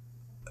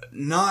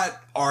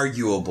not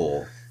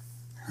arguable.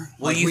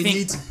 Well,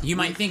 you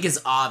might think is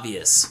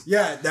obvious.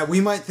 Yeah, that we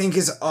might think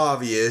is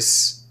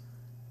obvious,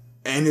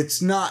 and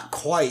it's not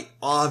quite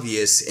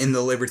obvious in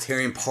the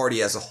Libertarian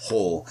Party as a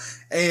whole.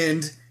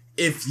 And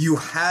if you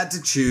had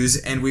to choose,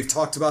 and we've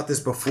talked about this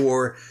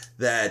before,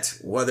 that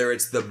whether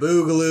it's the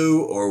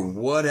Boogaloo or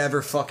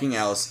whatever fucking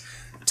else,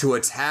 to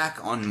attack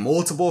on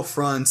multiple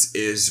fronts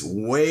is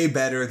way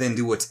better than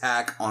to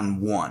attack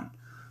on one.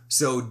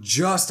 So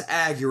just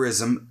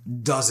agorism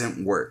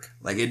doesn't work.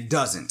 Like, it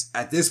doesn't.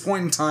 At this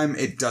point in time,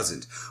 it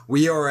doesn't.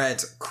 We are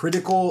at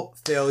critical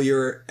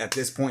failure at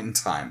this point in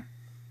time.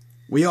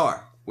 We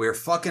are. We're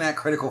fucking at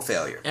critical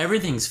failure.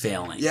 Everything's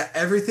failing. Yeah,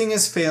 everything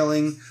is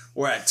failing.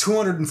 We're at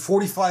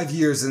 245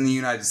 years in the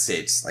United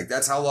States. Like,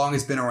 that's how long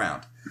it's been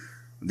around.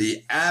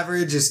 The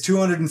average is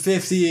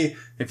 250.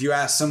 If you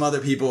ask some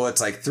other people,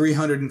 it's like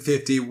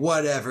 350,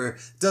 whatever.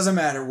 Doesn't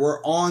matter.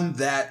 We're on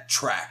that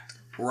track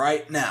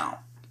right now.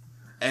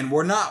 And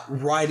we're not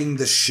riding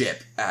the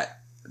ship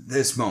at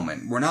this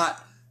moment. We're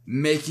not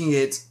making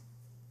it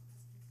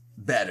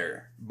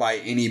better by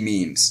any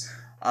means.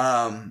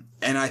 And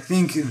I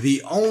think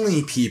the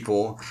only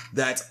people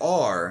that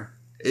are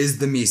is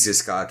the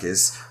Mises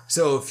Caucus.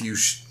 So if you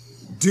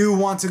do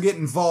want to get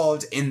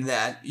involved in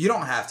that, you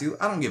don't have to.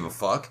 I don't give a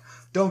fuck.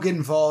 Don't get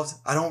involved.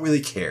 I don't really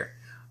care.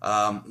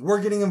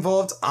 We're getting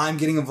involved. I'm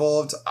getting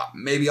involved.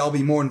 Maybe I'll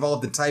be more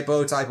involved than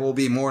Typo. Typo will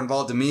be more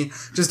involved than me.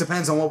 Just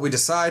depends on what we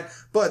decide.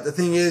 But the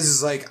thing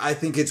is like, I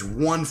think it's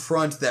one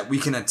front that we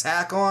can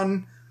attack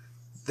on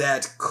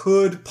that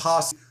could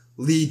possibly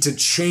lead to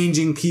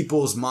changing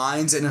people's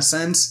minds in a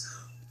sense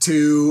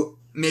to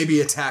maybe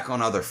attack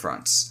on other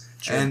fronts.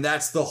 Sure. And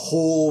that's the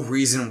whole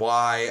reason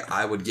why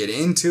I would get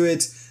into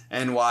it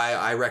and why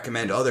I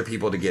recommend other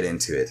people to get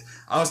into it.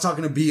 I was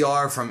talking to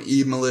BR from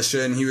Eve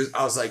Militia, and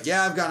I was like,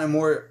 yeah,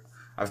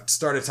 I've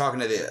started talking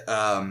to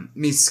the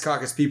Mises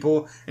Caucus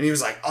people, and he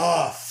was like,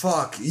 oh,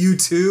 fuck, you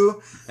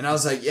too? And I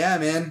was like, yeah,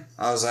 man.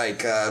 I was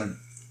like,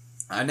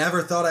 I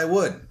never thought I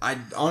would. I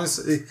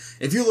honestly,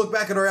 if you look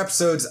back at our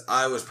episodes,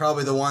 I was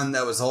probably the one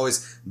that was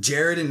always,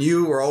 Jared and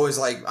you were always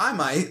like, I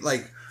might,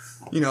 like,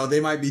 you know, they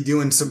might be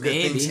doing some good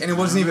things. And it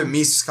wasn't even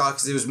Mises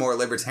Caucus, it was more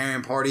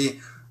Libertarian Party.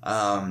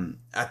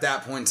 At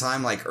that point in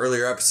time, like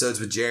earlier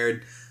episodes with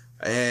Jared,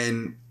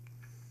 and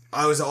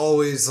I was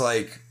always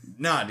like,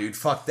 nah, dude,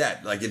 fuck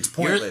that. Like, it's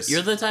pointless.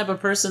 You're the type of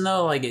person,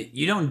 though, like,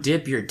 you don't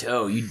dip your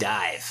toe, you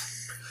dive.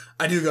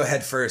 I do go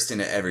head first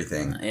into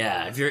everything.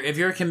 Yeah, if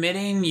you're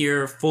committing,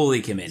 you're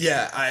fully committed.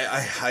 Yeah,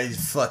 I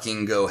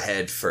fucking go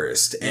head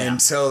first. And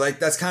so, like,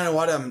 that's kind of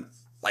what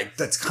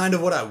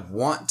I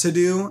want to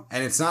do.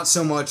 And it's not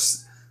so much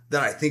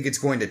that I think it's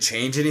going to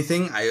change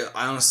anything. I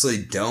honestly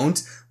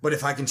don't. But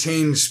if I can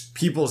change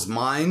people's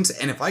minds,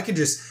 and if I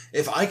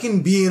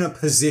can be in a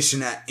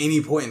position at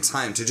any point in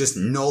time to just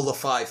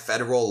nullify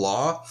federal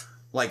law,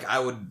 like, I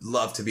would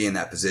love to be in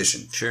that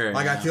position. Sure.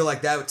 Like, I feel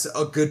like that's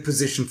a good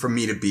position for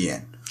me to be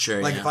in.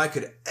 Sure. Like, if I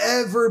could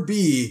ever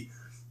be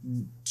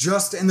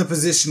just in the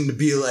position to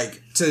be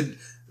like, to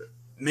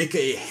make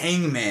a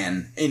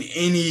hangman in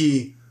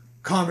any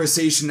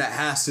conversation that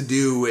has to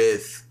do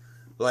with,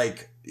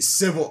 like,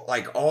 civil,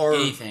 like, our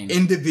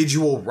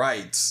individual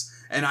rights,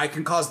 and I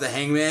can cause the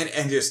hangman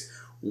and just,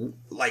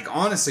 like,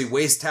 honestly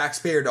waste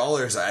taxpayer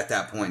dollars at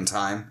that point in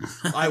time,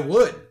 I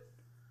would.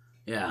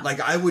 Yeah.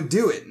 Like, I would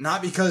do it.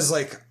 Not because,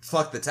 like,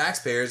 fuck the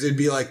taxpayers. It'd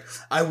be like,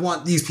 I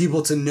want these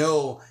people to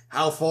know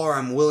how far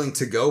I'm willing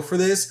to go for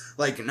this.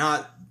 Like,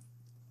 not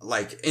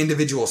like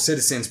individual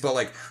citizens, but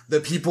like the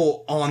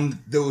people on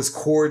those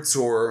courts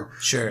or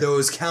Sure.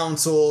 those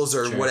councils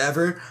or Sure.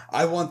 whatever.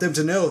 I want them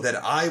to know that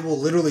I will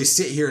literally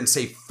sit here and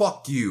say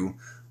fuck you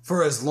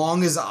for as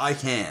long as I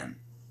can.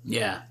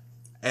 Yeah.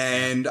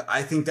 And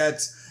I think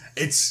that's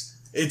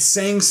it's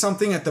saying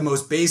something at the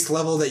most base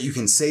level that you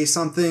can say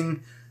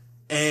something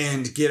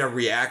and get a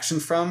reaction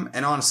from.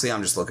 And honestly,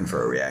 I'm just looking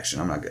for a reaction.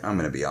 I'm going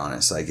to be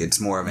honest. Like, it's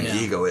more of an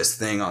egoist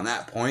thing on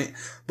that point.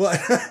 But,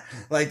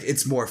 like,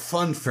 it's more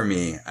fun for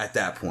me at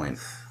that point.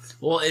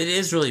 Well, it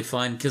is really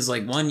fun because,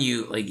 like,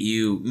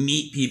 you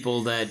meet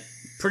people that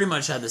pretty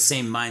much have the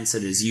same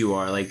mindset as you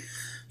are. Like,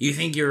 you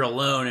think you're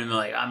alone and,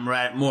 like, I'm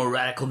more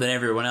radical than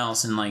everyone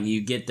else. And, like,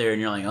 you get there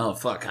and you're like, oh,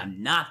 fuck,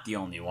 I'm not the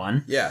only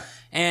one. Yeah.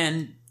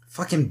 And...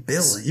 Fucking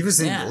Bill. He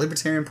was in the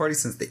Libertarian Party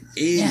since the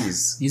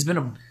 80s. He's been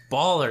a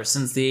baller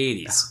since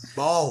the 80s.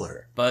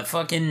 Baller. But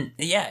fucking,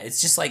 yeah,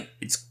 it's just like,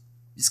 it's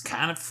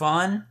kind of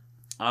fun.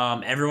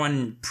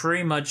 Everyone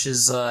pretty much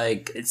is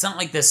like, it's not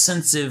like this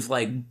sense of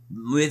like,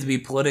 we have to be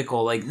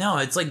political. Like, no,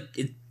 it's like,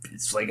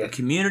 it's like a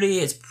community.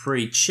 It's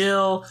pretty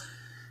chill.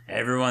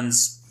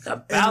 Everyone's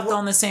about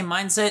on the same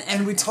mindset.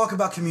 And we talk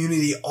about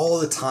community all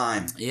the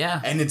time.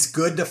 Yeah. And it's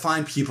good to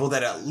find people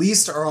that at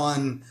least are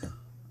on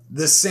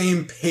the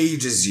same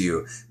page as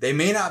you. They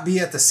may not be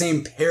at the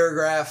same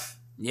paragraph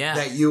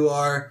that you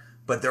are,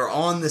 but they're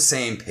on the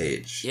same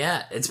page.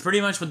 Yeah, it's pretty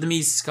much what the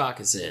Mises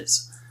Caucus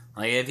is.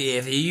 Like,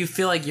 if you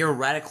feel like you're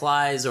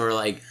radicalized or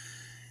like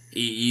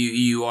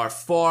you are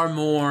far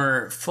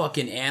more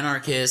fucking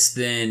anarchist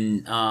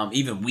than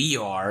even we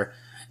are,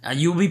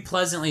 you'll be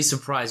pleasantly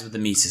surprised with the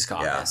Mises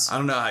Caucus. Yeah, I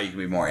don't know how you can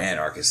be more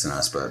anarchist than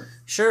us, but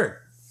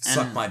sure,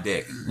 suck my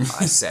dick.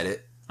 I said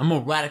it. I'm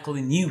more radical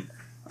than you.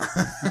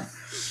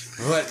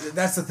 But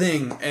that's the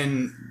thing,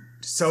 and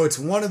so it's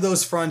one of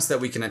those fronts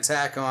that we can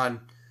attack on.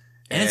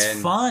 And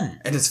it's fun.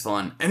 And it's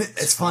fun. And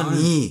it's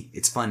funny.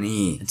 It's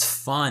funny. It's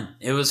fun.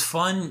 It was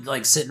fun,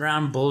 like, sitting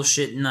around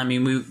bullshitting. I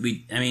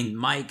mean,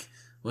 Mike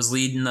was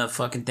leading the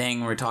fucking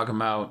thing. We were talking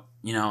about,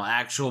 you know,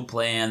 actual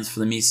plans for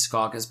the Mises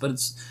Caucus. But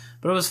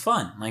it was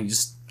fun. Like,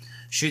 just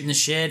shooting the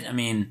shit. I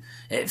mean,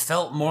 it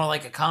felt more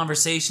like a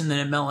conversation than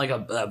it felt like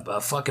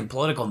a fucking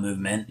political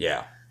movement.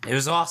 Yeah. It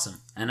was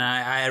awesome. And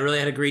I really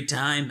had a great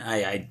time.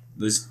 I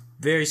was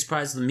very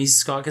surprised with the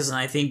Mises Caucus. And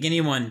I think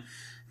anyone...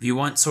 If you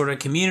want sort of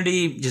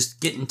community, just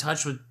get in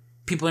touch with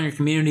people in your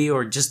community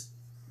or just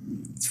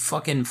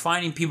fucking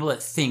finding people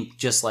that think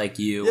just like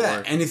you.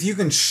 Yeah, and if you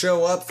can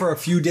show up for a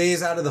few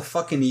days out of the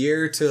fucking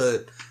year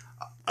to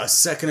a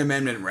Second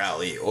Amendment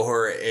rally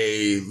or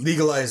a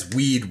legalized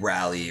weed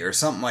rally or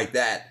something like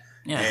that,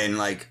 and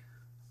like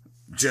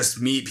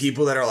just meet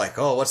people that are like,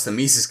 oh, what's the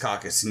Mises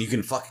Caucus? And you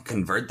can fucking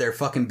convert their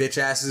fucking bitch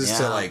asses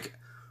to like,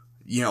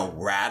 you know,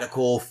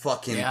 radical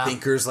fucking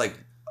thinkers like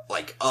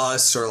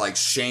us or like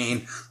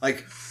Shane,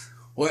 like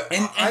what?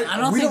 And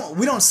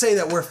we don't say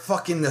that we're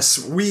fucking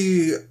this.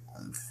 We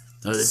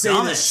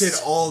say this shit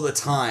all the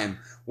time.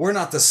 We're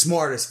not the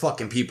smartest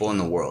fucking people in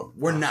the world.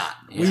 We're not.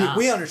 Yeah.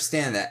 We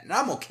understand that, and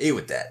I'm okay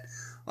with that.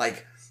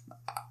 Like,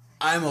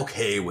 I'm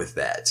okay with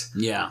that.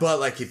 Yeah. But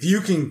like, if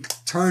you can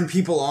turn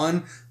people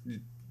on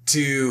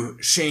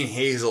to Shane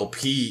Hazel,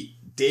 Pete,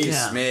 Dave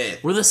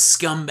Smith, we're the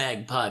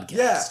Scumbag Podcast.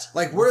 Yeah,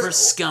 like we're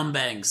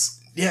scumbags.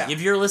 Yeah.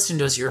 If you're listening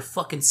to us, you're a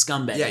fucking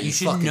scumbag. Yeah, you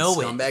should fucking know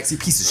scumbags, it. You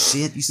piece of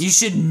shit. You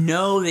should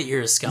know that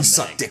you're a scumbag. You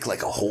suck dick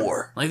like a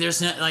whore. Like there's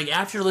no, like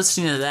after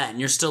listening to that and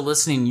you're still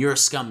listening, you're a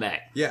scumbag.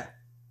 Yeah.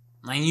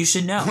 Like you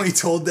should know. We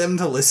told them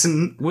to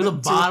listen. We're the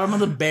bottom of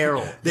the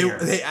barrel.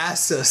 They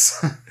asked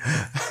us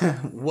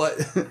what,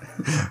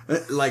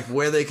 like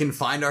where they can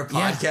find our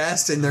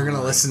podcast, and they're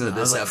gonna listen to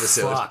this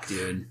episode. Fuck,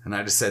 dude. And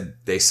I just said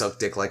they suck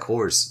dick like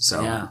whores.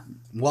 So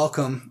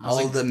welcome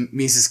all the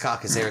Mises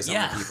Caucus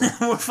Arizona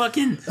people. We're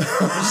fucking.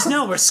 Just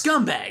know we're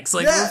scumbags.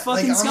 Like we're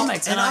fucking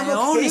scumbags, and I'm I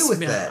okay own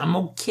with it. that. I'm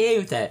okay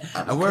with that.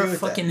 I wear a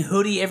fucking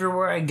hoodie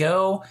everywhere I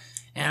go.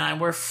 And I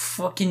wear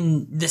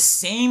fucking the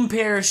same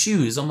pair of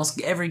shoes almost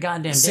every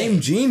goddamn day.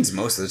 Same jeans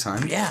most of the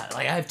time. Yeah,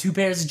 like I have 2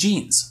 pairs of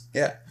jeans.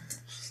 Yeah.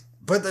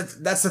 But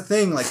that's the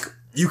thing. Like,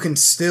 you can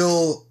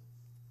still,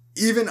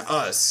 even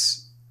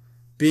us,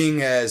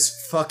 being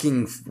as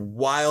fucking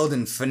wild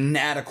and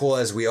fanatical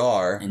as we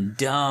are. And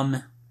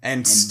dumb.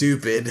 And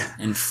stupid.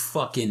 And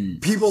fucking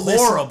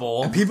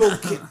horrible.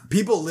 Listen,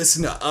 people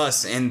listen to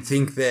us and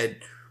think that,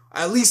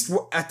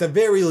 at the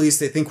very least,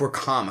 they think we're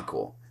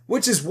comical.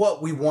 Which is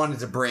what we wanted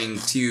to bring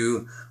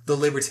to the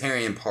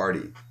Libertarian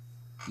Party.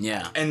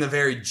 Yeah. And the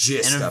very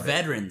gist of it. In a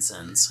veteran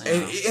sense.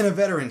 In a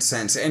veteran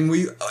sense.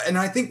 And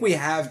I think we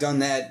have done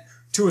that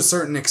to a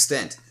certain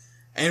extent.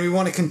 And we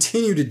want to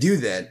continue to do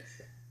that.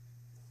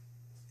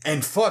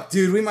 And fuck,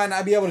 dude, we might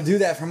not be able to do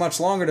that for much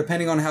longer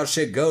depending on how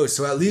shit goes.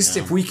 So at least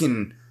if we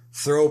can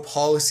throw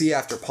policy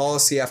after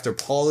policy after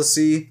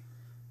policy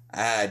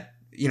at,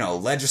 you know,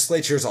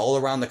 legislatures all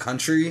around the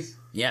country.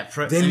 Yeah.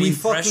 Then we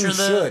fucking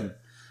should.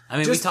 I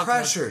mean, just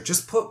pressure.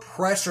 Just put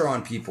pressure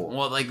on people.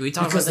 Well, like we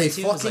talked because about that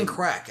they too. Fucking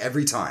crack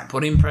every time.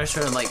 Putting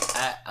pressure,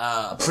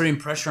 putting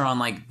pressure on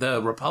like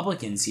the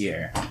Republicans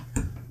here.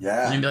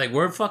 Yeah. And be like,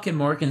 we're fucking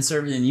more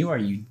conservative than you are,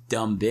 you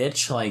dumb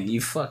bitch. Like,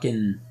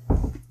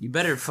 you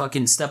better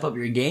fucking step up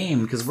your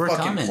game because we're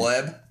Fucking coming.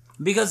 pleb.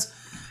 Because,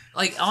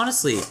 like,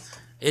 honestly,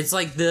 it's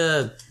like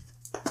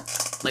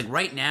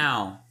right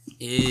now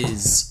we're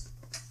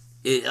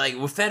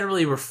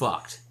federally, we're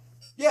fucked.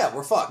 Yeah,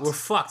 we're fucked. We're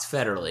fucked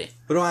federally.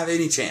 We don't have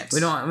any chance. We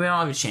don't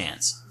have a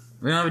chance.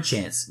 We don't have a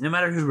chance, no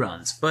matter who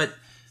runs. But,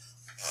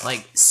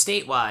 like,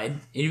 statewide,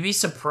 you'd be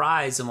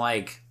surprised in,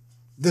 like,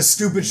 the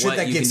stupid shit what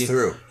that you gets can do.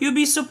 through. You'd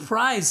be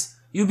surprised.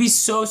 You'd be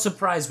so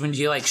surprised when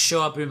you, like,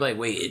 show up and be like,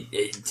 wait,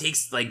 it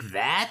takes, like,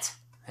 that?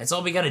 That's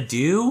all we gotta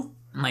do?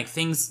 And, like,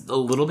 things a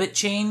little bit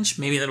change?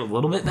 Maybe they're a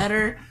little bit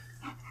better?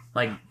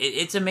 Like,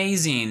 it's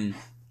amazing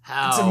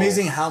how... It's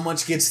amazing how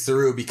much gets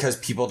through because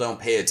people don't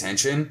pay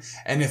attention.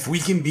 And if we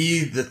can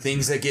be the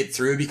things that get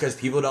through because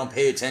people don't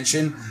pay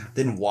attention,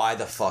 then why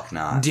the fuck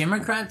not?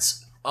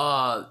 Democrats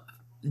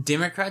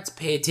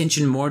pay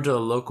attention more to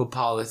local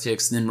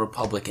politics than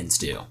Republicans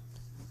do.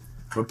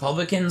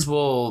 Republicans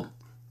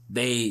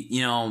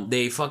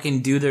they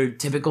fucking do their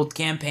typical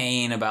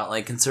campaign about,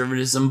 like,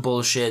 conservatism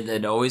bullshit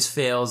that always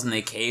fails, and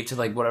they cave to,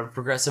 like, whatever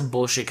progressive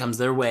bullshit comes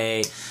their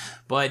way.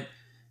 But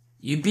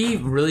you'd be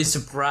really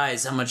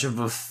surprised how much of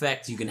an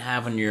effect you can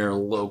have on your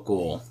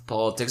local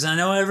politics. And I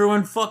know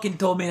everyone fucking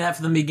told me that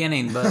from the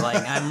beginning, but,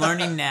 like, I'm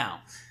learning now.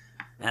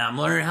 And I'm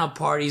learning how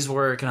parties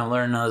work, and I'm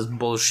learning all this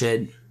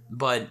bullshit.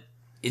 But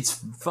it's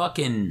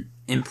fucking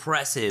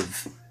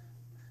impressive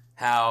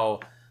how...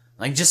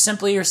 Like, just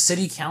simply your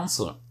city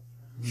councilor.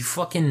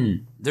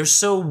 They're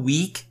so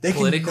weak They can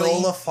politically.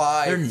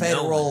 nullify They're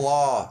federal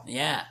law.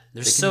 Yeah.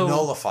 They can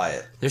nullify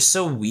it. They're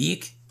so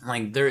weak.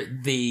 Like,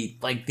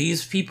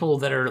 these people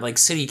that are, like,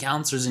 city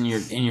councilors in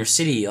your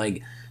city,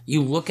 like,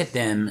 you look at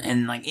them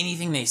and, like,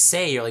 anything they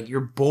say, you're like,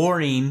 you're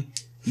boring.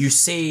 You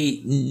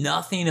say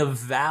nothing of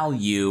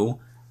value.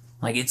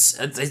 Like,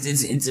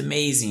 it's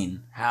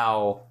amazing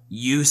how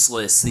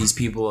useless these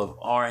people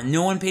are, and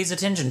no one pays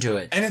attention to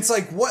it. And it's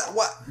like,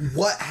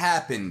 what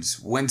happens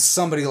when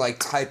somebody like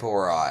Typo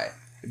or I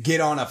get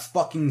on a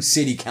fucking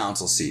city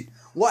council seat?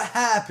 What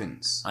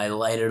happens? I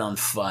light it on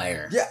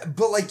fire. Yeah,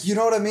 but, like, you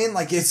know what I mean?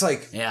 Like, it's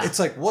like, Yeah. it's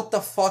like, what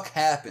the fuck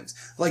happens?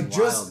 Like,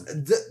 Wild.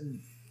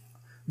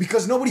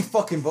 because nobody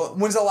fucking vote.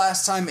 When's the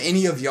last time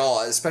any of y'all,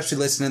 especially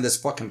listening to this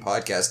fucking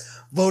podcast,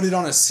 voted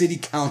on a city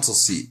council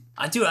seat?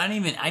 I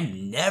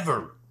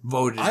never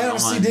voted. I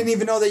honestly didn't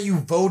even know that you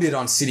voted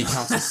on city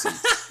council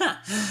seats.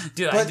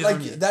 Dude, But, like,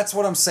 that's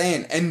what I'm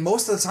saying. And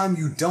most of the time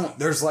you don't.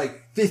 There's,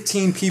 like,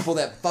 15 people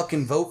that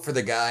fucking vote for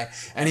the guy,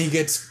 and he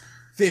gets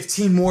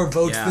 15 more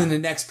votes Yeah. than the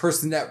next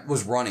person that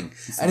was running.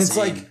 And it's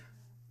insane. like...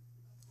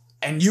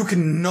 And you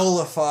can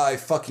nullify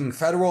fucking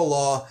federal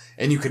law,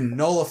 and you can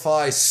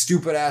nullify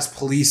stupid-ass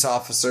police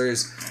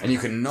officers, and you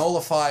can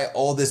nullify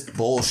all this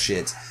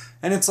bullshit.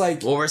 And it's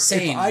like... What we're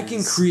saying if I can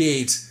is-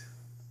 create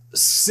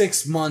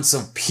 6 months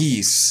of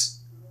peace,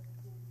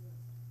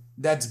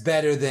 that's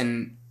better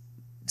than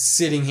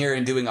sitting here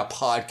and doing a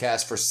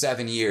podcast for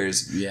 7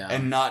 years Yeah.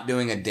 and not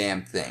doing a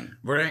damn thing.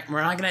 We're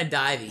not gonna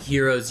die the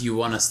heroes you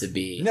want us to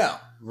be. No.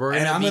 We're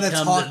And gonna I'm gonna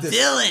become talk the this-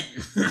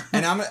 villain.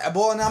 And I'm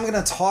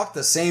gonna talk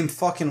the same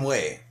fucking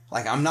way.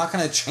 Like, I'm not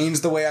gonna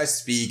change the way I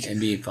speak. And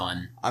be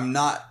fun. I'm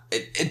not...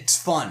 It's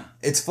fun.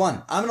 It's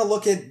fun. I'm gonna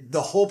look at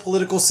the whole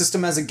political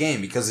system as a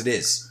game, because it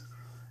is.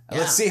 And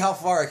Yeah. let's see how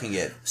far I can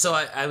get. So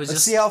I was Let's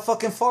just see how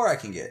fucking far I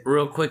can get.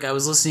 real quick. I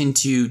was listening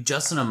to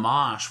Justin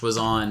Amash was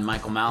on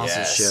Michael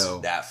Malice's show.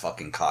 That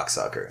fucking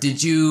cocksucker.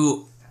 Did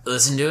you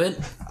listen to it?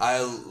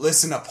 I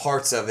listened to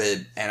parts of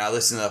it, and I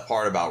listened to the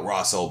part about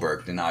Ross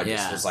Ulbricht, and I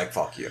just Yeah. was like,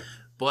 fuck you.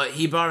 But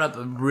he brought up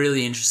a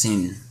really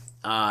interesting,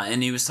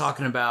 and he was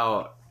talking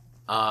about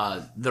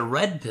the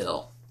red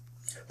pill.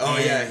 Oh,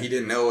 And- yeah, he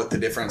didn't know what the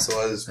difference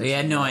was. He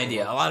had no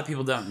idea. A lot of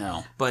people don't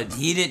know, but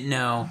he didn't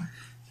know,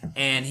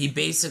 and he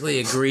basically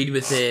agreed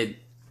with it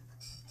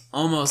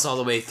almost all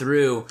the way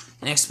through,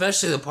 and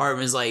especially the part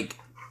was like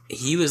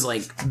he was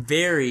like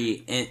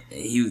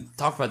he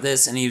talked about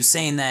this, and he was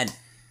saying that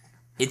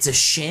it's a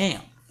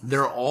sham.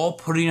 They're all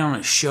putting on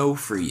a show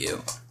for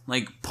you.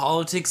 Like,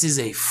 politics is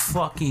a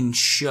fucking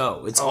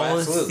show. It's all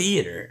absolutely. a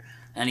theater.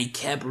 And he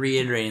kept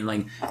reiterating,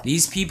 like,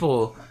 these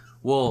people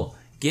will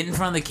get in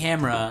front of the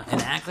camera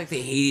and act like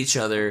they hate each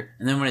other,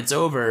 and then when it's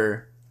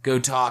over, go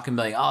talk and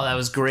be like, oh, that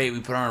was great, we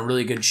put on a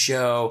really good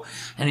show.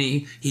 And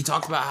he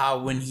talked about how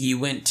when he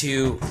went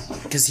to,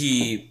 because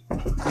he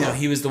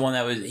was the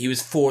one he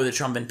was for the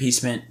Trump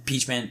impeachment,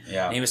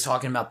 Yeah. and he was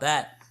talking about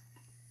that.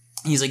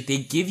 He's like, they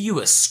give you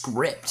a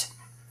script,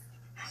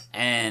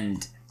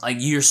 and, like,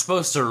 you're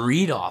supposed to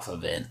read off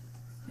of it.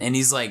 And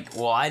he's like,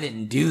 well, I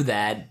didn't do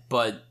that,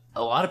 but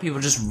a lot of people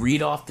just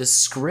read off the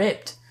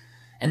script.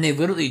 And they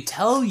literally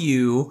tell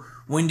you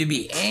when to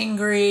be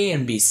angry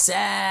and be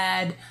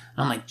sad. And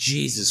I'm like,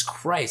 Jesus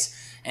Christ.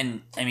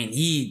 And, I mean,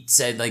 he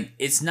said, like,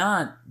 it's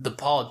not the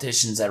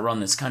politicians that run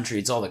this country.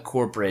 It's all the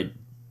corporate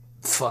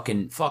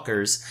fucking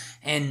fuckers.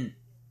 And,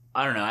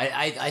 I don't know.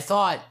 I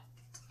thought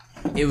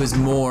it was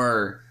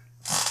more...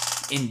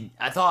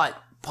 I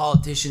thought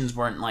politicians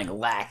weren't, like,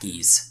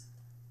 lackeys.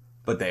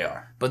 But they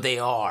are. But they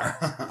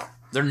are.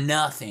 They're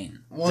nothing.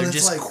 Well, They're it's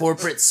just like-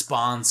 corporate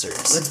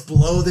sponsors. Let's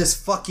blow this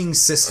fucking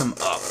system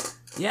up.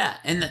 Yeah,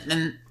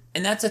 and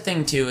that's the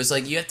thing too, is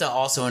like you have to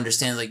also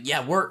understand, like,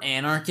 yeah, we're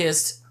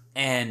anarchists,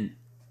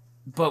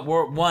 but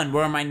we're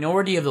a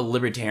minority of the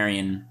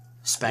libertarian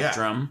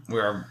spectrum. Yeah,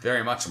 we are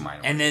very much a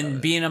minority. And then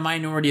being a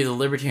minority of the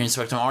libertarian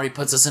spectrum already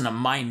puts us in a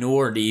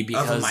minority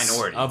because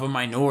of a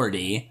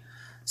minority.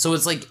 So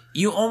it's like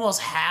you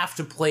almost have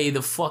to play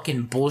the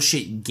fucking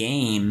bullshit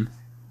game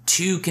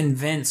to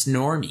convince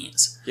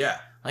normies. Yeah.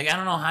 Like, I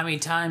don't know how many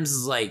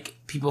times, like,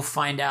 people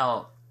find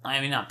out, I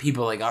mean, not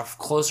people, like, our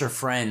closer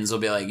friends will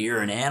be like, you're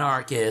an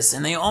anarchist,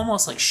 and they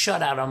almost, like,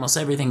 shut out almost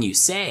everything you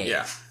say.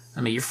 Yeah.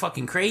 I mean, you're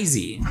fucking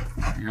crazy.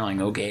 And you're like,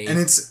 okay. And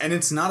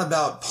it's not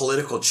about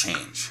political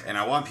change. And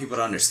I want people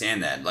to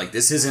understand that. Like,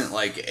 this isn't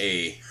like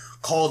a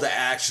call to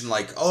action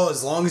like, oh,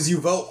 as long as you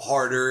vote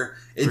harder,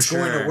 it's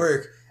going to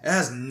work. It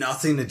has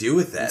nothing to do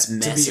with that. It's to be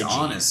messaging.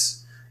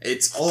 honest.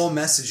 It's all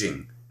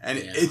messaging. And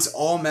it's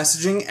all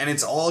messaging, and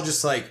it's all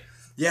just like,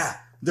 yeah,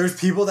 there's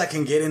people that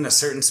can get into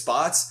certain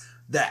spots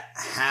that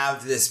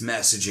have this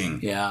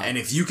messaging. Yeah. And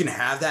if you can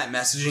have that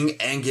messaging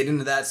and get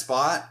into that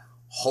spot,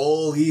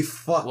 holy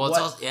fuck. Well,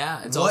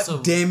 it's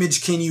also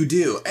damage can you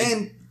do?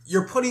 And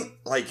you're putting,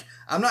 like,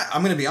 I'm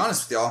going to be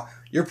honest with y'all,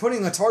 you're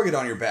putting a target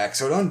on your back,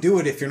 so don't do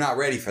it if you're not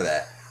ready for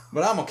that.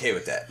 But I'm okay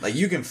with that. Like,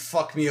 you can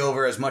fuck me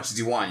over as much as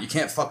you want. You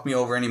can't fuck me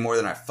over any more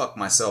than I fuck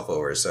myself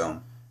over,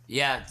 so.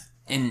 Yeah,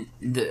 and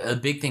a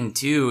big thing,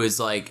 too, is,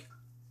 like,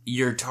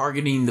 you're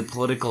targeting the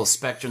political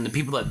spectrum, the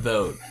people that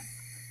vote.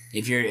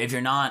 If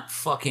you're not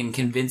fucking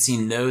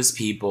convincing those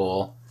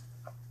people,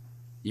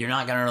 you're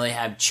not going to really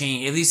have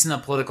change. At least in the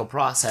political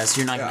process,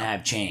 you're not going to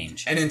have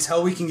change. And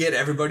until we can get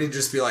everybody to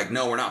just be like,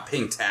 no, we're not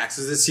paying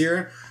taxes this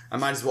year, I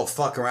might as well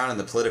fuck around in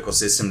the political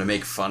system to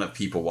make fun of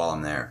people while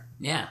I'm there.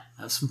 Yeah,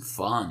 have some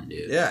fun,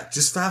 dude. Yeah,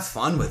 just have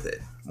fun with it.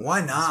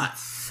 Why not?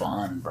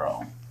 Fun,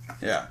 bro.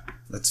 Yeah,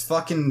 let's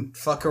fucking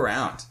fuck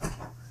around.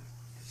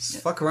 Let's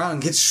fuck around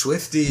and get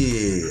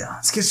swifty.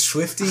 Let's get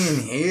swifty in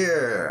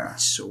here.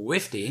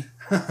 Swifty.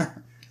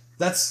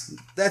 That's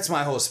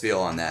my whole spiel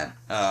on that.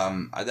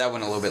 That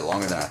went a little bit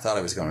longer than I thought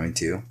it was going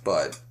to,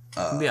 but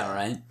It'll be all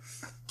right.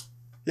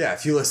 yeah,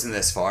 if you listen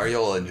this far,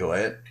 you'll enjoy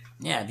it.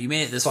 Yeah, if you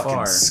made it this Fucking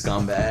far,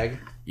 scumbag.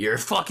 you're a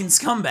fucking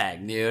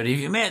scumbag, dude. If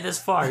you made it this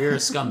far, you're a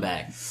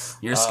scumbag.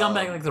 You're a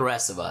scumbag like the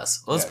rest of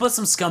us. Let's put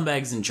some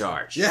scumbags in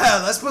charge.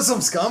 Yeah, let's put some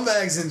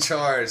scumbags in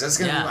charge. That's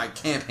gonna be my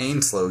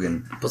campaign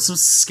slogan. Put some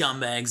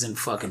scumbags in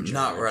fucking charge.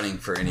 Not running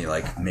for any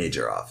like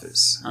major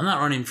office. I'm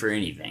not running for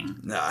anything.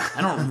 Nah.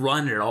 I don't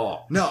run at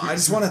all. No, I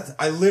just want to.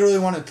 I literally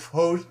want to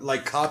post,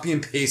 like, copy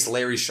and paste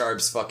Larry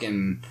Sharp's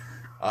fucking,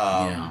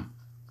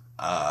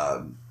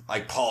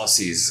 like,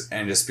 policies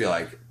and just be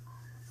like,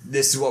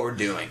 this is what we're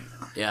doing.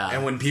 Yeah.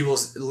 And when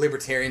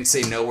libertarians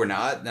say no, we're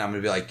not, then I'm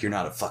gonna be like, you're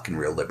not a fucking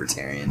real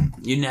libertarian.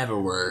 You never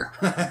were.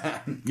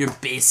 You're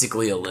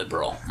basically a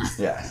liberal.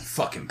 Yeah,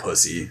 fucking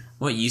pussy.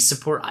 What, you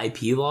support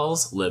IP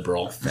laws?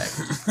 Liberal. But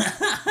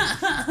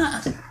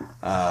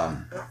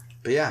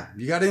yeah,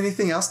 you got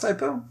anything else,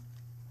 Typo?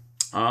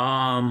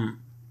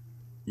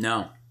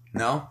 No.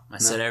 No. I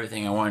said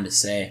everything I wanted to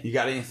say. You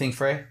got anything,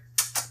 Frey?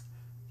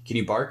 Can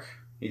you bark?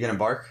 You gonna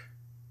bark?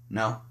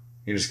 No.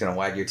 You're just gonna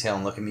wag your tail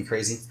and look at me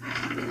crazy?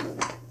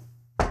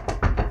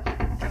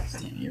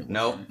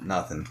 Nope,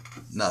 nothing.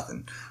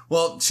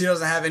 Well, she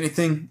doesn't have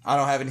anything. I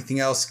don't have anything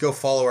else. Go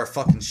follow our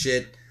fucking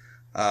shit.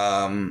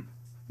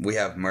 We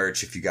have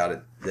merch if you got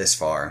it this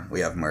far. We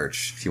have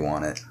merch if you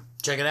want it.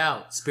 Check it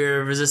out.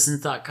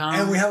 spiritofresistance.com.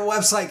 And we have a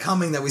website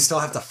coming that we still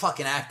have to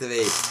fucking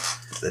activate.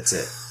 That's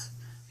it.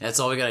 That's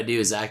all we gotta do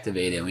is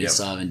activate it. We Yep.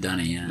 still haven't done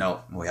it yet.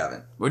 No, we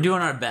haven't. We're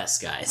doing our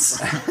best, guys.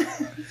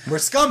 We're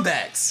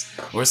scumbags.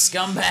 We're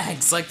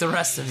scumbags like the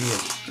rest of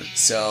you.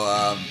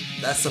 So,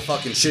 that's the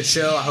fucking shit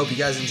show. I hope you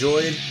guys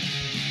enjoyed.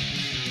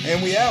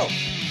 And we out.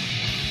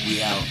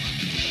 We out.